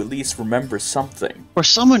at least remember something. For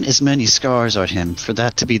someone as many scars on him, for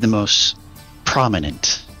that to be the most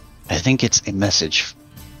prominent, I think it's a message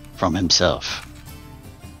from himself.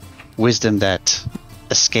 Wisdom that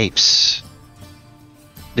escapes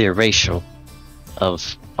the erasure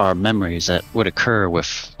of our memories that would occur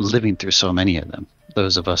with living through so many of them.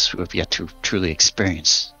 Those of us who have yet to truly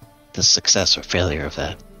experience the success or failure of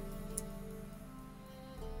that.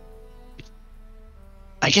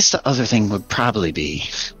 I guess the other thing would probably be,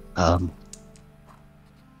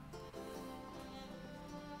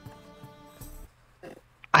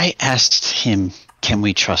 I asked him, can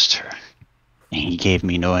we trust her? And he gave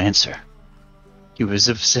me no answer. He was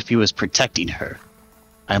as if he was protecting her.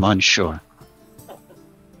 I'm unsure.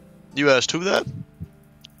 You asked who that?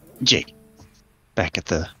 Jake. Back at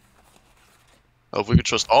the... Oh, if we could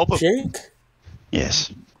trust all of them. Jake?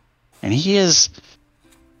 Yes. And he is...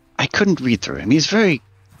 I couldn't read through him. He's very...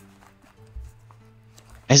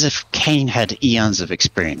 as if Kain had eons of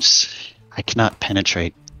experience. I cannot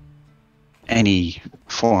penetrate any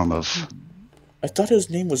form of... I thought his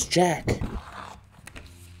name was Jack.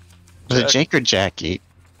 Was it Jake or Jackie?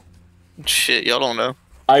 Shit, y'all don't know.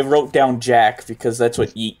 I wrote down Jack because that's what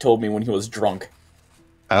Yeet told me when he was drunk.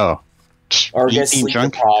 Oh. Or I Yeet guess being sleep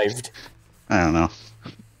drunk? deprived. I don't know.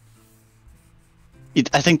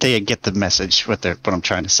 I think they get the message, what I'm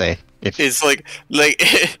trying to say. It's like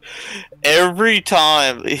every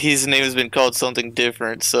time his name has been called something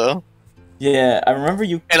different, so... Yeah, I remember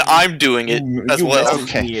you... And I'm doing it as you well. messaged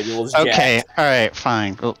Okay. me and it was Okay, Jack. alright,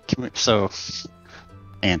 fine. Well, so...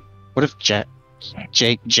 And what if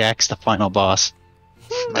Jack's the final boss?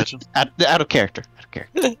 Imagine. Out of character.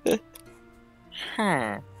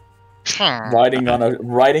 Riding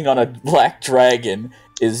on a black dragon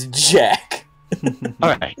is Jack.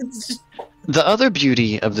 Alright. The other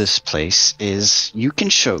beauty of this place is you can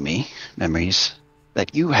show me memories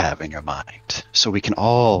that you have in your mind, so we can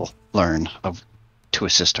all learn to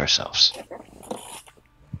assist ourselves.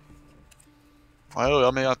 Well,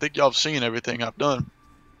 I mean, I think y'all have seen everything I've done.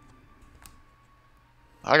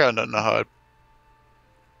 I got nothing to hide.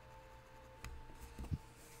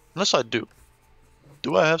 Unless I do.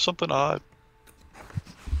 Do I have something to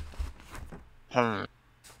hide?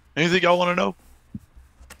 Anything y'all want to know?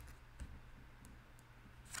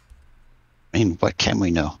 I mean, what can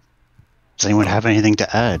we know? Does anyone have anything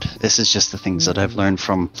to add? This is just the things that I've learned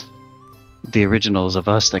from the originals of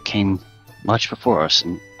us that came much before us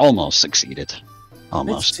and almost succeeded. Let's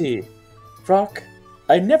Almost. see. Prok,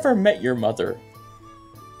 I never met your mother.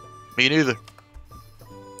 Me neither.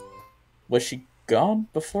 Was she gone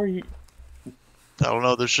before you... I don't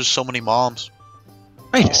know, there's just so many moms.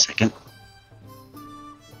 Wait a second.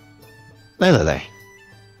 Lelelele.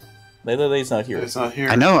 Lelele's not here. It's not here.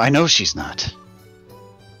 I know she's not.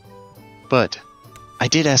 But I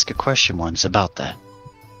did ask a question once about that.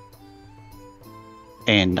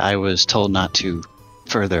 And I was told not to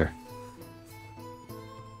further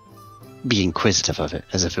be inquisitive of it,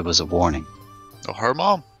 as if it was a warning. Oh, her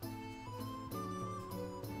mom?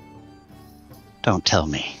 Don't tell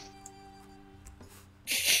me.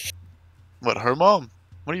 What, her mom?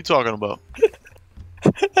 What are you talking about?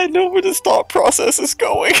 I know where this thought process is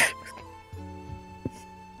going.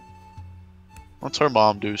 What's her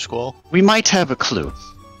mom do, Squall? We might have a clue.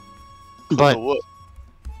 But Oh, what?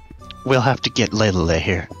 we'll have to get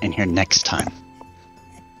Lelelele in here next time.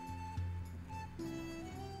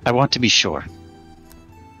 I want to be sure.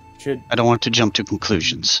 I don't want to jump to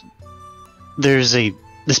conclusions.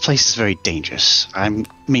 This place is very dangerous. I'm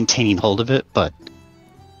maintaining hold of it, but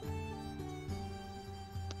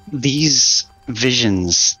these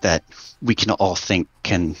visions that we can all think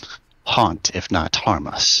can haunt, if not harm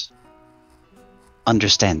us.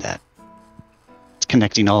 Understand that. It's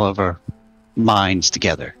connecting all of our minds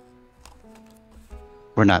together.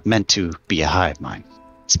 We're not meant to be a hive mind.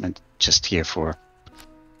 It's meant just here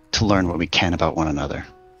to learn what we can about one another.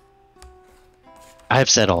 I have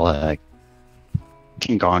said all I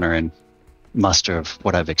can garner and muster of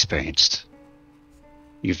what I've experienced.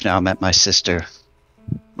 You've now met my sister,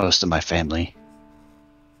 most of my family.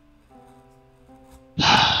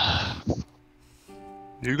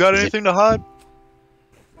 You got anything to hide?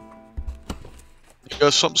 You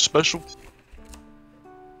got something special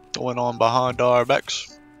going on behind our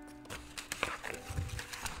backs?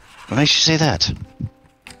 What makes you say that?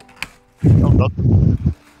 No, nothing.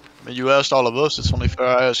 I mean, you asked all of us. It's only fair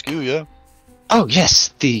I ask you, yeah? Oh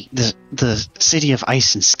yes, the city of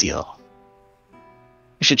ice and steel.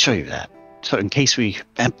 I should show you that, so in case we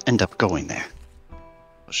end up going there.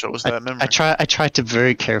 Show us that memory. I tried to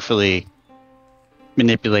very carefully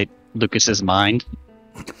manipulate Lucas's mind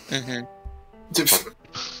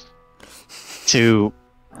to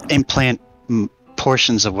implant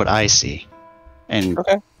portions of what I see, and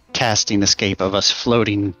casting escape of us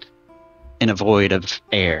floating in a void of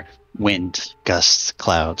air, wind, gusts,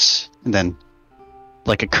 clouds, and then,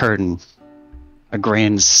 like a curtain, a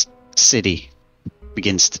grand city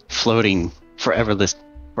begins floating forever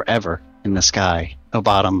in the sky. No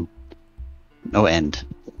bottom, no end.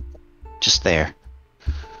 Just there.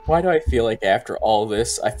 Why do I feel like after all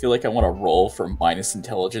this, I feel like I want to roll for minus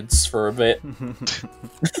intelligence for a bit?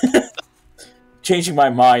 Changing my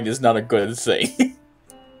mind is not a good thing.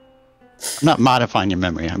 I'm not modifying your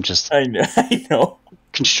memory, I'm just I know.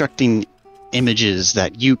 constructing images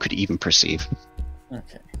that you could even perceive.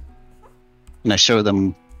 Okay. And I show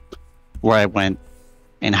them where I went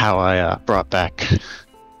and how I brought back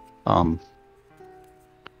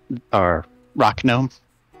our rock gnome,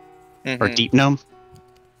 or deep gnome.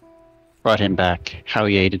 Brought him back, how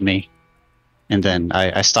he aided me, and then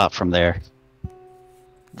I stopped from there.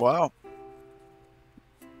 Wow.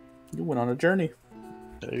 You went on a journey.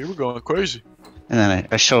 Yeah, you were going crazy. And then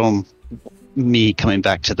I show him me coming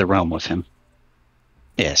back to the realm with him.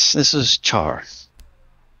 Yes, this is Char.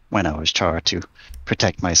 When I was Char, to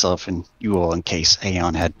protect myself and you all in case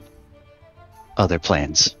Aeon had other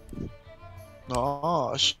plans.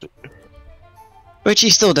 Oh, shit. Which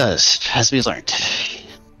he still does, as we learned.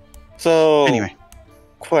 So, Anyway.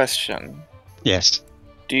 question. Yes.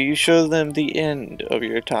 Do you show them the end of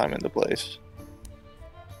your time in the place?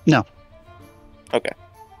 No. Okay.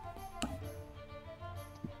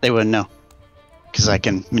 They wouldn't know. Because I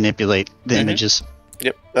can manipulate the images.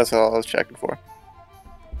 Yep, that's all I was checking for.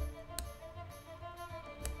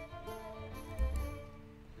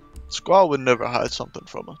 Squall would never hide something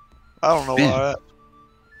from us. I don't know why.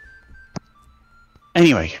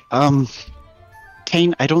 Anyway,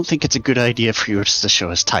 Kain, I don't think it's a good idea for you to show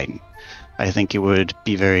us Titan. I think it would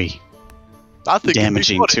be very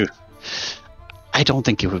damaging to... I don't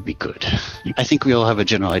think it would be good. I think we all have a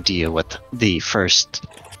general idea what the first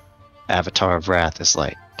Avatar of Wrath is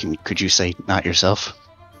like. Could you say not yourself?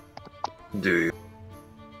 Do you?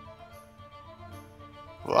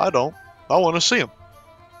 Well, I don't. I want to see him.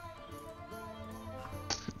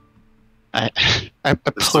 I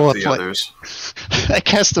Let's pull look up the others. I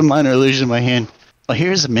cast a minor illusion in my hand. Well,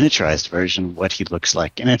 here's a miniaturized version of what he looks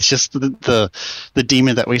like, and it's just the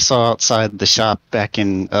demon that we saw outside the shop back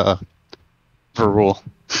in Verul.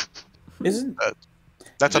 Isn't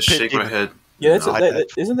that's Just a pit shake demon. my head. yeah? That's No,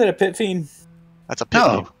 isn't that a pit fiend? That's a pit No,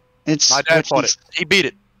 demon. it's My dad what fought he's- it. He beat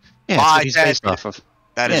it. Yeah, My it's what he's dad based did off of.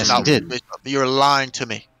 That Yes, is he not. did. You're lying to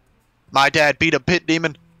me. My dad beat a pit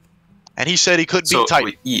demon, and he said he couldn't So, beat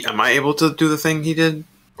Titan. wait, am I able to do the thing he did?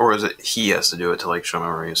 Or is it he has to do it to, like, show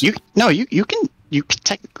memories? You can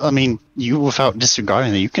I mean, you without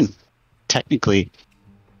disregarding it, you can technically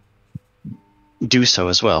do so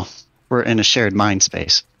as well. We're in a shared mind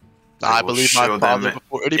space. I will believe show my father them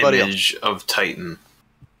before anybody else. image of Titan.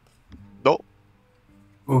 Nope.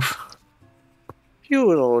 Oof. You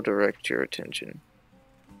would all direct your attention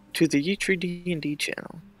to the Yitri D&D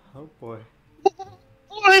channel. Oh boy.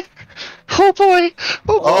 Boy! Oh boy!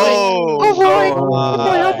 Oh boy! Oh boy! Oh boy!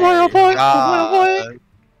 Oh boy! Oh boy! Oh boy!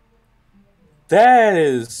 That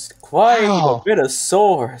is quite Wow. a bit of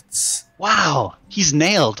swords. Wow! He's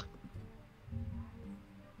nailed.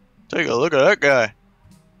 Take a look at that guy.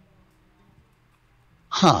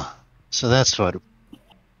 Huh. So that's what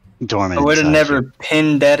dormant. I would have inside never you.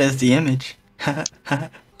 pinned that as the image.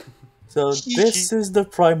 So this is the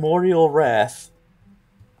primordial wrath.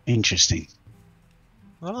 Interesting.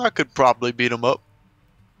 Well, I could probably beat him up.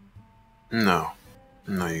 No.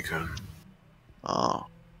 No, you couldn't. Oh.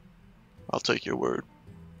 I'll take your word.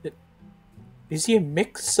 Is he a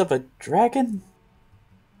mix of a dragon?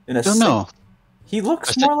 And a Don't know. He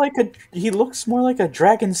looks more like a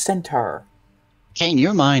dragon centaur. Kain,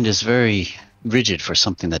 your mind is very rigid for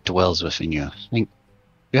something that dwells within you. I think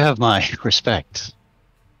you have my respect.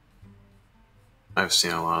 I've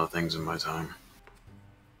seen a lot of things in my time.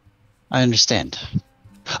 I understand.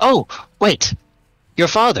 Oh, wait! Your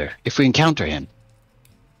father, if we encounter him.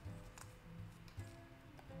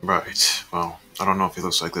 Right. Well, I don't know if he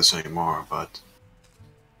looks like this anymore, but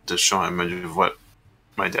just show him image of what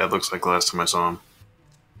my dad looks like the last time I saw him.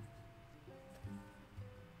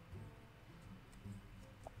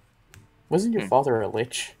 Wasn't your father a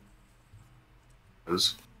lich?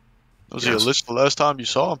 Was Was he a lich the last time you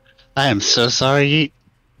saw him? I am so sorry, Yeet.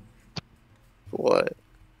 What?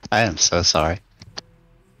 I am so sorry.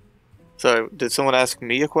 Sorry, did someone ask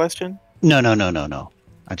me a question? No.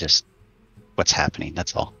 I just... What's happening,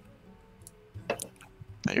 that's all.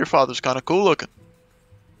 Hey, your father's kind of cool looking.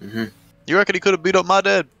 Mm-hmm. You reckon he could have beat up my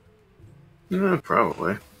dad? Yeah,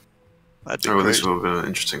 probably. That'd be Or at least crazy. it would have been an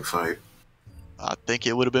interesting fight. I think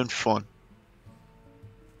it would have been fun.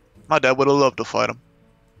 My dad would have loved to fight him.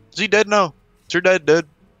 Is he dead now? Is your dad dead?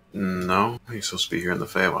 No, he's supposed to be here in the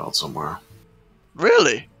Feywild somewhere.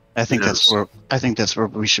 Really? I think Yes. that's where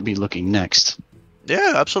we should be looking next.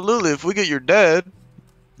 Yeah, absolutely. If we get your dad,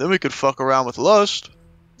 then we could fuck around with lust.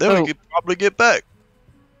 Then Oh. we could probably get back.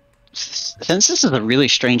 Since this is a really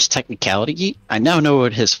strange technicality, Yeet, I now know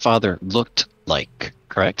what his father looked like,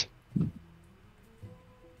 correct?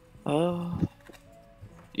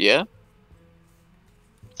 Yeah.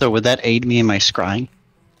 So would that aid me in my scrying?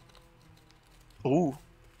 Ooh.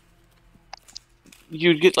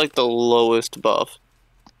 You'd get like the lowest buff.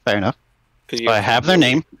 Fair enough. 'Cause So I have their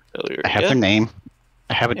name. Failure. I have their name.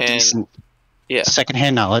 I have a And- decent Yeah.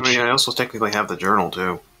 secondhand I knowledge. mean, I also technically have the journal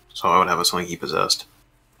too, so I would have something he possessed.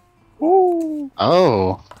 Ooh.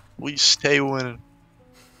 Oh. We stay winning.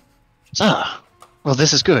 Ah. Well,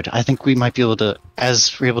 this is good. I think we might be able to,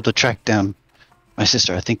 as we're able to track down my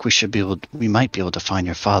sister, I think we might be able to find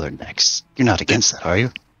your father next. You're not against that, are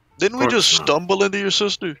you? Didn't we Of course just not. stumble into your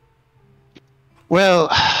sister? Well,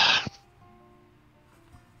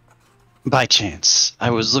 by chance. I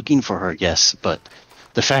was looking for her, yes, but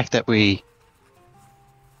the fact that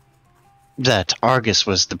that Argus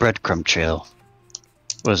was the breadcrumb trail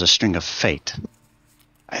was a string of fate,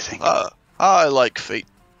 I think. I like fate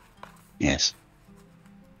Yes.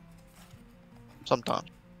 sometimes.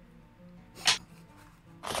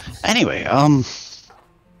 Anyway,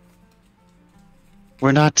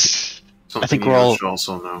 we're not... Something think you we're all- should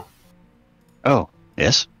also know. Oh,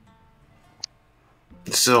 yes?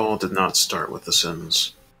 This all did not start with the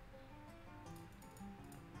sins.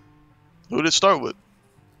 Who did it start with?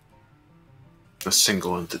 A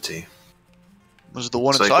single entity. Was it the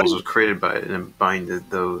one inside Cycles you? was created by it and binded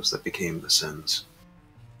those that became the sins.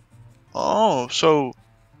 Oh, so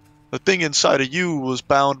the thing inside of you was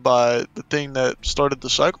bound by the thing that started the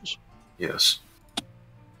cycles? Yes.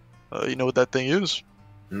 You know what that thing is?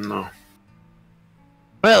 No.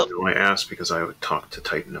 Well... I asked because I would talk to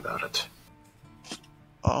Titan about it.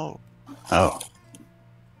 Oh. Oh.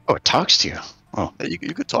 Oh, it talks to you. Oh, Hey,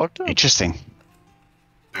 you could talk to him. interesting.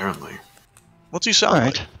 Apparently. What's he sound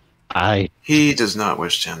Alright. like? He does not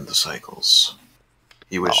wish to end the cycles.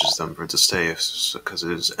 He wishes them for it to stay because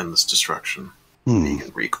it is endless destruction. He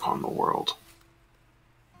can wreak upon the world.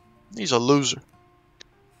 He's a loser.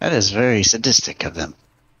 That is very sadistic of them.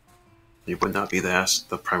 He would not be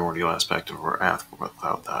the primordial aspect of our Ath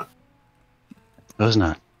without that. It was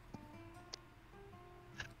not.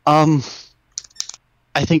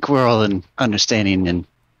 I think we're all in understanding and,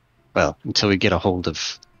 well, until we get a hold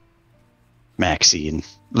of Maxi and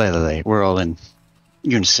Lelelele, we're all in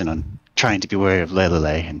unison on trying to be wary of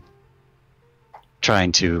Lelelele and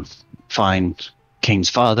trying to find Kain's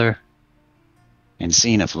father and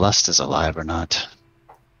seeing if Lust is alive or not.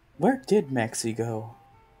 Where did Maxi go?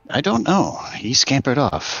 I don't know. He scampered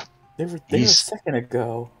off. They were there a He's- second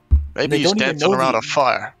ago. Maybe They he's don't even dancing know around the- a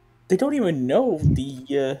fire. They don't even know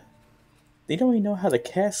the. They don't even know how the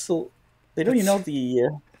castle. They don't even know the.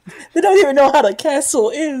 They don't even know how the castle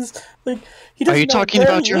is. Like he Are doesn't you know talking where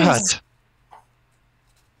about he your is. hut?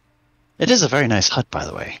 It is a very nice hut, by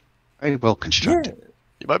the way. Very well Yeah. constructed.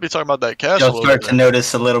 You might be talking about that castle. You'll over start to there.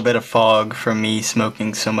 notice a little bit of fog from me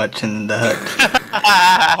smoking so much in the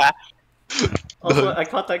hut. Also, I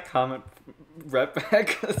caught that comment,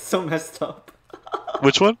 Ratbag. It's so messed up.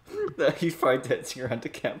 Which one? That he's probably dancing around the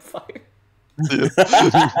campfire.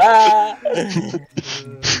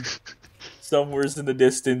 Somewhere's in the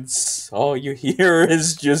distance, all you hear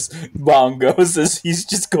is just bongos as he's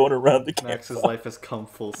just going around the campfire. Max's life has come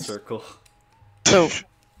full circle. So,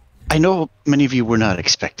 I know many of you were not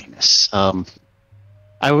expecting this.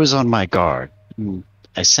 I was on my guard.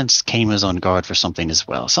 I sensed Kain was on guard for something as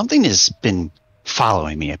well. Something has been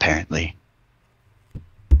following me, apparently.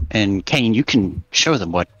 And Kain, you can show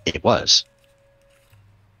them what it was.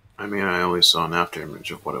 I mean, I only saw an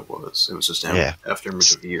afterimage of what it was. It was just an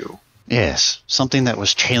afterimage of you. Yes, something that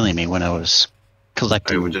was trailing me when I was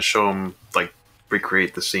collecting. I would just show him, like,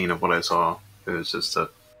 recreate the scene of what I saw. It was just a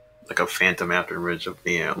phantom afterimage of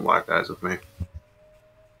me and locked eyes with me.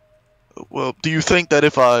 Well, do you think that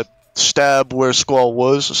if I stab where Squall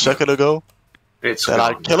was a second ago, It's that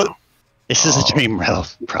I'd kill it? This is a dream realm,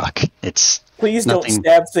 Prok. It's Please nothing... don't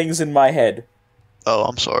stab things in my head. Oh,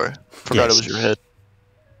 I'm sorry. Forgot Yes. it was your head.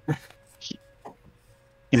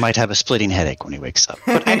 He might have a splitting headache when he wakes up.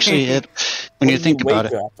 But actually, when you think about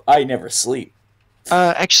it... I never sleep.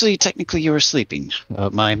 Actually, technically, you were sleeping.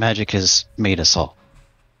 My magic has made us all.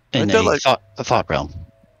 In a thought realm.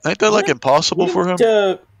 Ain't that, like, impossible for him?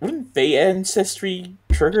 Wouldn't Fey Ancestry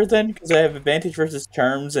trigger then? Because I have advantage versus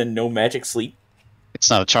charms and no magic sleep. It's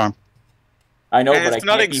not a charm. I know, And but it's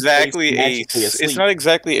not exactly it's not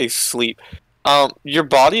exactly a sleep. Your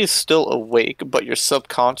body is still awake, but your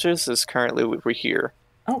subconscious is currently over here.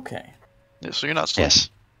 Okay. Yeah, so you're not sleeping. Yes.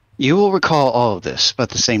 You will recall all of this, but at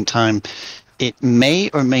the same time, it may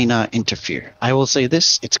or may not interfere. I will say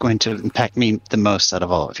this, it's going to impact me the most out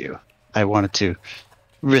of all of you. I wanted to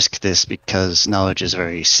risk this because knowledge is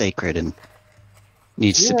very sacred and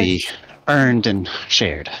needs to be earned and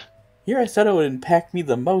shared. Here I thought it would impact me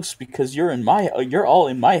the most because you're all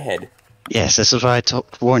in my head. Yes, this is why I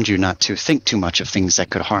warned you not to think too much of things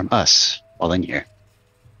that could harm us while in here.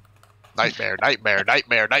 Nightmare, nightmare,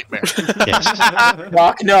 nightmare, nightmare. Yes.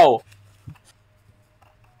 Rock, no.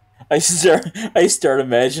 I start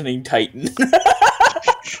imagining Titan.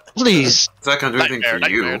 Please. Is that going to do anything for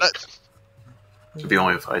you? Nightmare. It'd be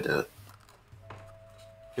only if I did.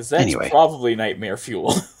 Because that's probably nightmare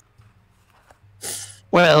fuel.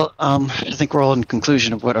 Well, I think we're all in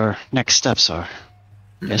conclusion of what our next steps are.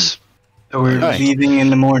 Yes. So we're leaving in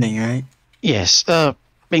the morning, right? Yes.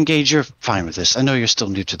 Engage, you're fine with this. I know you're still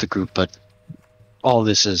new to the group, but all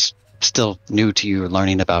this is still new to you,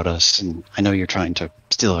 learning about us, and I know you're trying to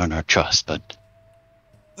still earn our trust, but...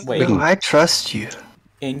 Wait. No, I trust you.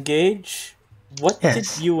 Engage? What did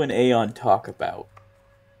you and Aeon talk about?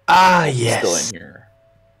 Ah, yes. Still in here.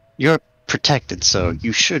 You're protected, so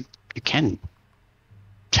you can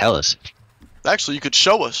tell us. Actually, you could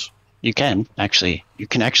show us. You can actually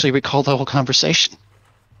recall the whole conversation.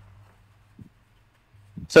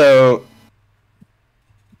 So,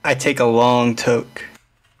 I take a long toke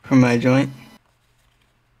from my joint,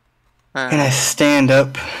 and I stand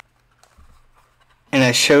up, and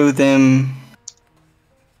I show them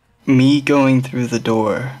me going through the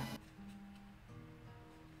door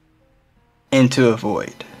into a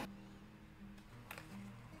void.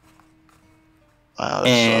 Wow,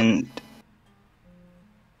 And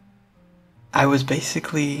I was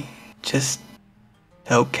basically just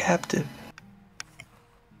held captive.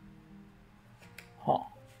 Huh.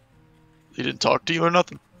 He didn't talk to you or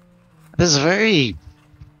nothing? This is very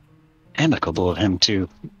amicable of him to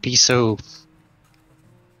be so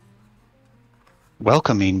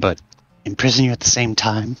welcoming, but imprison you at the same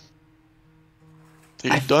time.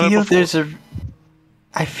 I feel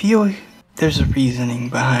there's a reasoning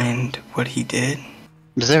behind what he did.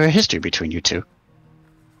 Is there a history between you two?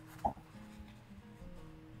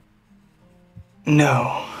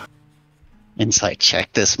 No. Insight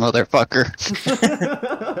check this motherfucker.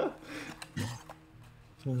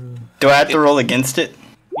 Do I have to roll against it?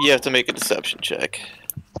 You have to make a deception check.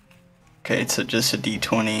 Okay, so just a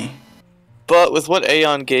d20. But with what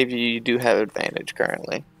Aeon gave you, you do have advantage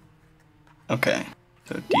currently. Okay,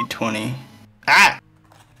 so d20. Ah!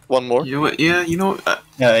 One more? You know what? Yeah, you know what?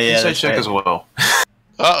 Insight check as well.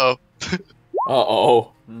 Uh-oh.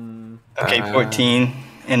 Uh-oh. Okay, 14.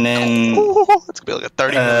 And then... It's gonna be like a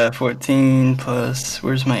 30. 14 plus...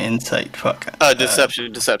 Where's my insight? Fuck.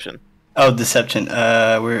 Deception. Oh, deception.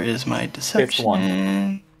 Where is my deception? Fifth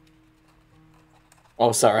one.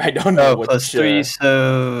 Oh, sorry, I don't know what plus 3,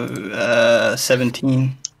 so...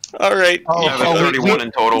 17. Alright. Oh, you have 31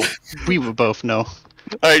 in total. We would both know.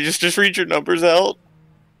 Alright, just read your numbers out.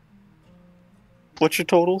 What's your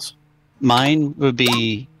totals? Mine would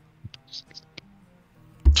be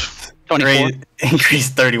 24. Increase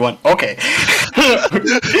 31. Okay. Oh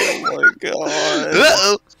my god.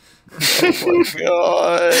 Uh-oh. Oh my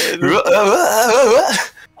god.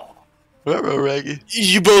 Ruh-roh, Raggy.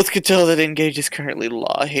 You both could tell that Engage is currently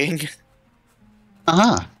lying.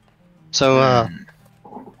 Uh-huh. So,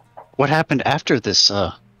 what happened after this,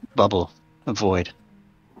 bubble void?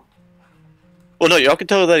 Well, no, y'all can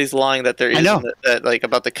tell that he's lying. That there is I know. that like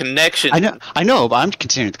about the connection. I know, but I'm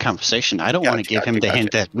continuing the conversation. I don't want to give him the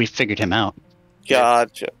hint that we figured him out.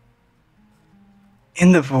 Gotcha.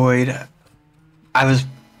 In the void, I was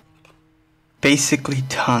basically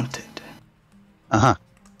taunted. Uh-huh.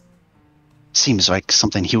 Seems like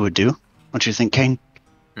something he would do. Don't you think, Kain?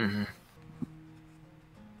 Mm-hmm.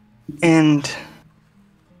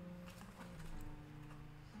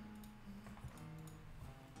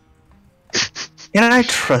 And I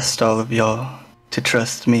trust all of y'all to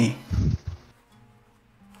trust me.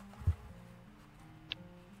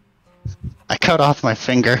 I cut off my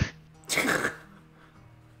finger.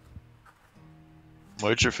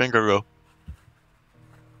 Where'd your finger go?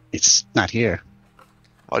 It's not here.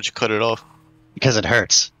 Why'd you cut it off? Because it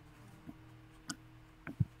hurts.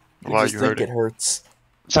 Why are just you think hurting? it hurts.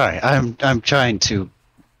 Sorry, I'm trying to...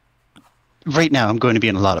 Right now, I'm going to be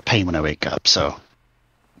in a lot of pain when I wake up, so...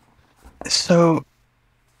 So,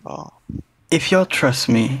 Oh. if y'all trust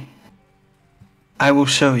me, I will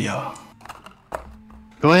show y'all.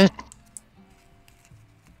 Go ahead.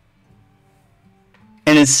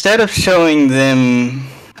 And instead of showing them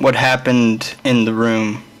what happened in the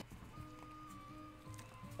room,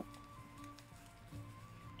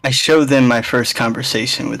 I show them my first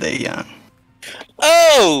conversation with Aeon.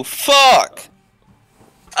 Oh fuck!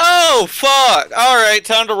 Oh fuck! All right,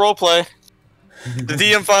 time to roleplay. The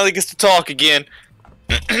DM finally gets to talk again.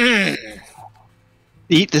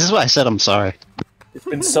 Eat, this is why I said I'm sorry. It's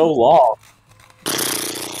been so long.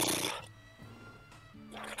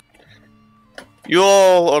 You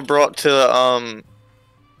all are brought to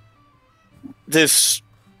this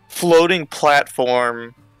floating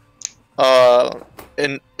platform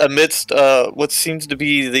in amidst what seems to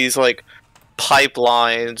be these like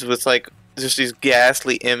pipelines with like just these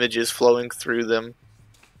ghastly images flowing through them.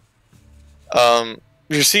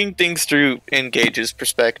 You're seeing things through Engage's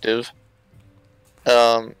perspective.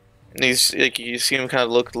 He's like, you see him kind of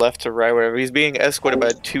look left to right, wherever he's being escorted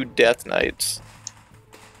by 2 Death Knights.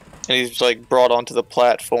 And he's like brought onto the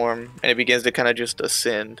platform, and he begins to kind of just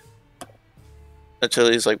ascend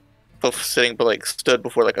until he's like sitting, but like stood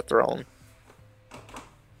before like a throne.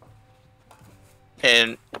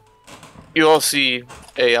 And you all see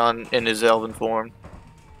Aeon in his elven form.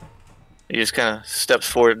 He just kind of steps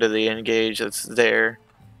forward to the Engage that's there.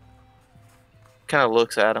 Kind of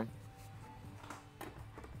looks at him.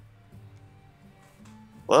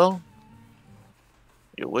 Well,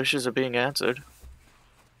 your wishes are being answered.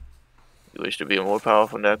 You wish to be a more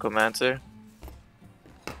powerful necromancer?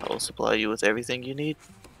 I will supply you with everything you need.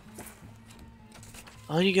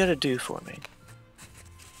 All you gotta do for me,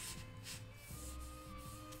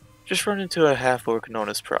 just run into a half-orc known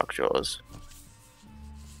as Prok.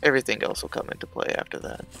 Everything else will come into play after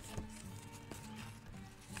that.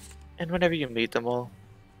 And whenever you meet them all,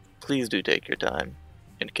 please do take your time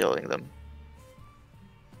in killing them.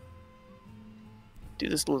 Do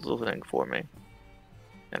this little thing for me,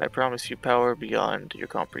 and I promise you power beyond your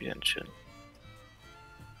comprehension.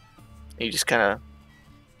 And you just kind of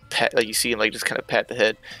pat, like you see him like just kind of pat the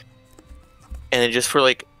head, and then just for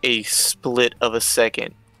like a split of a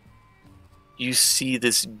second, you see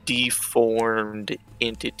this deformed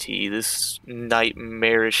entity, this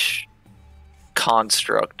nightmarish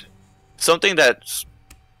construct, something that's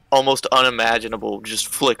almost unimaginable, just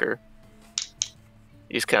flicker.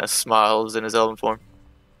 He just kind of smiles in his elven form.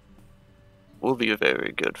 We'll be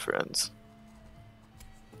very good friends.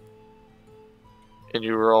 And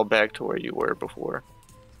you were all back to where you were before.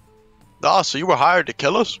 Ah, so you were hired to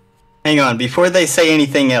kill us? Hang on, before they say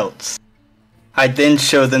anything else, I then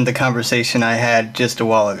show them the conversation I had just a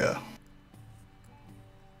while ago.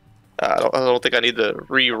 I don't think I need to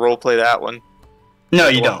re-roleplay that one. No,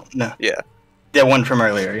 you don't. No. Yeah. That one from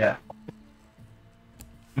earlier, yeah.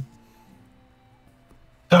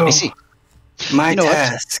 So, I see. my You know what?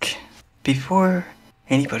 task, before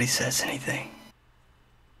anybody says anything,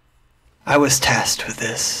 I was tasked with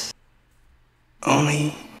this.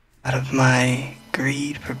 Only out of my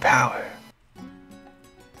greed for power.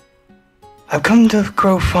 I've come to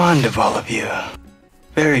grow fond of all of you.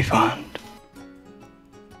 Very fond.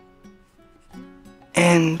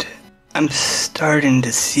 And I'm starting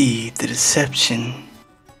to see the deception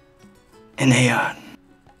in Aeon.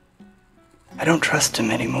 I don't trust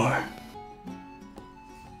him anymore.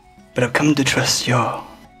 but I've come to trust y'all.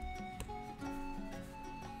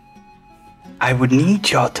 I would need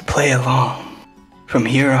y'all to play along from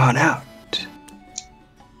here on out.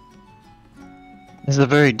 It's a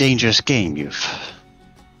very dangerous game, you've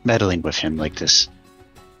meddling with him like this.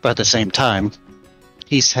 But at the same time,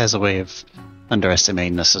 he has a way of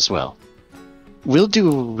underestimating us as well. We'll do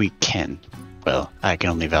what we can. Well, I can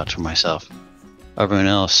only vouch for myself. Everyone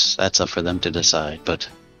else, that's up for them to decide, but...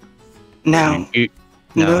 Now,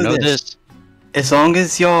 know this. As long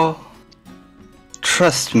as y'all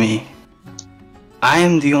trust me, I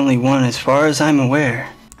am the only one, as far as I'm aware,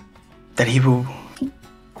 that he will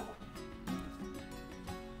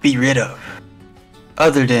be rid of.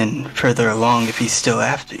 Other than further along if he's still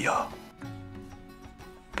after y'all.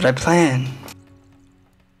 But I plan...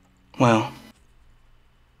 Well...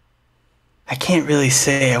 I can't really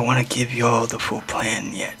say I want to give y'all the full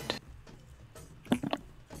plan yet.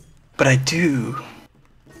 But I do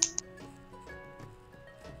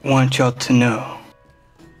want y'all to know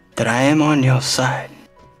that I am on y'all's side.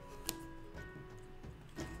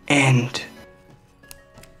 And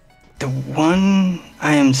the one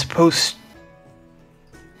I am supposed...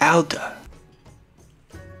 Alda.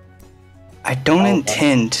 I don't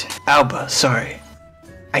intend... Alba, sorry.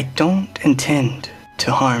 I don't intend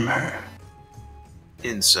to harm her.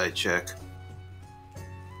 Insight check.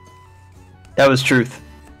 That was truth.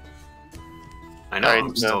 I know,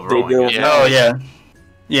 I'm still they rolling. do. it. Oh, yeah.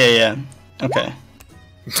 Yeah. Okay.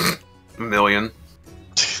 A million.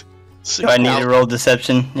 Do I need to roll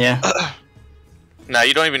deception? Yeah. No,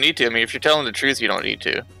 you don't even need to. I mean, if you're telling the truth, you don't need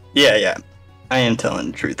to. Yeah. I am telling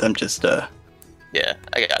the truth. I'm just, Yeah,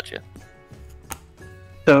 I got you.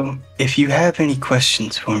 So, if you have any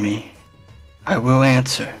questions for me, I will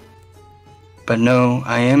answer. But no,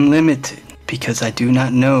 I am limited, because I do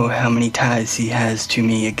not know how many ties he has to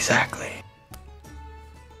me exactly.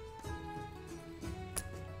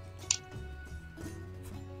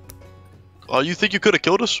 Oh, you think you could have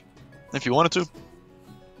killed us? If you wanted to?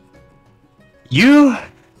 You?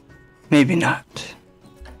 Maybe not.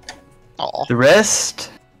 Aw. The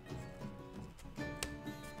rest?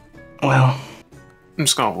 Well, I'm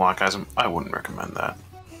just gonna block guys. I wouldn't recommend that.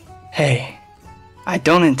 hey, I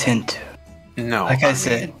don't intend to. No. Like I mean,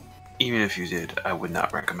 said. even if you did, I would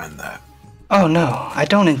not recommend that. Oh no, I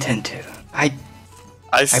don't intend to. I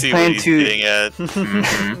see plan what he's to- getting at.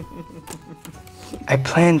 I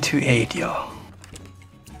plan to aid y'all.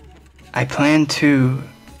 I plan to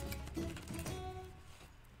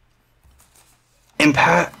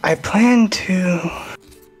I plan to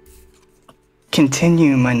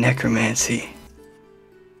continue my necromancy.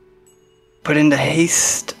 But in the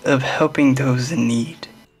haste of helping those in need,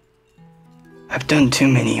 I've done too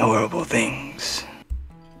many horrible things.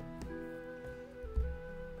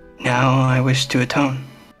 Now I wish to atone.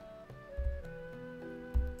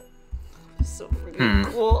 So freaking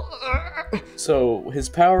cool. So his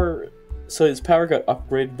power got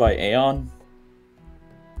upgraded by Aeon.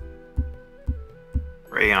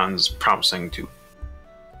 Rayon's promising to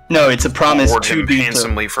No, it's a promise reward to him be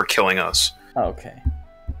handsomely for killing us. Okay.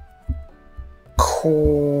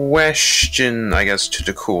 Question, I guess, to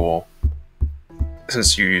Takkul.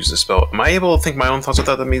 Since you use the spell, am I able to think my own thoughts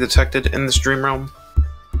without them being detected in this dream realm?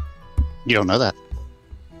 You don't know that.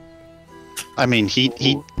 I mean, he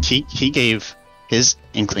gave his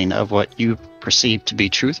inkling of what you perceive to be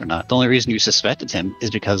truth or not. The only reason you suspected him is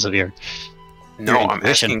because of your No, Your I'm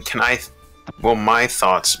intuition. asking, will my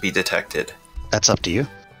thoughts be detected? That's up to you.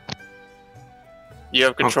 You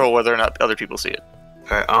have control whether or not other people see it.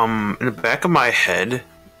 Okay, in the back of my head,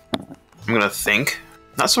 I'm gonna think,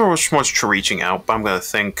 not so much to reaching out, but I'm gonna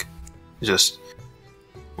think, just,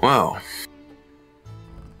 well,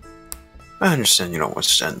 I understand you don't want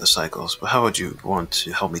to end the cycles, but how would you want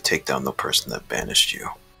to help me take down the person that banished you?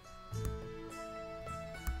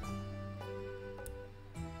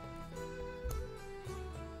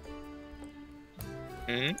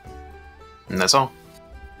 Hmm? And that's all.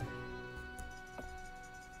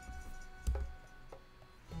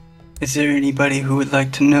 Is there anybody who would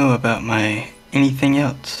like to know about anything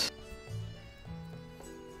else?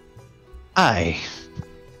 I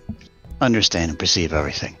understand and perceive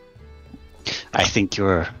everything. I think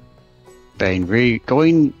you're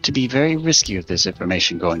going to be very risky with this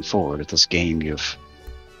information going forward with this game you've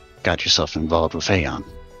got yourself involved with Aeon.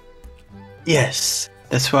 Yes,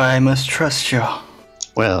 that's why I must trust y'all.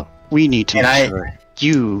 Well, we need to And make sure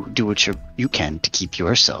you do what you can to keep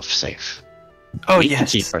yourself safe. Oh, We can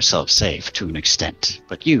yes. keep ourselves safe to an extent,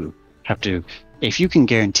 but you have to, if you can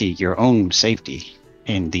guarantee your own safety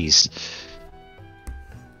in these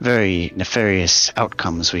very nefarious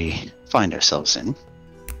outcomes we find ourselves in,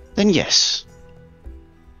 then yes.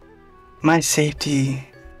 My safety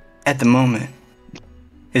at the moment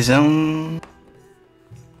is no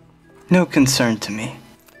concern to me.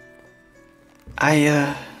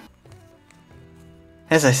 As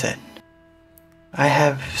I said, I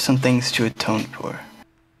have some things to atone for,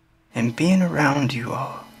 and being around you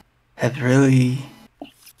all have really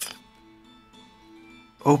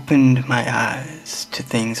opened my eyes to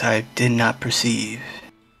things I did not perceive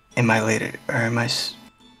in my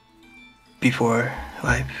before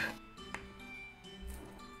life.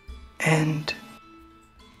 And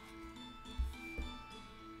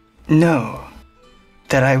know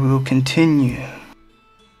that I will continue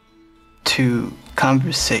to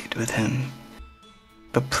conversate with him.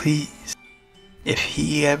 But please, if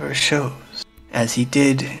he ever shows, as he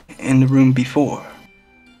did in the room before,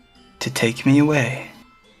 to take me away,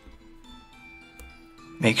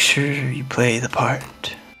 make sure you play the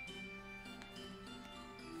part.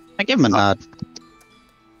 I give him a nod.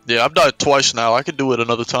 Yeah, I've died twice now. I could do it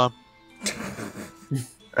another time.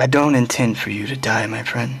 I don't intend for you to die, my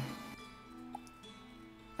friend.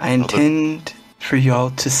 I intend for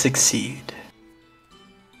y'all to succeed.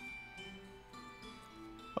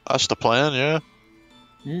 That's the plan, yeah.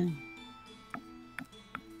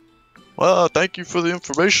 Well, thank you for the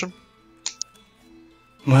information.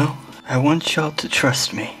 Well, I want y'all to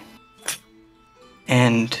trust me.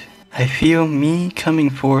 And I feel me coming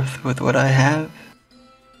forth with what I have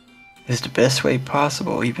is the best way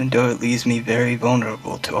possible, even though it leaves me very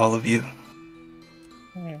vulnerable to all of you.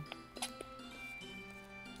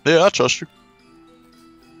 Yeah, I trust you.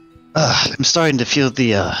 I'm starting to feel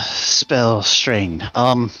the spell strain.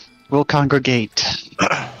 We'll congregate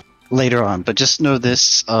later on, but just know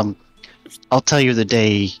this. I'll tell you the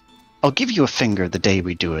day. I'll give you a finger the day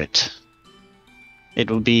we do it. It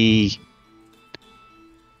will be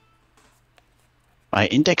my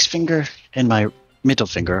index finger and my middle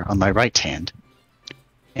finger on my right hand,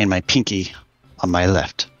 and my pinky on my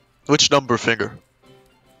left. Which number finger?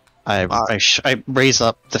 I raise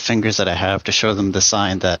up the fingers that I have to show them the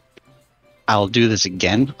sign that I'll do this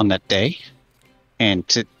again on that day. And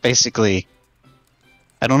to basically,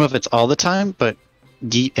 I don't know if it's all the time, but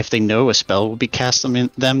if they know a spell will be cast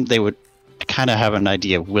on them, they would kind of have an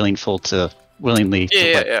idea of willingly.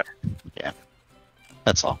 Yeah.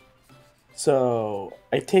 That's all. So,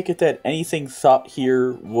 I take it that anything thought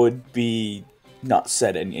here would be not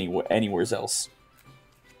said anywhere else.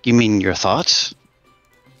 You mean your thoughts?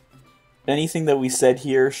 Anything that we said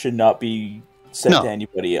here should not be said to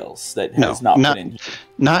anybody else that has not been in here.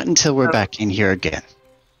 Not until we're back in here again.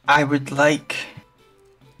 I would like...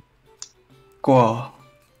 Squall,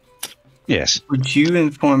 Yes. would you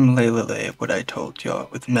inform Lelelele of what I told y'all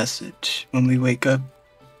with message when we wake up?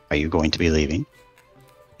 Are you going to be leaving?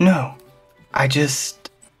 No. I just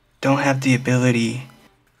don't have the ability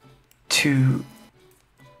to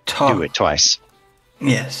talk. Do it twice.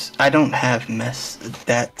 Yes, I don't have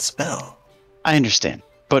that spell. I understand.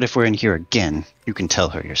 But if we're in here again, you can tell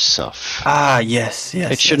her yourself. Ah, yes.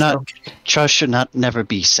 It should not. Okay. Trust should not never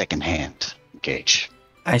be secondhand, Gage.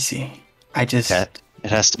 I see. I just... It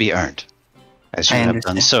has to be earned, as you I have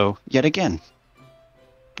understand. done so yet again.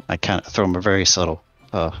 I kind of throw him a very subtle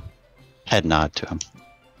head nod to him.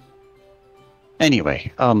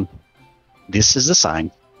 Anyway, this is the sign.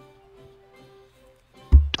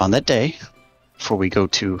 On that day, before we go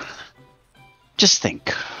to... Just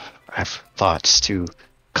think. I have thoughts to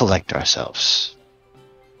collect ourselves.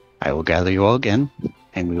 I will gather you all again,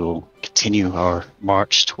 and we will continue our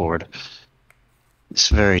march toward this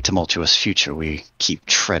very tumultuous future we keep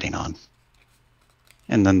treading on.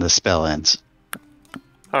 And then the spell ends.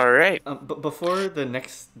 Alright. But before the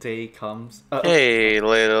next day comes, Hey,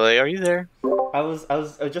 Lelelele, are you there? I was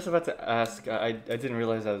just about to ask. I didn't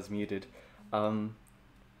realize I was muted.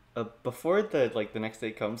 Before the next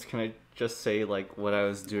day comes, can I just say what I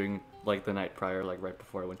was doing the night prior, right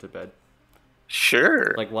before I went to bed?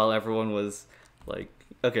 Sure. While everyone was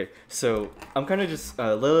okay. So I'm kind of just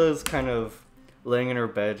Lila's kind of laying in her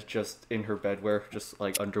bed, just in her bedwear, just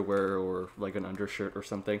underwear or an undershirt or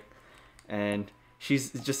something, and she's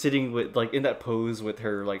just sitting with in that pose with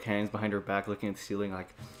her hands behind her back, looking at the ceiling,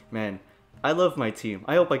 man, I love my team.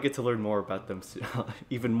 I hope I get to learn more about them,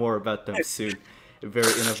 even more about them soon, in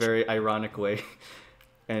a very ironic way.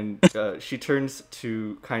 And she turns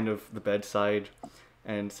to kind of the bedside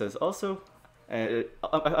and says, also, I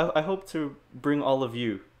hope to bring all of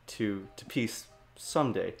you to peace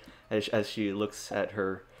someday. As she looks at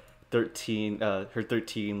her 13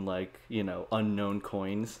 unknown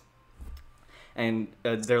coins, and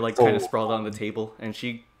they're kind of sprawled on the table, and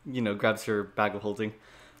she grabs her bag of holding.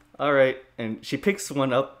 All right, and she picks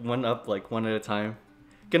one up, like one at a time.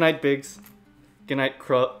 Good night, Biggs. Good night,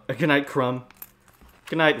 Good night, Crumb.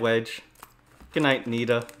 Good night, Wedge. Good night,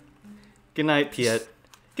 Nita. Good night, Piet.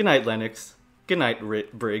 Good night, Lennox. Good night,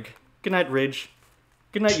 Brig. Good night, Ridge.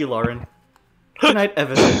 Good night, Yularen. Good night,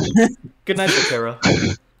 Evan. Good night,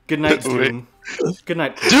 Bakera. Good night, Doom. Good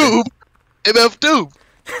night, Doom. MF Doom.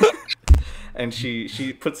 And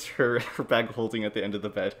she puts her bag of holding at the end of the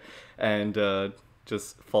bed, and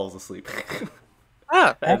just falls asleep.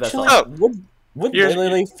 Actually, would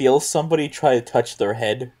Lelelele feel somebody try to touch their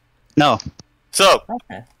head? No. So,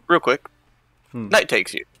 Okay. real quick, night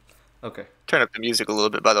takes you. Okay. Turn up the music a little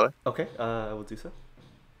bit, by the way. Okay, I will do so.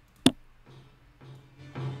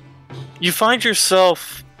 You find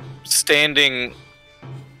yourself standing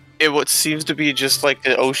in what seems to be just like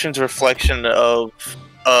the ocean's reflection of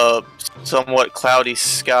a somewhat cloudy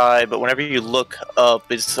sky, but whenever you look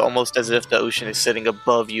up, it's almost as if the ocean is sitting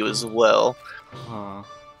above you as well.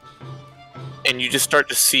 And you just start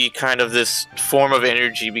to see kind of this form of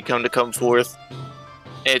energy come forth.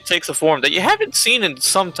 And it takes a form that you haven't seen in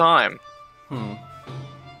some time.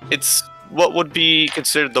 It's what would be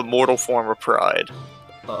considered the mortal form of Pride.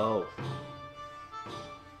 Oh.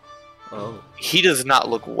 He does not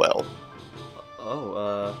look well.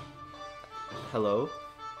 Hello?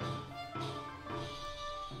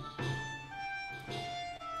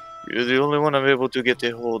 You're the only one I'm able to get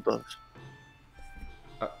a hold of.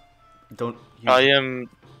 Don't you...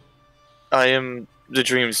 I am the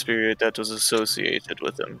dream spirit that was associated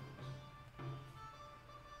with him.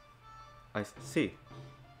 I see.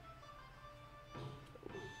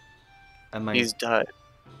 He's died.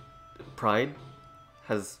 Pride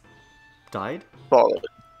has died? Paladin.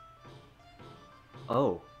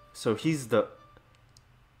 Oh, so he's the...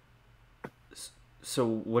 So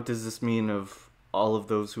what does this mean of all of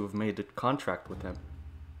those who have made a contract with him?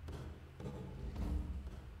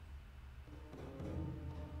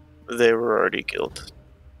 They were already killed.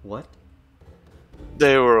 What?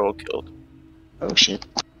 They were all killed. Oh shit.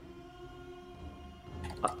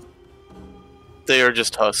 They are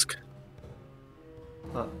just husk.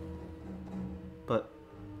 But...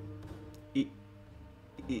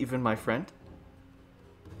 even my friend?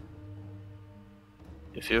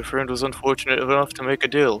 If your friend was unfortunate enough to make a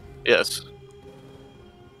deal, yes.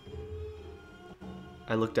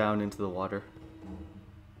 I look down into the water.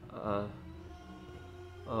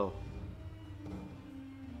 Oh.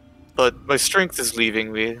 But my strength is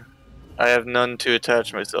leaving me. I have none to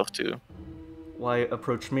attach myself to. Why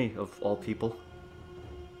approach me, of all people?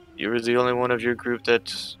 You were the only one of your group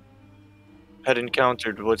that had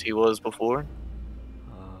encountered what he was before.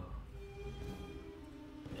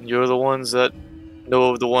 And you're the ones that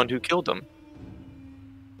know of the one who killed him.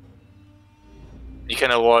 You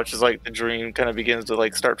kind of watch as like the dream kind of begins to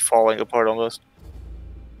like start falling apart almost.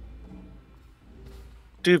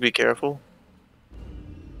 Do be careful.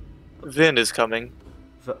 Vin is coming.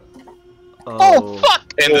 Oh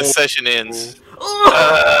fuck! And the session ends.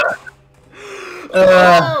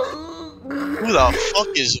 Who the fuck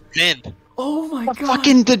is Vin? Oh my god!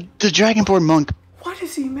 Fucking the Dragonborn monk. What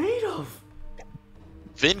is he made of?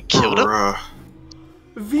 Vin killed him?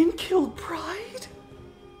 Vin killed Pride?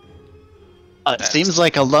 Seems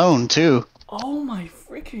like alone too. Oh my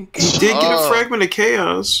freaking god! He did get a fragment of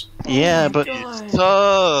chaos. Yeah, but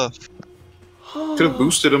Tough. Could have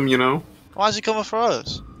boosted him, you know. Why is he coming for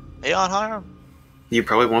us? Aeon hire him? He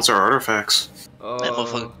probably wants our artifacts. That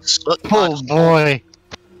motherfucker sucked. oh boy.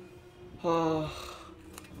 Oh,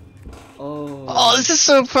 This is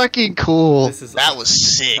so fucking cool. That was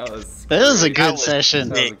sick. That was a good session.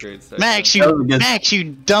 That was a great session. Max,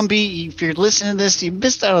 you Dumby, if you're listening to this, you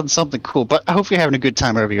missed out on something cool, but I hope you're having a good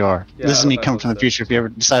time wherever you are. Yeah, this is me I coming hope from the so. future if you ever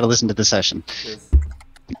decide to listen to the session. Yes.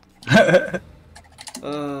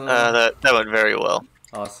 That went very well.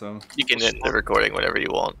 Awesome. You can end the recording whenever you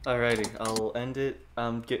want. Alrighty, I'll end it.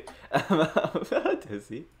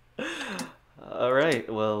 Dizzy.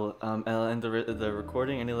 Alright, well, I'll end the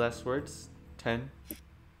recording. Any last words? 10,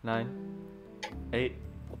 9, 8,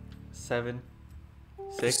 7,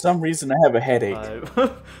 6. For some reason, I have a headache.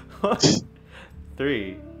 5, 4,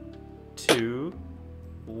 3, 2,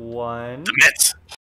 1. The Mets.